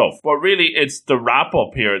concerning stuff. But really, it's the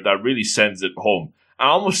wrap-up here that really sends it home. An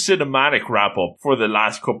almost cinematic wrap-up for the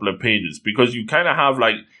last couple of pages, because you kind of have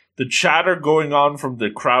the chatter going on from the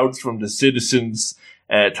crowds, from the citizens,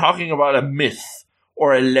 talking about a myth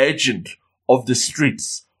or a legend of the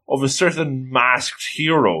streets, of a certain masked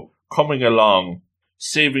hero coming along,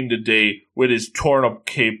 saving the day with his torn-up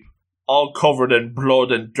cape, all covered in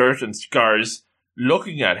blood and dirt and scars.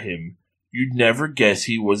 Looking at him, you'd never guess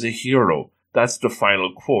he was a hero. That's the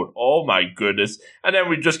final quote. Oh my goodness. And then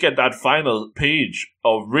we just get that final page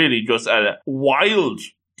of really just a wild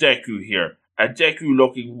Deku here. A Deku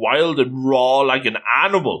looking wild and raw like an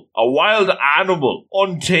animal. A wild animal.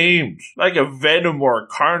 Untamed. Like a Venom or a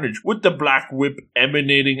Carnage, with the black whip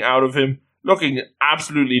emanating out of him. Looking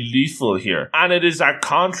absolutely lethal here. And it is that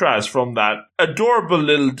contrast from that adorable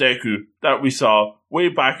little Deku that we saw way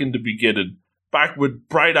back in the beginning. Back with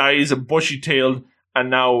bright eyes and bushy-tailed, and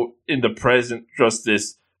now in the present, just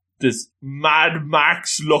this Mad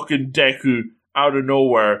Max looking Deku out of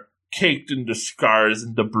nowhere, caked in the scars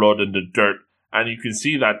and the blood and the dirt. And you can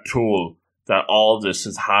see that toll that all this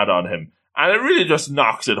has had on him. And it really just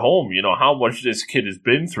knocks it home, how much this kid has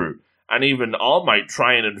been through. And even All Might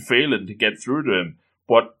trying and failing to get through to him.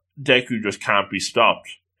 But Deku just can't be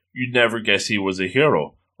stopped. You'd never guess he was a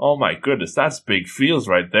hero. Oh my goodness, that's big feels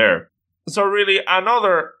right there. So really,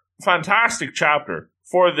 another fantastic chapter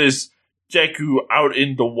for this Deku out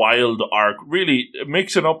in the wild arc. Really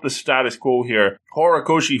mixing up the status quo here.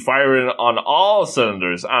 Horikoshi firing on all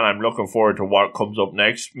cylinders, and I'm looking forward to what comes up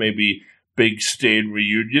next. Maybe Big Stain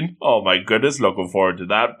reunion. Oh my goodness, looking forward to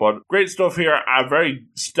that. But great stuff here. A very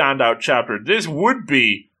standout chapter. This would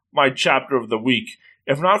be my chapter of the week,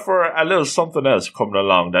 if not for a little something else coming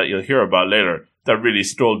along that you'll hear about later that really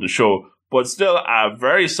stole the show. But still, a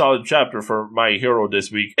very solid chapter for my hero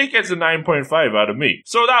this week. It gets a 9.5 out of me.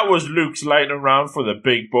 So that was Luke's lightning round for the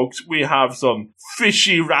big books. We have some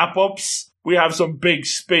fishy wrap-ups. We have some big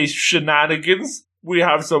space shenanigans. We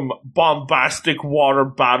have some bombastic water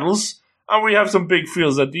battles. And we have some big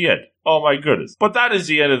feels at the end. Oh my goodness. But that is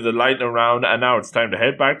the end of the lightning round. And now it's time to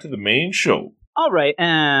head back to the main show. All right.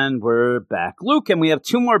 And we're back. Luke, and we have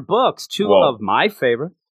two more books. Two of my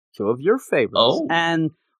favorites. Two of your favorites. Oh.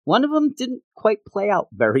 And one of them didn't quite play out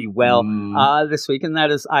very well this week, and that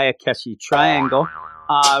is Ayakeshi Triangle.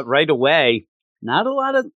 Right away, not a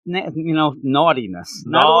lot of naughtiness,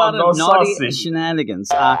 not a lot of naughty saucy shenanigans.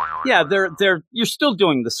 You're still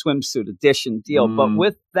doing the swimsuit edition deal, but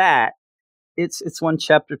with that, it's one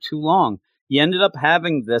chapter too long. You ended up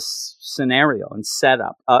having this scenario and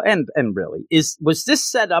setup, and really, was this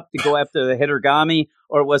set up to go after the Hittergami,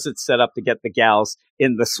 or was it set up to get the gals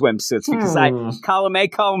in the swimsuits? Because column A,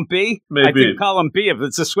 column B, maybe. I think column B, if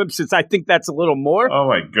it's the swimsuits, I think that's a little more. Oh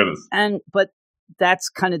my goodness! But that's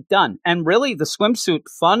kind of done. And really, the swimsuit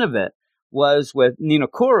fun of it was with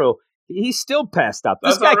Ninokuru. He's still passed out.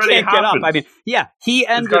 This guy can't get up. I mean, he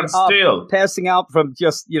ended up passing out from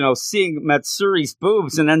just, seeing Matsuri's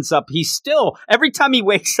boobs and ends up, he's still, every time he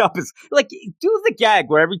wakes up, it's like, do the gag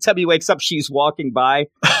where every time he wakes up, she's walking by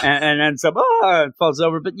and ends up, and falls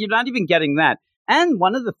over. But you're not even getting that. And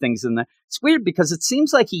one of the things in there, it's weird because it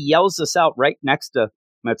seems like he yells this out right next to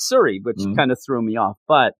Matsuri, which kind of threw me off.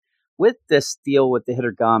 But with this deal with the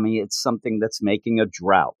Hittergami, it's something that's making a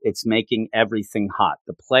drought. It's making everything hot.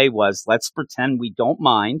 The play was, let's pretend we don't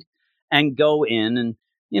mind and go in and,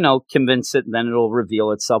 convince it, and then it'll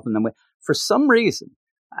reveal itself. And then for some reason,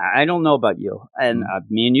 I don't know about you, and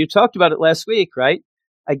me and you talked about it last week, right?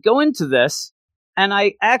 I go into this, and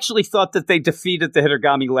I actually thought that they defeated the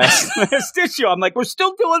Hittergami last issue. I'm like, we're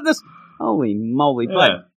still doing this? Holy moly. Yeah.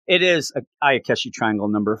 But it is Ayakashi Triangle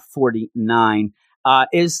number 49.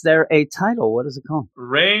 Is there a title? What is it called?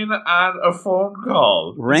 Rain and a Phone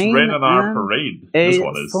Call. Rain and our Parade. This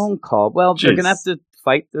one is. Phone call. Well, they're going to have to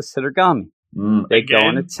fight this Hittergami. They go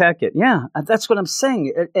and attack it. Yeah, that's what I'm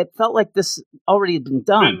saying. It felt like this already had been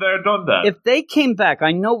done. Been there, done that. If they came back,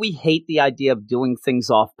 I know we hate the idea of doing things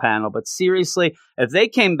off panel, but seriously, if they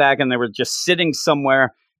came back and they were just sitting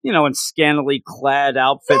somewhere, in scantily clad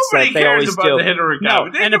outfits that they always do. No,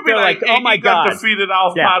 and if they're like, oh my God, defeated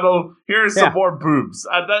off panel, here's some more boobs.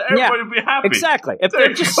 And then everybody would be happy. Exactly. If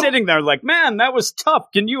they're just sitting there like, man, that was tough.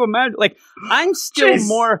 Can you imagine? Like, I'm still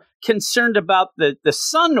more concerned about the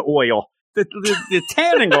sun oil, the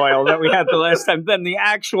tanning oil that we had the last time than the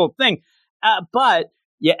actual thing. But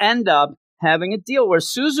you end up having a deal where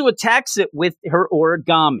Suzu attacks it with her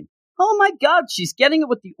origami. Oh my God, she's getting it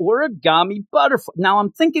with the origami butterfly. Now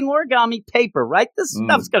I'm thinking origami paper, right? This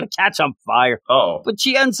stuff's going to catch on fire. Oh. But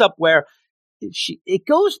she ends up where it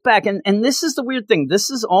goes back, and this is the weird thing. This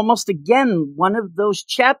is almost, again, one of those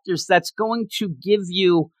chapters that's going to give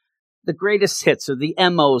you the greatest hits or the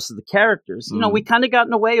MOs of the characters. We kind of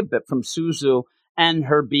gotten away a bit from Suzu and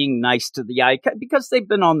her being nice to the Ayakashi because they've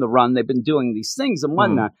been on the run. They've been doing these things and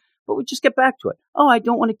whatnot. But we just get back to it. Oh, I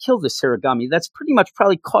don't want to kill this Hittergami. That's pretty much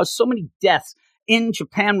probably caused so many deaths in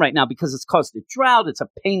Japan right now because it's caused a drought. It's a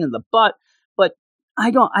pain in the butt. But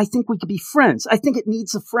I think we could be friends. I think it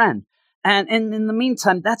needs a friend. And in the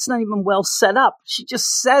meantime, that's not even well set up. She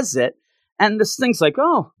just says it. And this thing's like,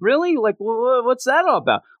 oh, really? Like, what's that all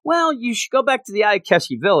about? Well, you should go back to the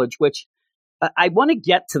Ayakashi village, which I want to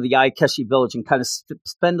get to the Ayakashi village and kind of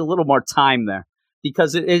spend a little more time there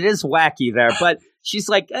because it is wacky there. But she's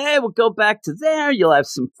like, hey, we'll go back to there. You'll have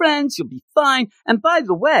some friends. You'll be fine. And by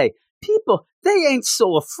the way, people, they ain't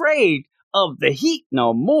so afraid of the heat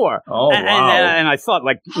no more. Oh, wow. And I thought,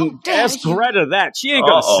 like, ask Greta that. She ain't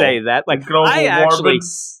going to say that. Like,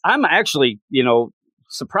 I'm actually,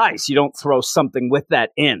 surprised you don't throw something with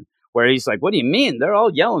that in. Where he's like, what do you mean? They're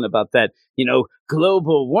all yelling about that,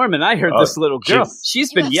 global warming. I heard this little girl.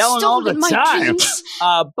 She's been yelling all the time.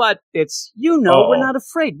 But it's, we're not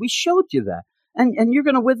afraid. We showed you that. And you're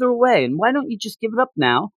going to wither away. And why don't you just give it up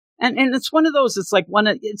now? And it's one of those, it's like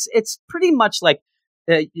it's pretty much like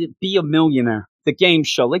Be a Millionaire, the game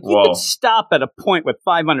show. Like you could stop at a point with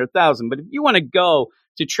 500,000, but if you want to go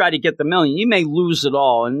to try to get the million, you may lose it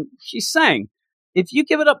all. And she's saying, if you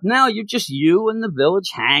give it up now, you're just you in the village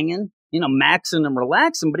hanging, maxing and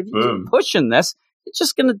relaxing. But if you keep pushing this, it's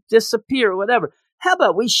just going to disappear or whatever. How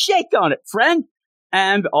about we shake on it, friend?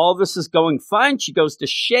 And all this is going fine. She goes to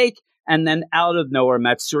shake. And then out of nowhere,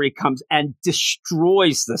 Matsuri comes and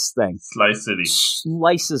destroys this thing.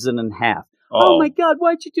 Slices it in half. Oh my God,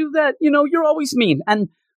 why'd you do that? You're always mean. And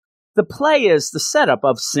the play is the setup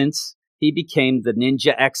of since he became the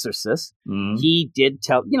ninja exorcist, he did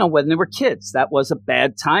tell, when they were kids, that was a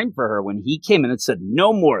bad time for her when he came in and said,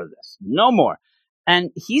 no more of this, no more.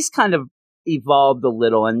 And he's kind of evolved a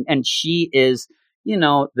little and she is,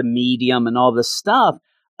 the medium and all this stuff.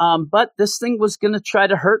 But this thing was going to try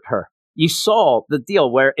to hurt her. You saw the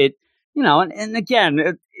deal where it, and again,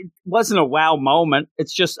 it wasn't a wow moment.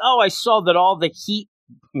 It's just, I saw that all the heat,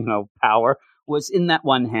 power was in that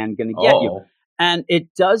one hand going to get you. And it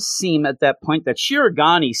does seem at that point that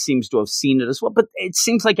Shirogane seems to have seen it as well. But it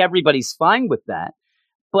seems like everybody's fine with that.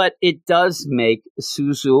 But it does make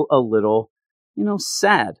Suzu a little,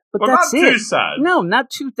 sad. But that's not too sad. No, not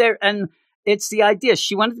too there. And it's the idea.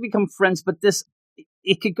 She wanted to become friends, but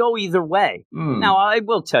it could go either way. Now, I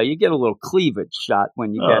will tell you, get a little cleavage shot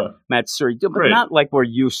when you get Matsuri, but not like we're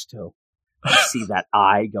used to. See that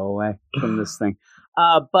eye go away from this thing.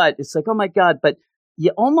 But it's like, oh my God, but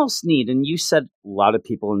you almost need, and you said a lot of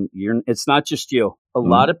people, and it's not just you, a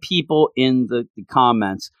lot of people in the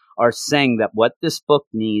comments are saying that what this book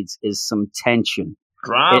needs is some tension.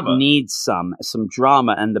 Drama. It needs some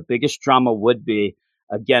drama, and the biggest drama would be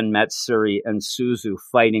again, Matsuri and Suzu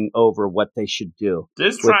fighting over what they should do.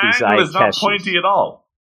 This triangle is not pointy at all.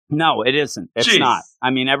 No, it isn't. It's not. I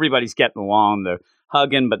mean, everybody's getting along. They're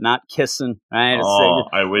hugging, but not kissing. Right?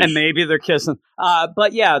 I wish. And maybe they're kissing.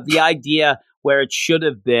 But yeah, the idea where it should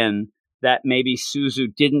have been that maybe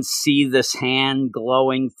Suzu didn't see this hand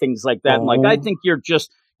glowing, things like that. And like, I think you're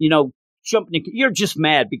just, jumping. You're just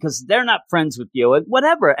mad because they're not friends with you and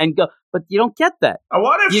whatever. And go, but you don't get that. And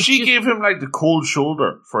what if she gave him like the cold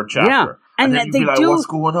shoulder for a chapter? Yeah. And then they do, what's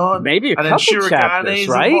going on? Maybe a couple chapters,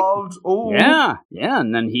 right? Involved. Oh. Yeah.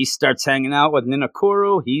 And then he starts hanging out with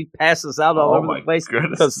Ninokuru. He passes out all over the place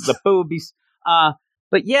because of the boobies.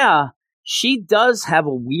 But yeah, she does have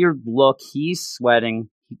a weird look. He's sweating,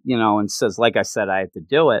 and says, like I said, I had to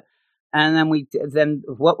do it. And then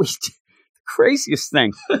what we do, the craziest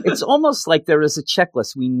thing, it's almost like there is a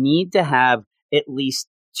checklist. We need to have at least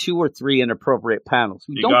 2 or 3 inappropriate panels.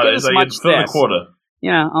 We don't get as much this.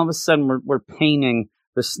 All of a sudden we're painting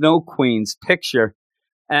the Snow Queen's picture,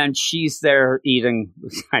 and she's there eating.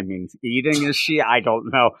 I mean, eating, is she? I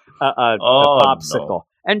don't know. A popsicle. No.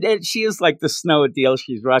 And she is like the snow deal.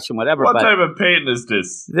 She's Russian, whatever. What type of painting is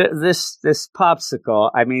this? This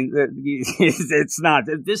popsicle. I mean, it's not.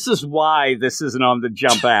 This is why this isn't on the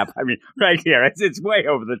Jump app. I mean, right here, it's way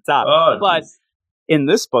over the top. But in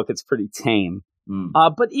this book, it's pretty tame.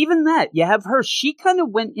 But even that, you have her. She kind of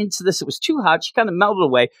went into this. It was too hot. She kind of melted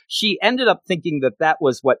away. She ended up thinking that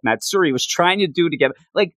was what Matsuri was trying to do to get.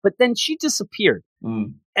 But then she disappeared.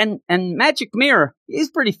 And Magic Mirror is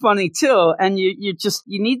pretty funny too. And you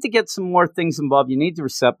need to get some more things involved. You need to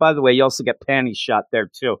reset. By the way, you also get panty shot there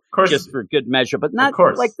too, just for good measure, but not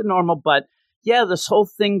like the normal. But yeah, this whole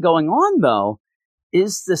thing going on though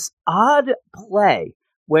is this odd play.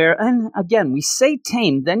 Where, and again, we say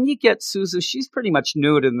tame, then you get Suzu. She's pretty much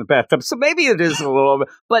nude in the bathtub. So maybe it is a little bit,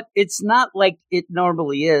 but it's not like it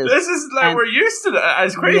normally is. This is like we're used to that,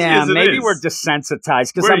 as crazy as it is. Yeah, maybe we're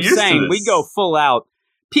desensitized. Because I'm saying, we go full out.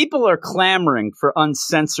 People are clamoring for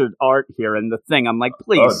uncensored art here in the thing. I'm like,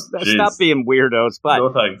 please, stop being weirdos. But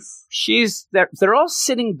no thanks. They're all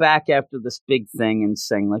sitting back after this big thing and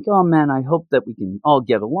saying like, oh man, I hope that we can all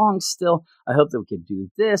get along still. I hope that we can do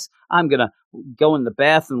this. I'm going to go in the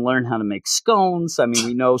bath and learn how to make scones. I mean,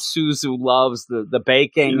 we know Suzu loves the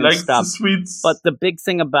baking and stuff. The sweets. But the big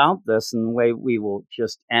thing about this, and the way we will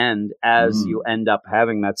just end, as you end up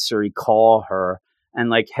having Matsuri call her, and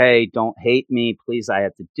like, hey, don't hate me, please, I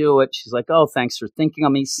had to do it. She's like, oh, thanks for thinking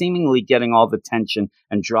of me, seemingly getting all the tension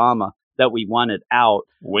and drama that we wanted out.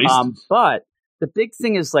 But the big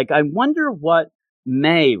thing is, like, I wonder what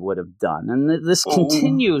May would have done. And this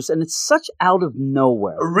continues, and it's such out of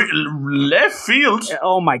nowhere. Left field?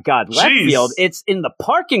 Oh, my God, left field. It's in the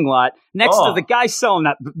parking lot next to the guy selling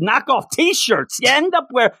that knockoff T-shirts. You end up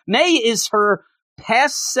where May is her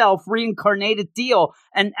past self reincarnated deal,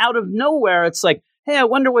 and out of nowhere, it's like, hey, I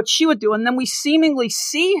wonder what she would do. And then we seemingly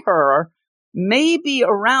see her maybe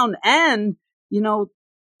around and,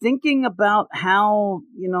 thinking about how,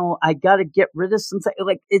 I got to get rid of something.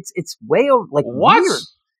 Like, it's way over, like, what? Weird.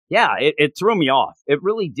 Yeah, it threw me off. It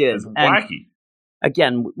really did. It's wacky.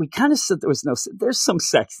 Again, we kind of said there's some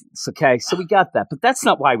sex, okay? So we got that. But that's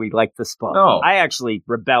not why we like this book. No. I actually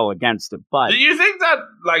rebel against it. But do you think that,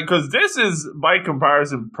 like, because this is, by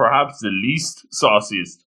comparison, perhaps the least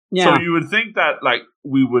sauciest? Yeah. So you would think that, like,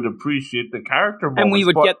 we would appreciate the character moments, and we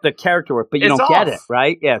would get the character work, but you don't get it,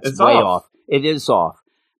 right? Yeah, it's way off. It is off.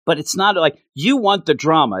 But it's not like you want the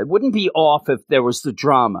drama. It wouldn't be off if there was the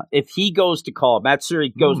drama. If he goes to call, Matsuri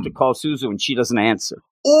goes to call Suzu and she doesn't answer.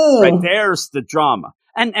 Oh, right, there's the drama.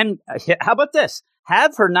 And how about this?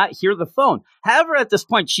 Have her not hear the phone. Have her at this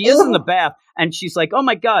point. She is in the bath and she's like, oh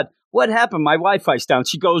my God, what happened? My Wi-Fi's down.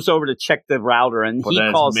 She goes over to check the router and he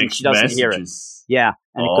calls and she doesn't hear it. Yeah.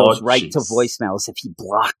 And it goes right to voicemail as if he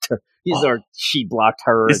blocked her. Or she blocked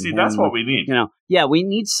her. You see, that's what we need. Yeah, we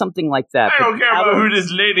need something like that. I don't care about who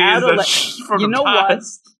this lady is from the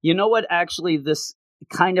past. You know what? Actually, this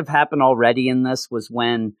kind of happened already in this was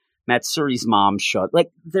when Matsuri's mom showed.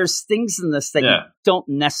 Like, there's things in this that you don't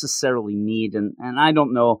necessarily need. And I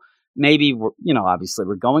don't know, maybe, obviously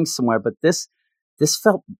we're going somewhere, but this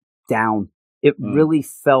felt down. It really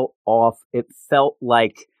felt off. It felt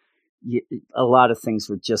like a lot of things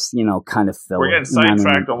were just, kind of filler. We're getting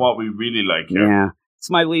sidetracked on what we really like here. Yeah. It's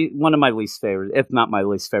one of my least favorite, if not my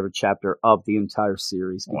least favorite chapter of the entire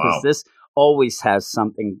series. Because this always has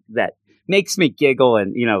something that makes me giggle.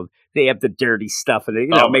 And, they have the dirty stuff and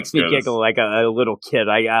it makes me giggle like a little kid.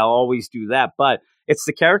 I'll always do that. But it's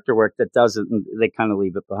the character work that does it. And they kind of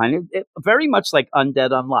leave it behind. It very much like Undead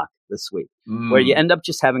Unluck this week, where you end up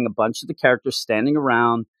just having a bunch of the characters standing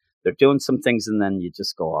around. they're doing some things, and then you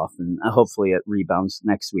just go off, and hopefully it rebounds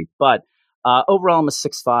next week. But overall, I'm a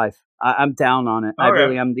 6.5. I'm down on it. I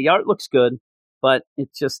really am. The art looks good, but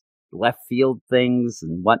it's just left field things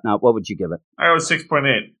and whatnot. What would you give it? I was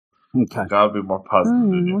 6.8. Okay. Gotta be more positive.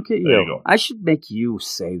 Look at you. I should make you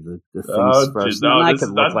say the things first. No, I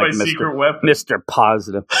could look like Mr.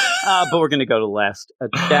 Positive. But we're going to go to last. A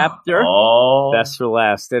chapter. Best for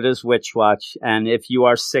last. It is Witch Watch. And if you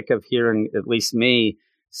are sick of hearing at least me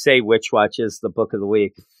say Witch Watch is the book of the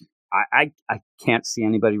week, I can't see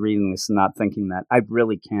anybody reading this and not thinking that. I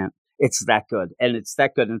really can't. It's that good. And it's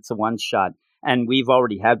that good. And it's a one-shot. And we've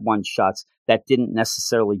already had one-shots that didn't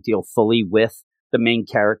necessarily deal fully with the main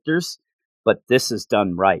characters, but this is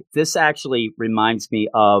done right. This actually reminds me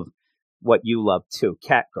of what you love too,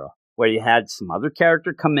 Catgirl, where you had some other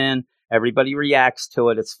character come in, everybody reacts to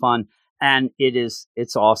it, it's fun, and it's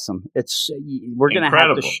awesome. We're gonna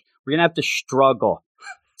have to struggle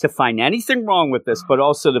to find anything wrong with this, but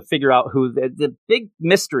also to figure out who the big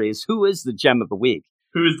mystery is. Who is the gem of the week?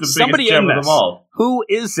 Who is the biggest gem of them all? Who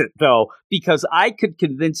is it though? Because I could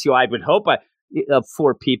convince you. I would hope of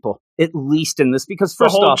 4 people at least in this, because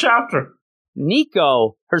first the whole off, chapter.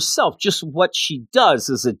 Nico herself, just what she does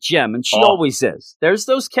is a gem, and she always is. There's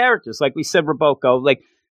those characters, like we said, Roboco, like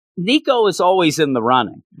Nico is always in the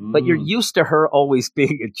running, but you're used to her always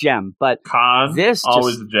being a gem. But Khan,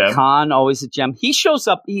 always a gem. Khan, always a gem. He shows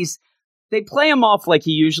up. They play him off like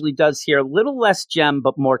he usually does here, a little less gem,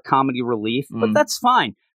 but more comedy relief. But that's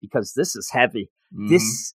fine, because this is heavy.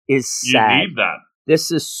 This is sad. You need that. This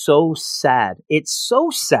is so sad. It's so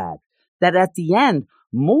sad that at the end,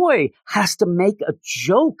 Moy has to make a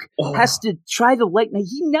joke, has to try to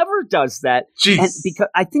he never does that. And because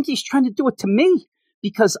I think he's trying to do it to me,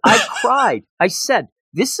 because I cried. I said,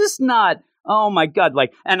 this is not, oh my God.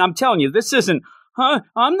 And I'm telling you, this isn't,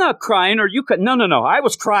 I'm not crying, or you could, no. I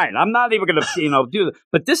was crying. I'm not even going to, do that.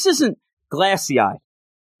 But this isn't glassy eyed.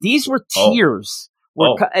 These were tears.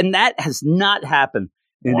 And that has not happened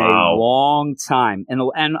in a long time.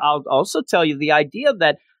 And I'll also tell you the idea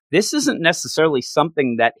that this isn't necessarily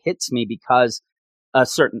something that hits me because a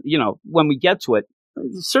certain, when we get to it, a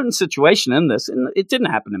certain situation in this, and it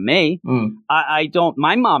didn't happen to me.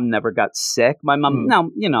 My mom never got sick. My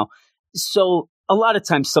mom, so a lot of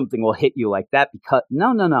times something will hit you like that because,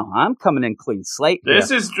 no, I'm coming in clean slate.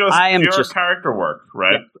 This is just character work,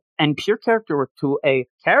 right? Yeah, and pure character work to a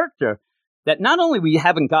character that not only we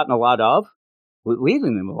haven't gotten a lot of, we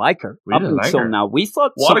didn't even like her up until now. We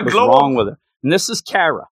thought something was wrong with her. And this is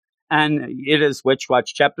Kara. And it is Witch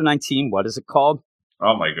Watch, Chapter 19. What is it called?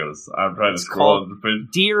 Oh, my goodness. I'm trying to scroll.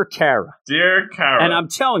 Dear Kara. Dear Kara. And I'm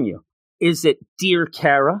telling you, is it Dear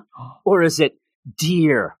Kara or is it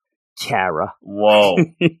Dear Kara? Whoa.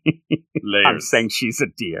 I'm saying she's a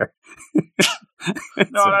deer.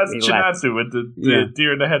 No, that's Chinatsu with the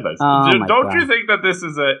deer in the headlights. Don't you think that this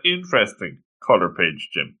is an interesting color page,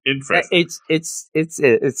 Jim? Interesting.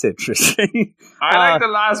 It's interesting. I like the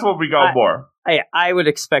last one we got more. I would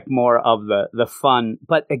expect more of the fun,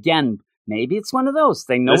 but again, maybe it's one of those.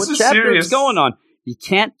 They know what chapter is going on. You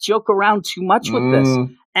can't joke around too much with this.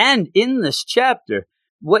 And in this chapter,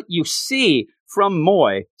 what you see from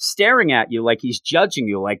Moy staring at you like he's judging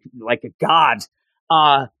you, like a god.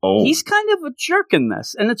 He's kind of a jerk in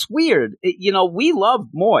this, and it's weird. We love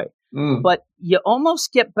Moy, but you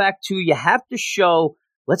almost get back to, you have to show,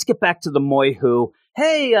 let's get back to the Moy who,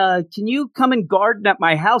 hey, can you come and garden at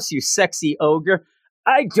my house, you sexy ogre?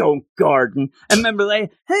 I don't garden. And remember,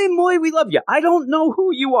 hey, Moy, we love you. I don't know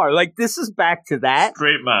who you are. This is back to that.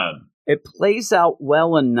 Great man. It plays out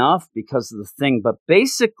well enough because of the thing, but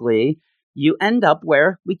basically, you end up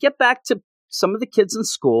where we get back to some of the kids in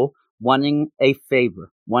school wanting a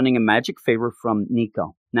magic favor from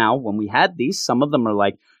Nico. Now, when we had these, some of them are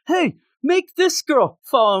like, hey, make this girl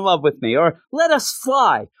fall in love with me, or let us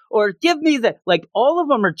fly, or give me that. All of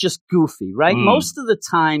them are just goofy, right? Most of the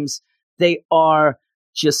times they are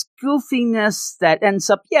just goofiness that ends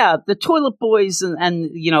up, the Toilet Boys and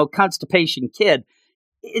Constipation Kid.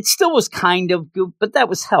 It still was kind of goof, but that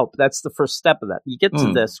was help. That's the first step of that. You get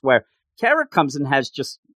to this where Kara comes and has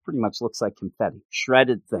just pretty much looks like confetti,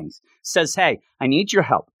 shredded things. Says, hey, I need your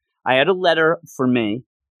help. I had a letter for me,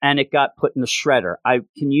 and it got put in the shredder.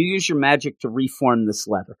 Can you use your magic to reform this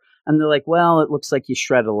letter? And they're like, well, it looks like you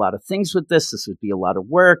shredded a lot of things with this. This would be a lot of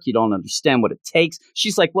work. You don't understand what it takes.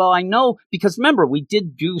 She's like, well, I know, because remember, we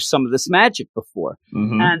did do some of this magic before.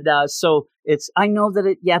 And so I know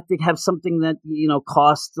that you have to have something that,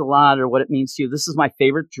 costs a lot or what it means to you. This is my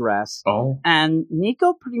favorite dress. And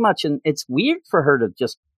Nico pretty much, and it's weird for her to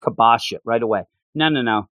just kibosh it right away.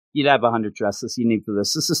 No. You'd have 100 dresses you need for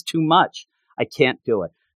this. This is too much. I can't do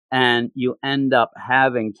it. and you end up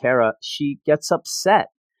having Kara, she gets upset.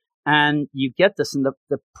 And you get this, and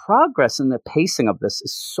the progress and the pacing of this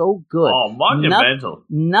is so good. Oh, monumental.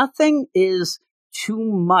 Nothing is too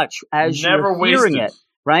much as you're hearing it,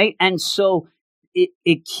 right? And so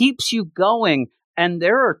it keeps you going, and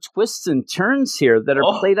there are twists and turns here that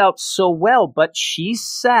are played out so well, but she's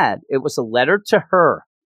sad. It was a letter to her.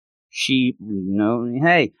 She,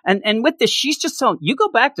 hey. And with this, she's just telling, you go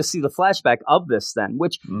back to see the flashback of this then,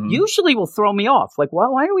 which usually will throw me off. Like,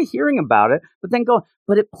 well, why are we hearing about it? But then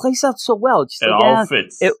but it plays out so well. It all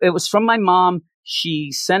fits. It was from my mom.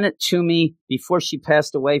 She sent it to me before she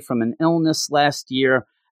passed away from an illness last year.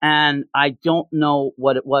 And I don't know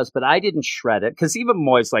what it was, but I didn't shred it. Because even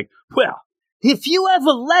Moy's like, well, if you have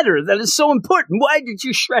a letter that is so important, why did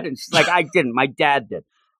you shred it? She's like, I didn't. My dad did.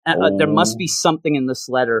 There must be something in this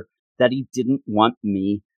letter that he didn't want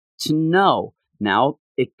me to know. Now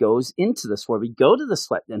it goes into this where we go to this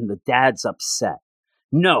letter and the dad's upset.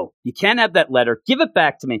 No, you can't have that letter. Give it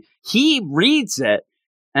back to me. He reads it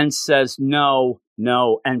and says, no,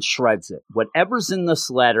 and shreds it. Whatever's in this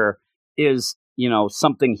letter is,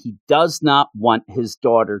 something he does not want his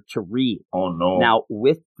daughter to read. Oh, no. Now,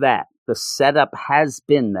 with that, the setup has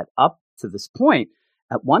been that up to this point,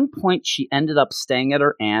 at one point she ended up staying at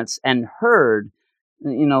her aunt's and heard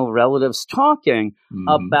relatives talking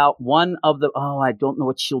about one of the, I don't know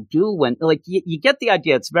what she'll do when, like, you get the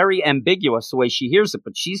idea. It's very ambiguous the way she hears it,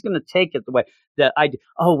 but she's going to take it the way that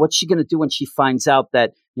what's she going to do when she finds out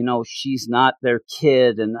that, she's not their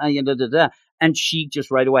kid and, and she just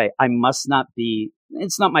right away,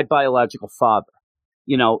 it's not my biological father.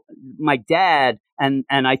 My dad, and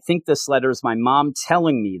I think this letter is my mom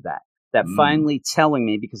telling me that finally telling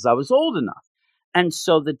me because I was old enough. And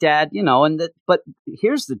so the dad, but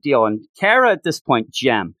here's the deal. And Kara at this point,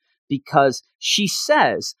 Jem, because she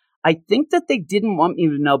says, I think that they didn't want me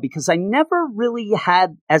to know because I never really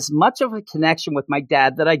had as much of a connection with my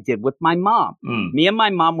dad that I did with my mom. Me and my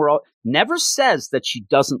mom never says that she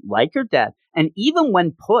doesn't like her dad. And even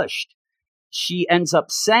when pushed, she ends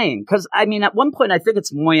up saying, because at one point, I think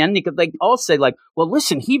it's Moy and Nika, they all say like, well,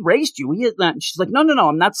 listen, he raised you. He is not. And she's like, no,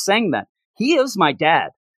 I'm not saying that. He is my dad.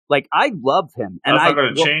 Like, I love him, and I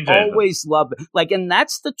will always love it. Like, and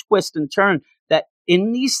that's the twist and turn that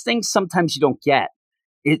in these things sometimes you don't get.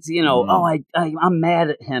 It's, I'm mad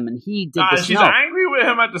at him, and he did this. She's angry with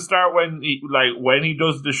him at the start when he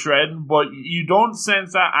does the shredding, but you don't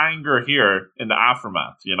sense that anger here in the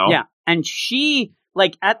aftermath, Yeah, and she,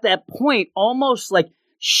 like, at that point, almost like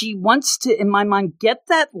she wants to, in my mind, get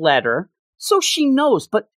that letter so she knows,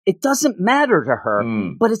 but it doesn't matter to her,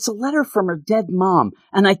 but it's a letter from her dead mom.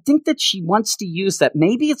 And I think that she wants to use that.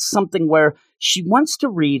 Maybe it's something where she wants to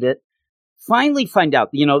read it, finally find out,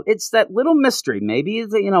 it's that little mystery. Maybe,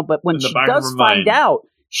 but when she does find out,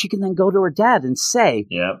 she can then go to her dad and say,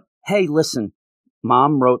 hey, listen,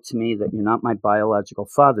 Mom wrote to me that you're not my biological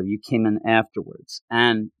father. You came in afterwards.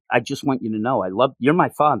 And I just want you to know, you're my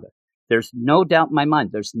father. There's no doubt in my mind.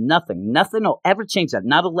 There's nothing will ever change that.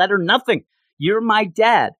 Not a letter, nothing. You're my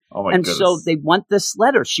dad. Oh my goodness. So they want this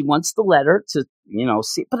letter. She wants the letter to,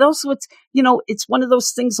 see. But also it's, it's one of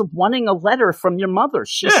those things of wanting a letter from your mother.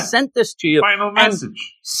 She sent this to you. Final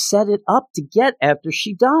message. Set it up to get after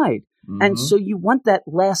she died. And so you want that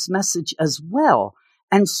last message as well.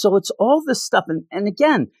 And so it's all this stuff. And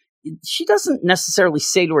again, she doesn't necessarily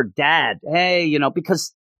say to her dad, hey,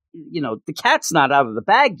 because the cat's not out of the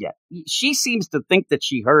bag yet. She seems to think that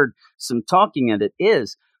she heard some talking, and it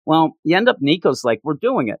is. Well, you end up, Nico's like, we're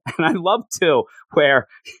doing it. And I love, too, where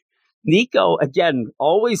Nico, again,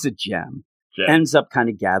 always a gem, ends up kind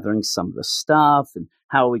of gathering some of the stuff and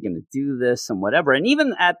how are we going to do this and whatever. And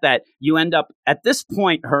even at that, you end up, at this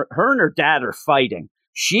point, her and her dad are fighting.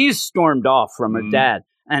 She's stormed off from her dad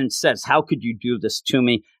and says, how could you do this to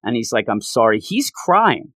me? And he's like, I'm sorry. He's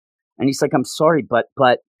crying. And he's like, I'm sorry, but,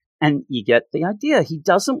 and you get the idea. He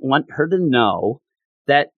doesn't want her to know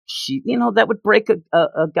that she, that would break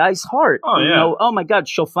a guy's heart. Oh, yeah. Oh my God,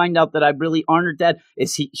 she'll find out that I really aren't her dad.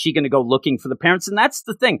 Is she going to go looking for the parents? And that's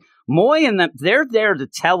the thing. Moy and them, they're there to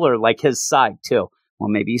tell her like his side too. Well,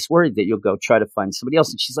 maybe he's worried that you'll go try to find somebody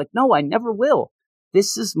else. And she's like, no, I never will.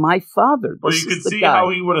 This is my father. Well, you can see how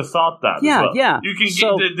he would have thought that. Yeah, as well. Yeah. You can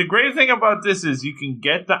get the great thing about this is you can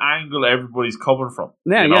get the angle everybody's coming from.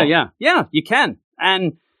 Yeah, you can.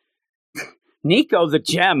 And Nico, the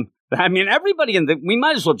gem. Everybody we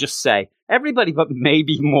might as well just say everybody, but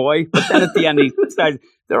maybe Moy. But then at the end,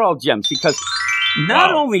 they're all gems because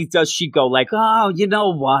not only does she go like, oh, you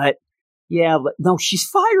know what? Yeah, no, she's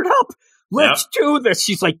fired up. let's do this.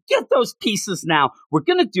 She's like, get those pieces now. We're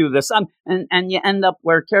going to do this. And you end up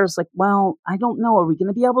where Kara's like, well, I don't know. Are we going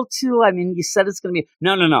to be able to? I mean, you said it's going to be.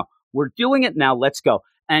 No. We're doing it now. Let's go.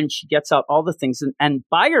 And she gets out all the things and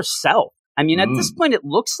by herself. I mean, at this point, it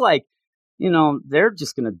looks like, they're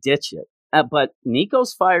just going to ditch it. But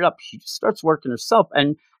Nico's fired up. She just starts working herself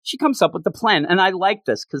and she comes up with the plan. And I like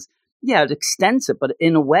this because, it extends it, but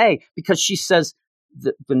in a way, because she says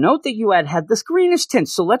the note that you had this greenish tint.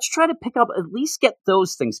 So let's try to pick up, at least get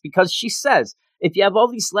those things, because she says if you have all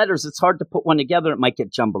these letters, it's hard to put one together. It might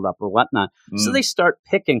get jumbled up or whatnot. So they start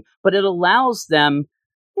picking, but it allows them,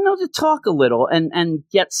 to talk a little and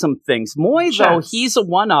get some things. Moy, though, he's a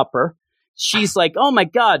one-upper. She's like, oh my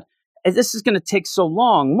God, this is going to take so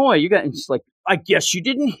long. Moy, and she's like, I guess you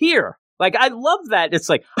didn't hear. Like, I love that. It's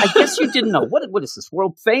like, I guess you didn't know. What is this,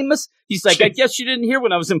 world famous? He's like, I guess you didn't hear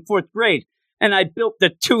when I was in 4th grade. And I built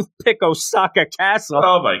the toothpick Osaka castle.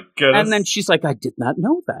 Oh, my goodness. And then she's like, I did not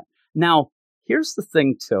know that. Now, here's the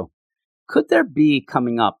thing, too. Could there be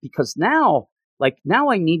coming up? Because now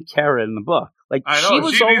I need Kara in the book. Like, I know, she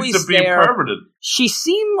was always needs to be there. Permanent. She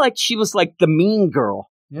seemed like she was like the mean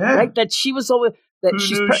girl. Yeah. Right? That she was always... That Who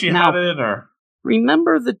she's knew she had it in her?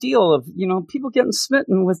 Remember the deal of, people getting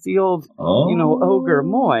smitten with the old, ogre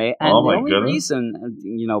Moy. And the only reason,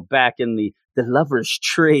 back in the lover's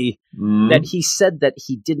tree, that he said that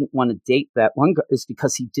he didn't want to date that one girl is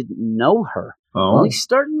because he didn't know her. Oh. Well, he's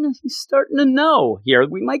starting to know here.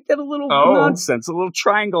 We might get a little nonsense, a little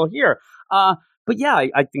triangle here. But yeah,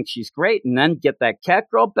 I think she's great. And then get that cat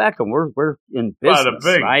girl back and we're in business,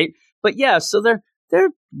 right? But yeah, so they're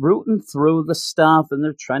rooting through the stuff and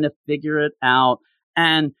they're trying to figure it out.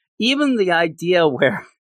 And even the idea where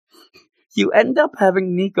you end up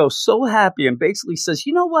having Nico so happy and basically says,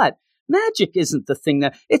 you know what? Magic isn't the thing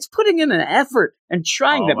that it's putting in an effort and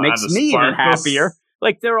trying that makes me even happier.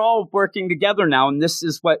 Like they're all working together now. And this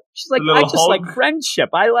is what she's like. I just like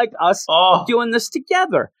friendship. I like us doing this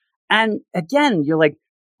together. And again, you're like,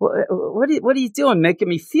 what are you doing? Making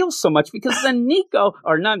me feel so much because then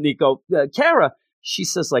Kara, she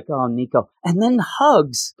says like, oh, Nico, and then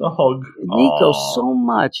hugs Nico so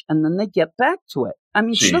much. And then they get back to it. I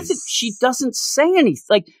mean, she doesn't say anything.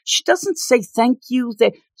 Like, she doesn't say thank you.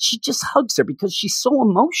 She just hugs her because she's so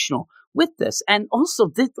emotional with this. And also,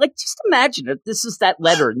 just imagine it. This is that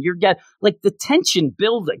letter and you get like the tension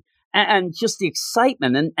building and just the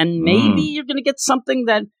excitement. And maybe you're going to get something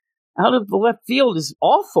that out of the left field is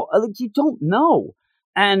awful. Like, you don't know.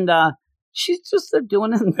 And, they're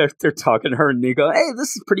doing it and they're talking to her and Nico, hey,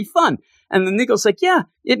 this is pretty fun. And then Nico's like, yeah,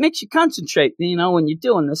 it makes you concentrate, when you're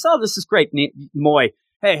doing this. Oh, this is great, Moy.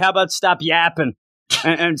 Hey, how about stop yapping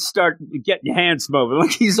and start getting your hands moving?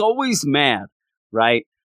 Like, he's always mad, right?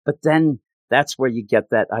 But then that's where you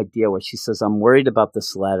get that idea where she says, I'm worried about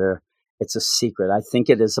this letter. It's a secret. I think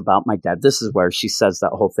it is about my dad. This is where she says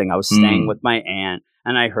that whole thing. I was staying with my aunt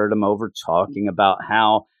and I heard him over talking about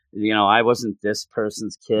how, I wasn't this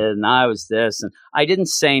person's kid and I was this. And I didn't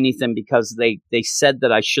say anything because they said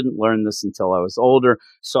that I shouldn't learn this until I was older.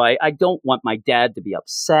 So I don't want my dad to be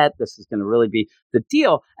upset. This is going to really be the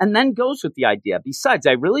deal. And then goes with the idea. Besides,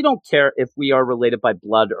 I really don't care if we are related by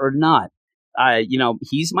blood or not.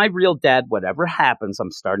 He's my real dad. Whatever happens,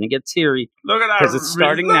 I'm starting to get teary. Look at that! Because it's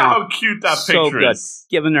starting now. How cute that so picture good. is.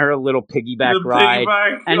 Giving her a little piggyback ride,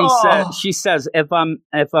 and she says, if I'm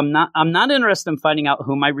not interested in finding out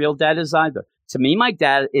who my real dad is either. To me, my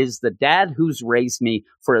dad is the dad who's raised me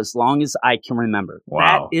for as long as I can remember.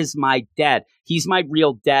 Wow. That is my dad. He's my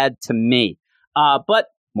real dad to me. But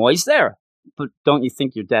Moy's there. But don't you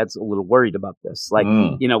think your dad's a little worried about this? Like,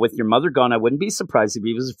 with your mother gone, I wouldn't be surprised if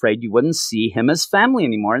he was afraid you wouldn't see him as family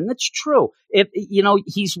anymore. And that's true. If,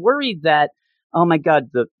 he's worried that, oh my God,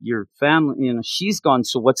 your family, she's gone.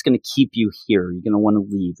 So what's going to keep you here? Are you going to want to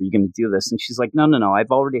leave? Are you going to do this? And she's like, no, I've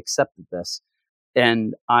already accepted this.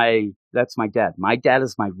 And that's my dad. My dad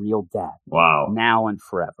is my real dad. Wow. Now and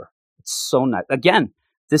forever. It's so nice. Again,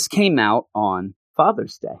 this came out on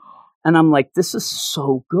Father's Day. And I'm like, this is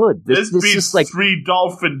so good. This is like 3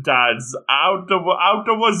 dolphin dads out the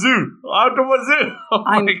wazoo. Oh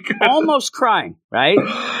I'm almost crying, right?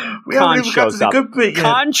 Khan shows up.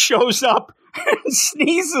 Khan shows up and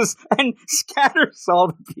sneezes and scatters all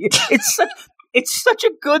the people. It's such a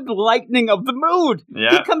good lightening of the mood.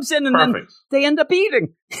 Yeah, he comes in and then they end up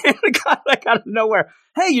eating. Like out of nowhere.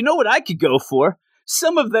 Hey, you know what I could go for?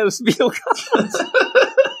 Some of those veal cutlets.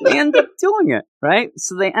 They end up doing it, right?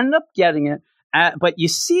 So they end up getting it. But you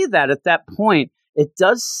see that at that point, it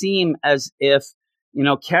does seem as if,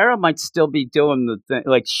 Kara might still be doing the thing.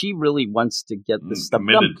 Like, she really wants to get this stuff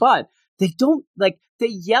done. But they don't, they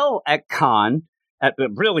yell at Khan.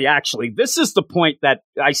 Really, actually, this is the point that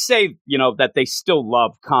I say, that they still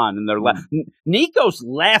love Khan, and they're Nico's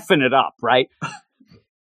laughing it up, right?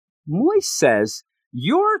 Moy says,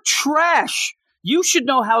 "You're trash. You should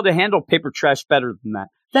know how to handle paper trash better than that."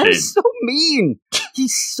 That is so mean.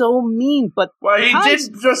 He's so mean. But he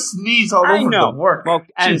did just sneeze all over the work. Well,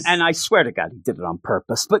 and I swear to God, he did it on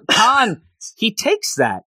purpose. But Khan, he takes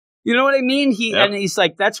that. You know what I mean? And he's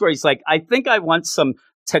like, that's where he's like, I think I want some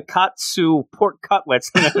Takatsu pork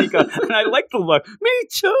cutlets. And I like the look. Me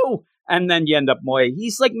too. And then you end up Moy.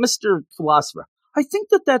 He's like Mr. Philosopher. I think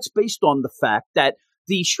that's based on the fact that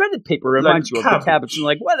the shredded paper reminds you of the cabbage. And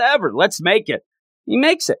like, whatever, let's make it. He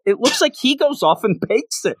makes it. It looks like he goes off and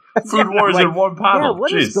bakes it. Food Wars in one panel. Yeah,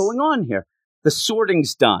 what is going on here? The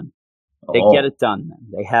sorting's done. They get it done. Then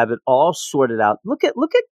they have it all sorted out. Look at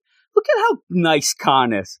how nice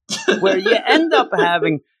Khan is. Where you end up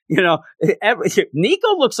having,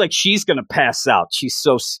 Nico looks like she's going to pass out. She's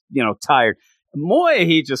so, tired. Moy,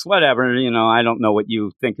 he just, whatever, I don't know what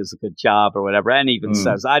you think is a good job or whatever. And even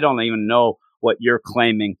says, I don't even know what you're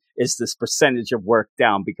claiming is this percentage of work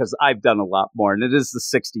down because I've done a lot more. And it is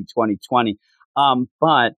the 60-20-20.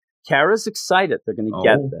 But Kara's excited. They're going to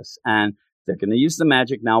get this. And they're going to use the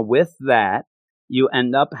magic. Now, with that, you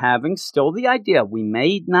end up having still the idea. We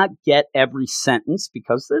may not get every sentence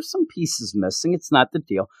because there's some pieces missing. It's not the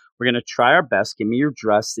deal. We're going to try our best. Give me your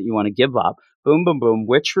dress that you want to give up. Boom, boom, boom.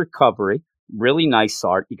 Witch recovery. Really nice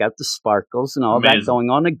art. You got the sparkles and all that going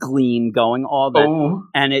on, a gleam going, all that.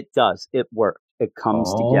 And it does. It worked. It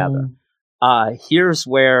comes together. Here's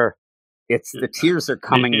where it's the tears are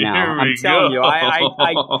coming now. I'm telling you,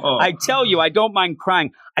 I tell you, I don't mind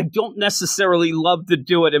crying. I don't necessarily love to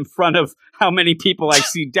do it in front of how many people I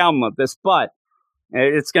see download this, but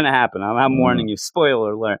it's going to happen. I'm warning you.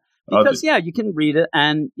 Spoiler alert. Because, you can read it,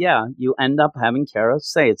 and, you end up having Kara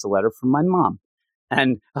say it's a letter from my mom.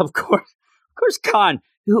 And, of course, Khan,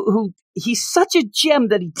 who he's such a gem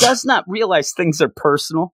that he does not realize things are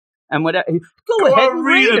personal. And whatever, go ahead and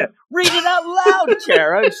read it. Read it out loud,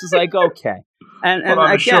 Kara. She's like, okay. And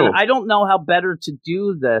again, sure. I don't know how better to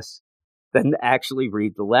do this than to actually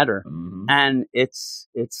read the letter. Mm-hmm. And it's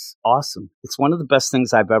awesome. It's one of the best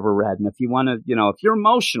things I've ever read. And if you want to, if you're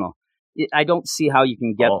emotional, I don't see how you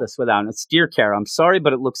can get this without it. It's, Dear Kara, I'm sorry,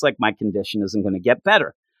 but it looks like my condition isn't going to get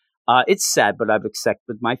better. It's sad, but I've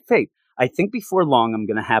accepted my fate. I think before long, I'm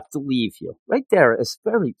going to have to leave you. Right there is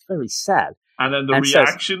very, very sad. And then the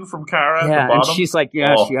reaction from Kara at the bottom. And she's like,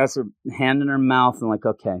 she has her hand in her mouth and like,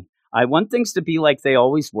 okay, I want things to be like they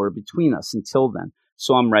always were between us until then.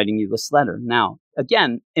 So I'm writing you this letter. Now,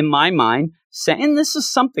 again, in my mind, saying this is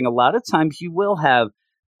something, a lot of times you will have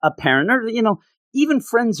a parent or, even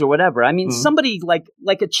friends or whatever. I mean, somebody like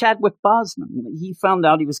a Chadwick Boseman, he found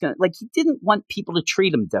out he was going to, he didn't want people to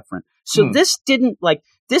treat him different. So this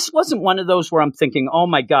wasn't one of those where I'm thinking, oh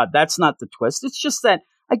my God, that's not the twist. It's just that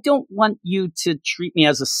I don't want you to treat me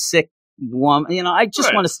as a sick woman. I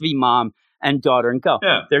just want us to be mom and daughter and go.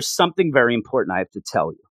 Yeah. There's something very important I have to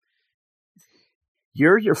tell you.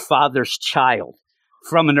 You're your father's child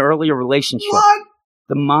from an earlier relationship. What?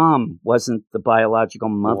 The mom wasn't the biological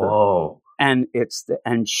mother. Whoa. And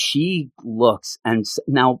and she looks, and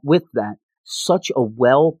now with that, such a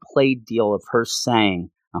well played deal of her saying,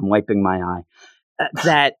 I'm wiping my eye,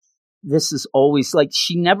 that this is always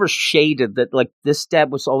she never shaded that this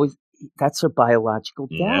dad was always, that's her biological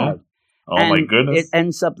dad. Yeah. Oh my goodness. It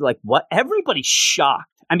ends up what? Everybody's shocked.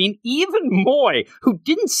 I mean, even Moy, who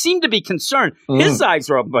didn't seem to be concerned, his eyes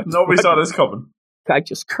are up. But nobody saw this coming. I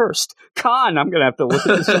just cursed. Khan, I'm going to have to look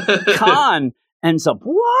at this. Khan ends up,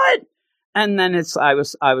 what? And then I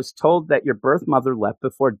was told that your birth mother left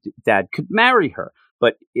before Dad could marry her,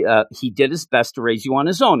 but he did his best to raise you on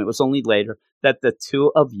his own. It was only later that the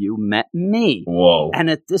two of you met me. Whoa! And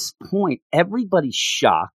at this point, everybody's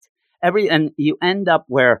shocked. And you end up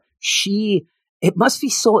where it must be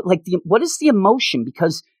so what is the emotion?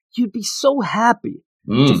 Because you'd be so happy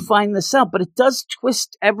to find this out, but it does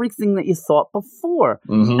twist everything that you thought before.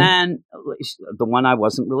 Mm-hmm. And the one I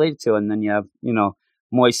wasn't related to, and then you have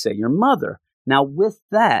Moise, your mother. Now, with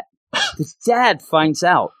that, the dad finds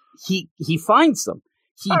out. He finds them.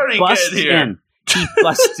 He busts in. He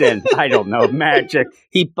busts in. I don't know, magic.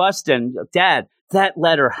 He busts in. Dad, that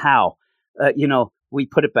letter, how? We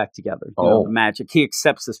put it back together. Magic. He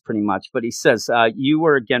accepts this pretty much, but he says, you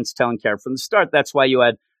were against telling Kara from the start. That's why you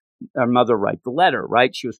had our mother write the letter,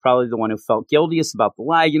 right? She was probably the one who felt guiltiest about the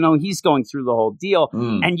lie. He's going through the whole deal.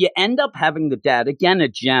 And you end up having the dad, again, a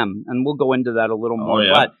gem, and we'll go into that a little more,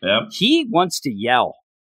 but he wants to yell,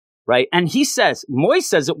 right? And he says, Moy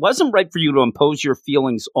says, it wasn't right for you to impose your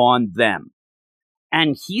feelings on them.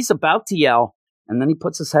 And he's about to yell, And then he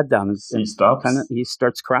puts his head down and he stops. He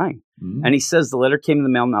starts crying. And he says, the letter came in the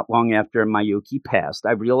mail not long after Mayuki passed.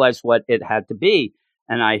 I realized what it had to be,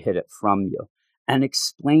 and I hid it from you. And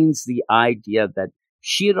explains the idea that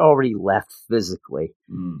she had already left physically.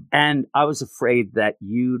 And I was afraid that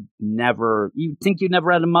you'd think you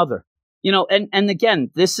never had a mother. You know, and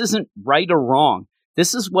again, this isn't right or wrong.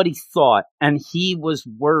 This is what he thought. And he was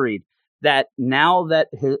worried that now that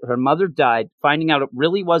her mother died, finding out it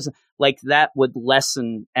really wasn't like that would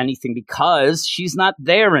lessen anything because she's not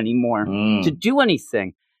there anymore to do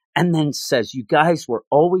anything. And then says, you guys were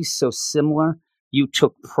always so similar. You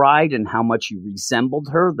took pride in how much you resembled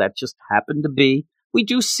her. That just happened to be. We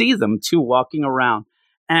do see them, too, walking around.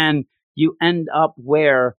 And you end up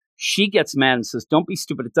where she gets mad and says, don't be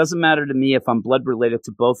stupid. It doesn't matter to me if I'm blood related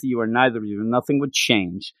to both of you or neither of you. Nothing would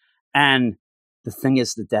change. And the thing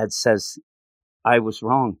is, the dad says, I was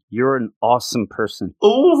wrong. You're an awesome person.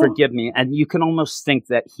 Ooh. Forgive me. And you can almost think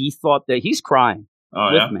that he thought that he's crying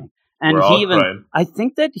with me. And We're all crying. I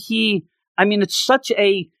think that it's such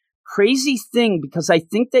a crazy thing because I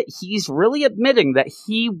think that he's really admitting that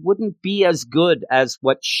he wouldn't be as good as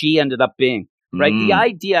what she ended up being, right? The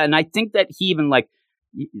idea, and I think that he even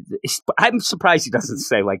I'm surprised he doesn't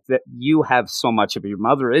say like that you have so much of your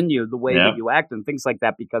mother in you, the way that you act and things like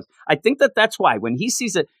that, because I think that that's why when he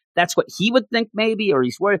sees it, that's what he would think maybe, or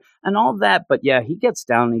he's worried and all that. But yeah, he gets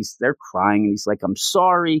down and they're crying and he's like, I'm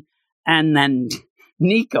sorry. And then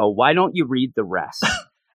Nico, why don't you read the rest?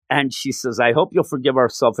 And she says, I hope you'll forgive our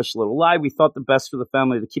selfish little lie. We thought the best for the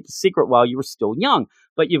family to keep a secret while you were still young,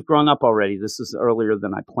 but you've grown up already. This is earlier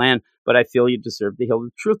than I planned, but I feel you deserve to hear the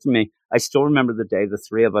truth to me. I still remember the day the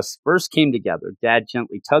three of us first came together, Dad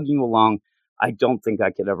gently tugging you along. I don't think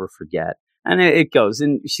I could ever forget. And it goes,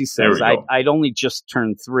 and she says, I'd only just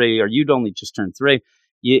turned 3, or you'd only just turned 3.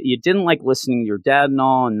 You didn't like listening to your dad and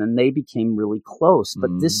all, and then they became really close. But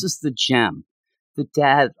this is the gem. The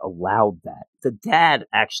dad allowed that. The dad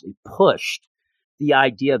actually pushed the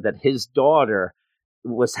idea that his daughter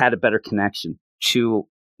had a better connection to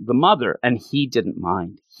the mother, and he didn't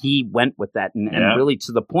mind. He went with that, and really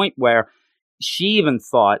to the point where she even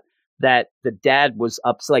thought that the dad was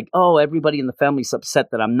like, oh, everybody in the family's upset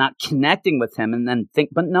that I'm not connecting with him, and then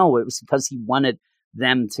but no, it was because he wanted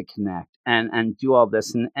them to connect and do all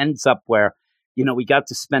this, and it ends up where, we got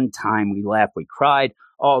to spend time, we laughed, we cried,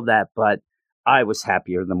 all that, but I was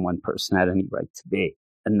happier than one person had any right to be.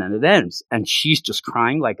 And then it ends, and she's just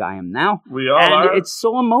crying like I am now. We all are. It's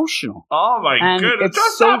so emotional. Oh my goodness!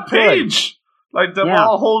 Just so that page, like them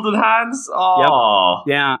all holding hands. Oh,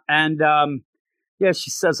 yeah. And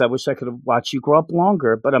she says, "I wish I could have watched you grow up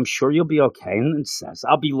longer, but I'm sure you'll be okay." And then says,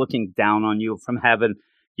 "I'll be looking down on you from heaven.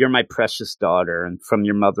 You're my precious daughter, and from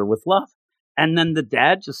your mother with love." And then the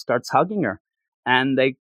dad just starts hugging her, and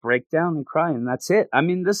they break down and cry, and that's it. I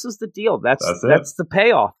mean, this is the deal. That's the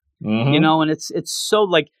payoff. And it's so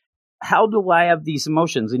like, how do I have these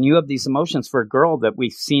emotions? And you have these emotions for a girl that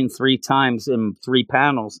we've seen 3 times in 3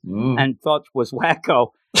 panels and thought was wacko.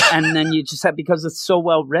 And then you just have, because it's so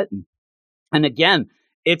well written. And again,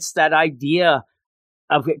 it's that idea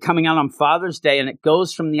of it coming out on Father's Day, and it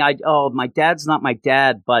goes from the idea, oh, my dad's not my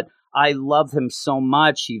dad, but I love him so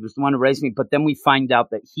much. He was the one who raised me. But then we find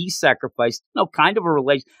out that he sacrificed, kind of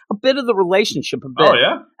a bit of the relationship, a bit. Oh,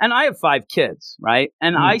 yeah. And I have 5 kids, right?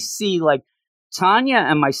 And I see like Tanya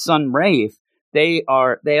and my son Rafe, they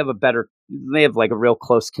have like a real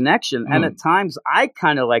close connection. And at times I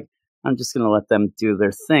kind of like, I'm just going to let them do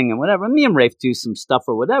their thing and whatever. Me and Rafe do some stuff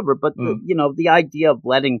or whatever. But the idea of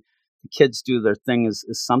letting the kids do their thing is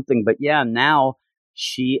something. But yeah, now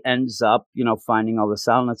she ends up, finding all this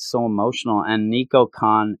out, and it's so emotional. And Nico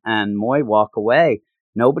Khan and Moy walk away.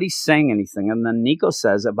 Nobody's saying anything. And then Nico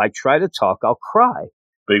says, if I try to talk, I'll cry.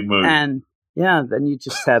 Big move. And then you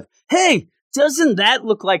just have, hey, doesn't that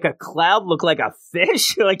look like a cloud, look like a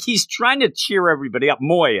fish? Like he's trying to cheer everybody up.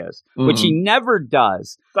 Moy is, which he never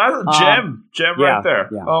does. That's a gem right there.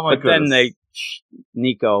 Yeah. Oh my goodness. But then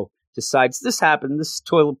Nico decides this happened. This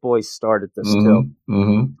Toilet Boy started this too.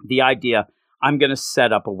 The idea, I'm going to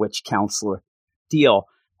set up a witch counselor deal.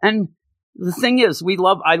 And the thing is,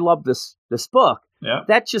 I love this book. Yeah.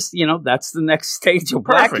 That just, that's the next stage of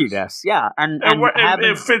wackiness. Yeah. And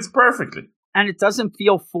it fits perfectly. And it doesn't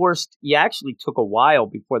feel forced. You actually took a while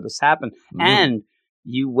before this happened. And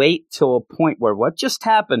you wait till a point where what just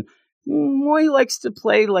happened, Moy likes to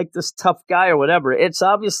play like this tough guy or whatever. It's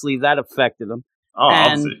obviously that affected him. Oh,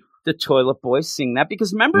 and obviously. The Toilet Boy seeing that,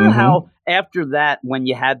 because remember how after that, when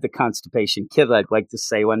you had the constipation kid, I'd like to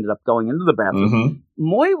say, who ended up going into the bathroom,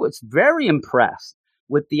 Moy was very impressed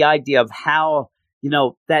with the idea of how,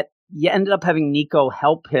 that you ended up having Nico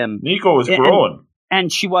help him. Nico was growing. And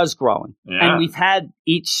she was growing, and we've had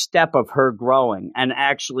each step of her growing, and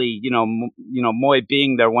actually, Moy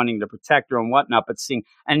being there, wanting to protect her and whatnot, but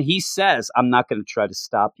and he says, "I'm not going to try to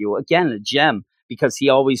stop you." Again, a gem, because he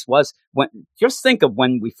always was. Just think of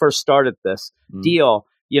when we first started this deal,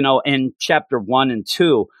 in chapter 1 and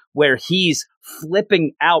 2, where he's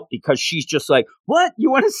flipping out because she's just like, "What?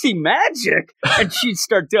 You want to see magic?" And she'd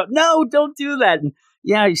start doing, "No, don't do that." And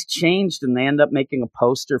yeah, he's changed, and they end up making a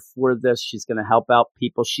poster for this. She's going to help out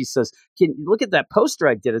people. She says, "Can you look at that poster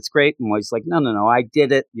I did? It's great." And he's like, "No, I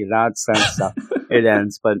did it. You're nonsense." So it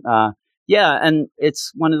ends. But yeah, and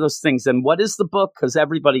it's one of those things. And what is the book? Because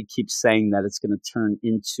everybody keeps saying that it's going to turn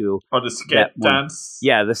into the Skit Dance.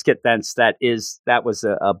 Yeah, the Skit Dance. That was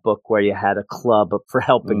a book where you had a club for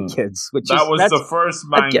helping kids. That's the first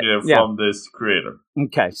manga from this creator.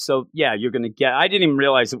 Okay, so yeah, you're going to get. I didn't even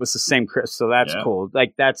realize it was the same Chris, so that's cool.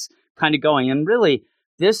 Like that's kind of going. And really,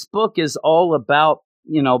 this book is all about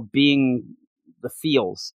being the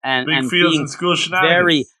feels and feels being and school shenanigans.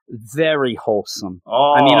 Very, very wholesome.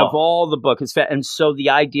 Oh. I mean, of all the book, and so the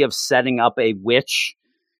idea of setting up a witch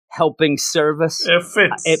helping service, it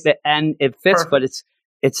fits, it fits, but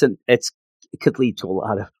it could lead to a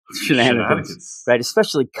lot of shenanigans, right?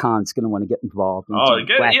 Especially Khan's going to want to get involved.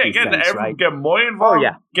 Get Moy involved.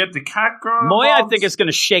 Get the cat girl. Moy, I think, is going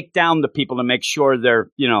to shake down the people to make sure they're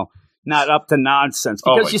not up to nonsense,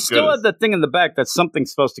 because you still have the thing in the back that something's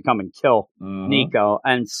supposed to come and kill Nico,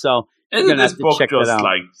 and so isn't this book just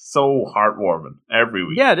like so heartwarming every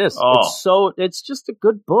week? Yeah, it is. It's just a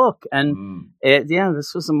good book, and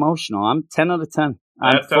this was emotional. I'm 10 out of 10.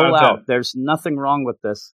 I'm full out. There's nothing wrong with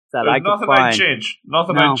this that I could find. I'd change.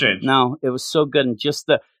 Nothing I'd change. No, it was so good, and just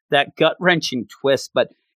that gut wrenching twist, but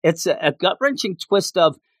it's a gut wrenching twist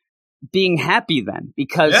of being happy then,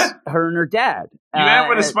 because her and her dad. You end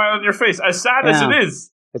with a smile on your face, as sad as it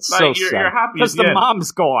is. It's so sad. You're happy because the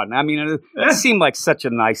mom's gone. I mean, it seemed like such a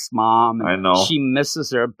nice mom. And I know she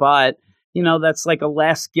misses her, but that's like a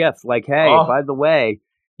last gift. Like, hey, by the way,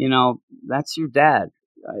 that's your dad.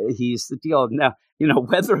 He's the deal. Now,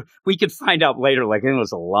 whether we could find out later, like it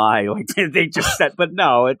was a lie, like they just said, but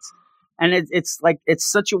no, it's like it's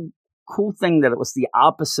such a cool thing that it was the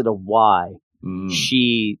opposite of why.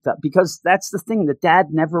 Because that's the thing, the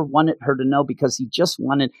dad never wanted her to know, because he just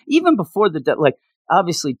wanted, even before the dad, like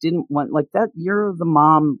obviously didn't want, like, that you're the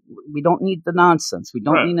mom, we don't need the nonsense, we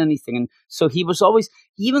don't need anything. And so he was always,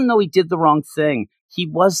 even though he did the wrong thing, he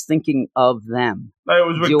was thinking of them. It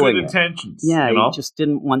was with good intentions. Yeah, he just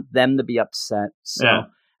didn't want them to be upset. So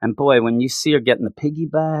and boy, when you see her getting the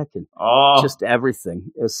piggyback and just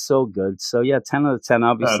everything is so good. So yeah, 10 out of 10,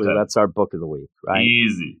 obviously that's our book of the week, right?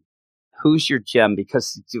 Easy. Who's your gem?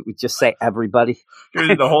 Because we just say everybody.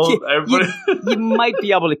 The whole everybody. You might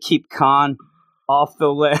be able to keep Khan off the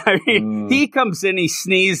list. I mean, he comes in, he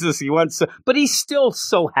sneezes, he wants to, but he's still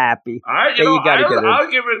so happy.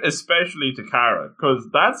 I'll give it especially to Kara, because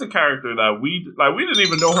that's a character that we didn't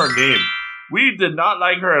even know her name. We did not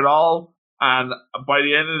like her at all. And by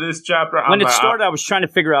the end of this chapter, when it started, I was trying to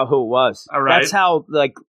figure out who it was. Right. That's how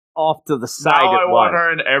off to the side now it was. I want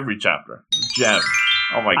her in every chapter. Gem.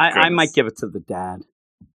 Oh my goodness. I might give it to the dad.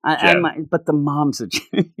 But the moms are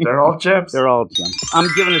gems. They're all gems. They're all gems. I'm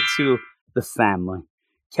giving it to the family.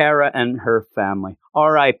 Kara and her family.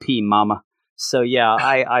 R.I.P. Mama. So yeah,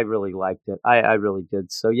 I really liked it. I really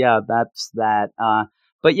did. So yeah, that's that.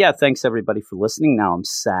 But yeah, thanks everybody for listening. Now I'm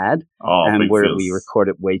sad. And we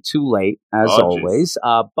recorded way too late, as always.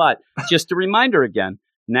 But just a reminder again,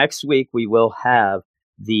 next week we will have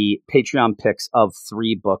the Patreon picks of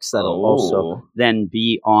 3 books that'll also then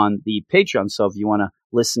be on the Patreon. So if you want to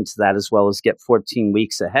listen to that, as well as get 14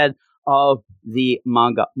 weeks ahead of the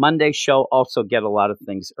Manga Monday show, also get a lot of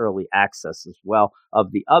things early access as well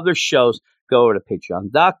of the other shows, go over to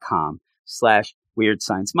patreon.com/Weird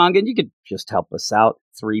Science Manga, and you could just help us out.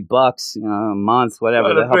 $3 a month,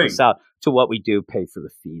 whatever, to help us out to what we do, pay for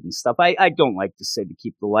the feed and stuff. I don't like to say to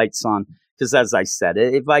keep the lights on, because as I said,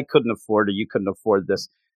 if I couldn't afford it, you couldn't afford this,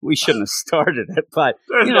 we shouldn't have started it. But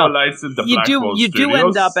there's no lights in the Blackwell you do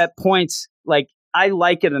end up at points, like, I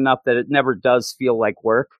like it enough that it never does feel like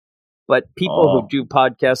work. But people who do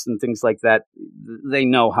podcasts and things like that, they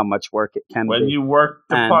know how much work it can be. When you work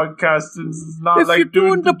the podcasting, it's not like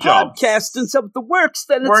doing the jobs. podcasting of the works,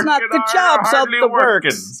 then it's not the jobs of the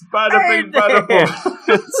works. Bada bing, bada boom.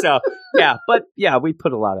 So, yeah, but yeah, we try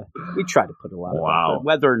to put a lot of it,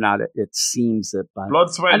 whether or not it seems it. But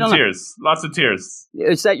blood, sweat, and tears. Lots of tears.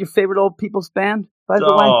 Is that your favorite old people's band? by the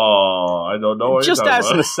way? Oh, I don't know. Just as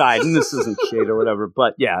an aside, and this isn't shade or whatever,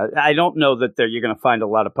 but yeah, I don't know that you're going to find a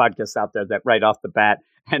lot of podcasts out there that right off the bat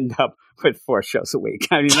end up with 4 shows a week.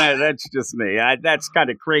 I mean, that's just me. That's kind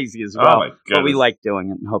of crazy as well. But we like doing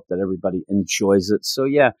it and hope that everybody enjoys it. So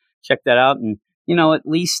yeah, check that out. And, at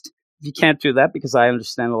least if you can't do that, because I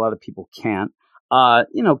understand a lot of people can't,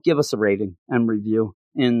 give us a rating and review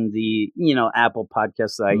in the, Apple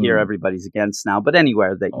Podcasts that I hear everybody's against now, but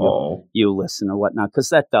anywhere that you listen or whatnot, because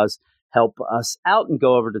that does help us out. And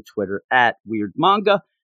go over to Twitter at Weird Manga.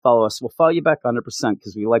 Follow us. We'll follow you back 100%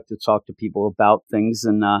 because we like to talk to people about things.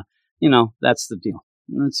 And, that's the deal.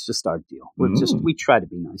 That's just our deal. We try to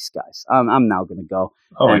be nice guys. I'm now going to go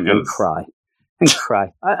and cry.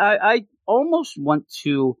 I almost want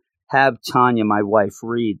to have Tanya, my wife,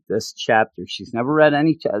 read this chapter. She's never read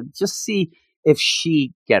any chapter. Just see if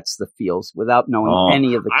she gets the feels without knowing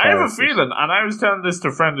any of the characters. I have a feeling, and I was telling this to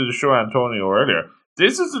a friend of the show, Antonio, earlier.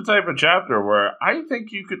 This is the type of chapter where I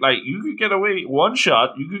think you could get away one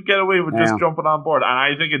shot. You could get away with just jumping on board, and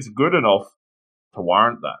I think it's good enough to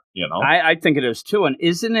warrant that. I think it is too. And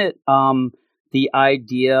isn't it the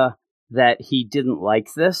idea that he didn't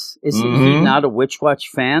like this? Isn't he not a Witch Watch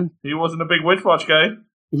fan? He wasn't a big Witch Watch guy.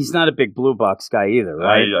 He's not a big Blue Box guy either,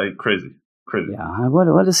 right? Crazy. Yeah.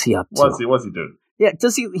 What is he up to? What's he doing? Yeah.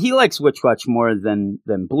 Does he likes Witch Watch more than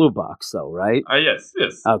Blue Box though, right? Yes.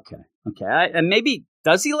 Okay. And maybe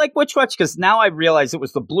does he like Witch Watch? Because now I realize it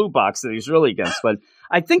was the Blue Box that he's really against. But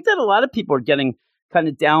I think that a lot of people are getting kind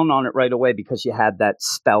of down on it right away because you had that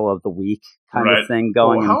spell of the week kind of thing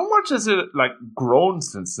going. How much has it grown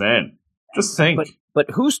since then? Just think.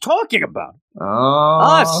 But who's talking about it?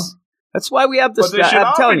 Us. That's why we have this. But they should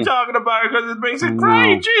all be talking about it because it makes it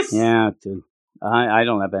cry. Jeez. Yeah, dude. I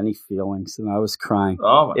don't have any feelings, and I was crying.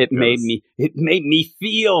 Oh my goodness. It made me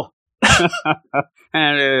feel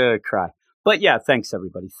and cry. But yeah, thanks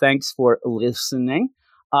everybody. Thanks for listening.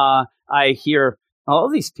 I hear all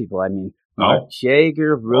these people. I mean, Mark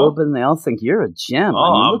Jager, Ruben, they all think you're a gem.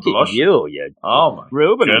 Look at you.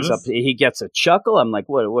 Ruben is up. He gets a chuckle. I'm like,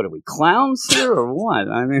 what are we, clowns here or what?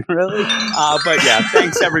 I mean, really? But yeah,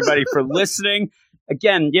 thanks everybody for listening.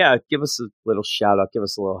 Again, give us a little shout out. Give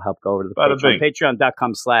us a little help. Go over to the Patreon.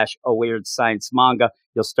 Patreon.com/aweirdScienceManga.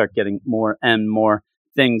 You'll start getting more and more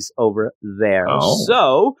things over there.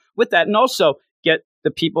 So with that, and also get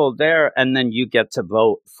the people there, and then you get to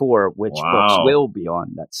vote for which books will be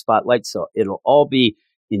on that spotlight. So it'll all be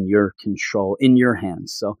in your control, in your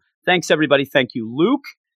hands. So thanks, everybody. Thank you, Luke.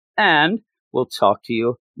 And we'll talk to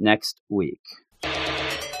you next week.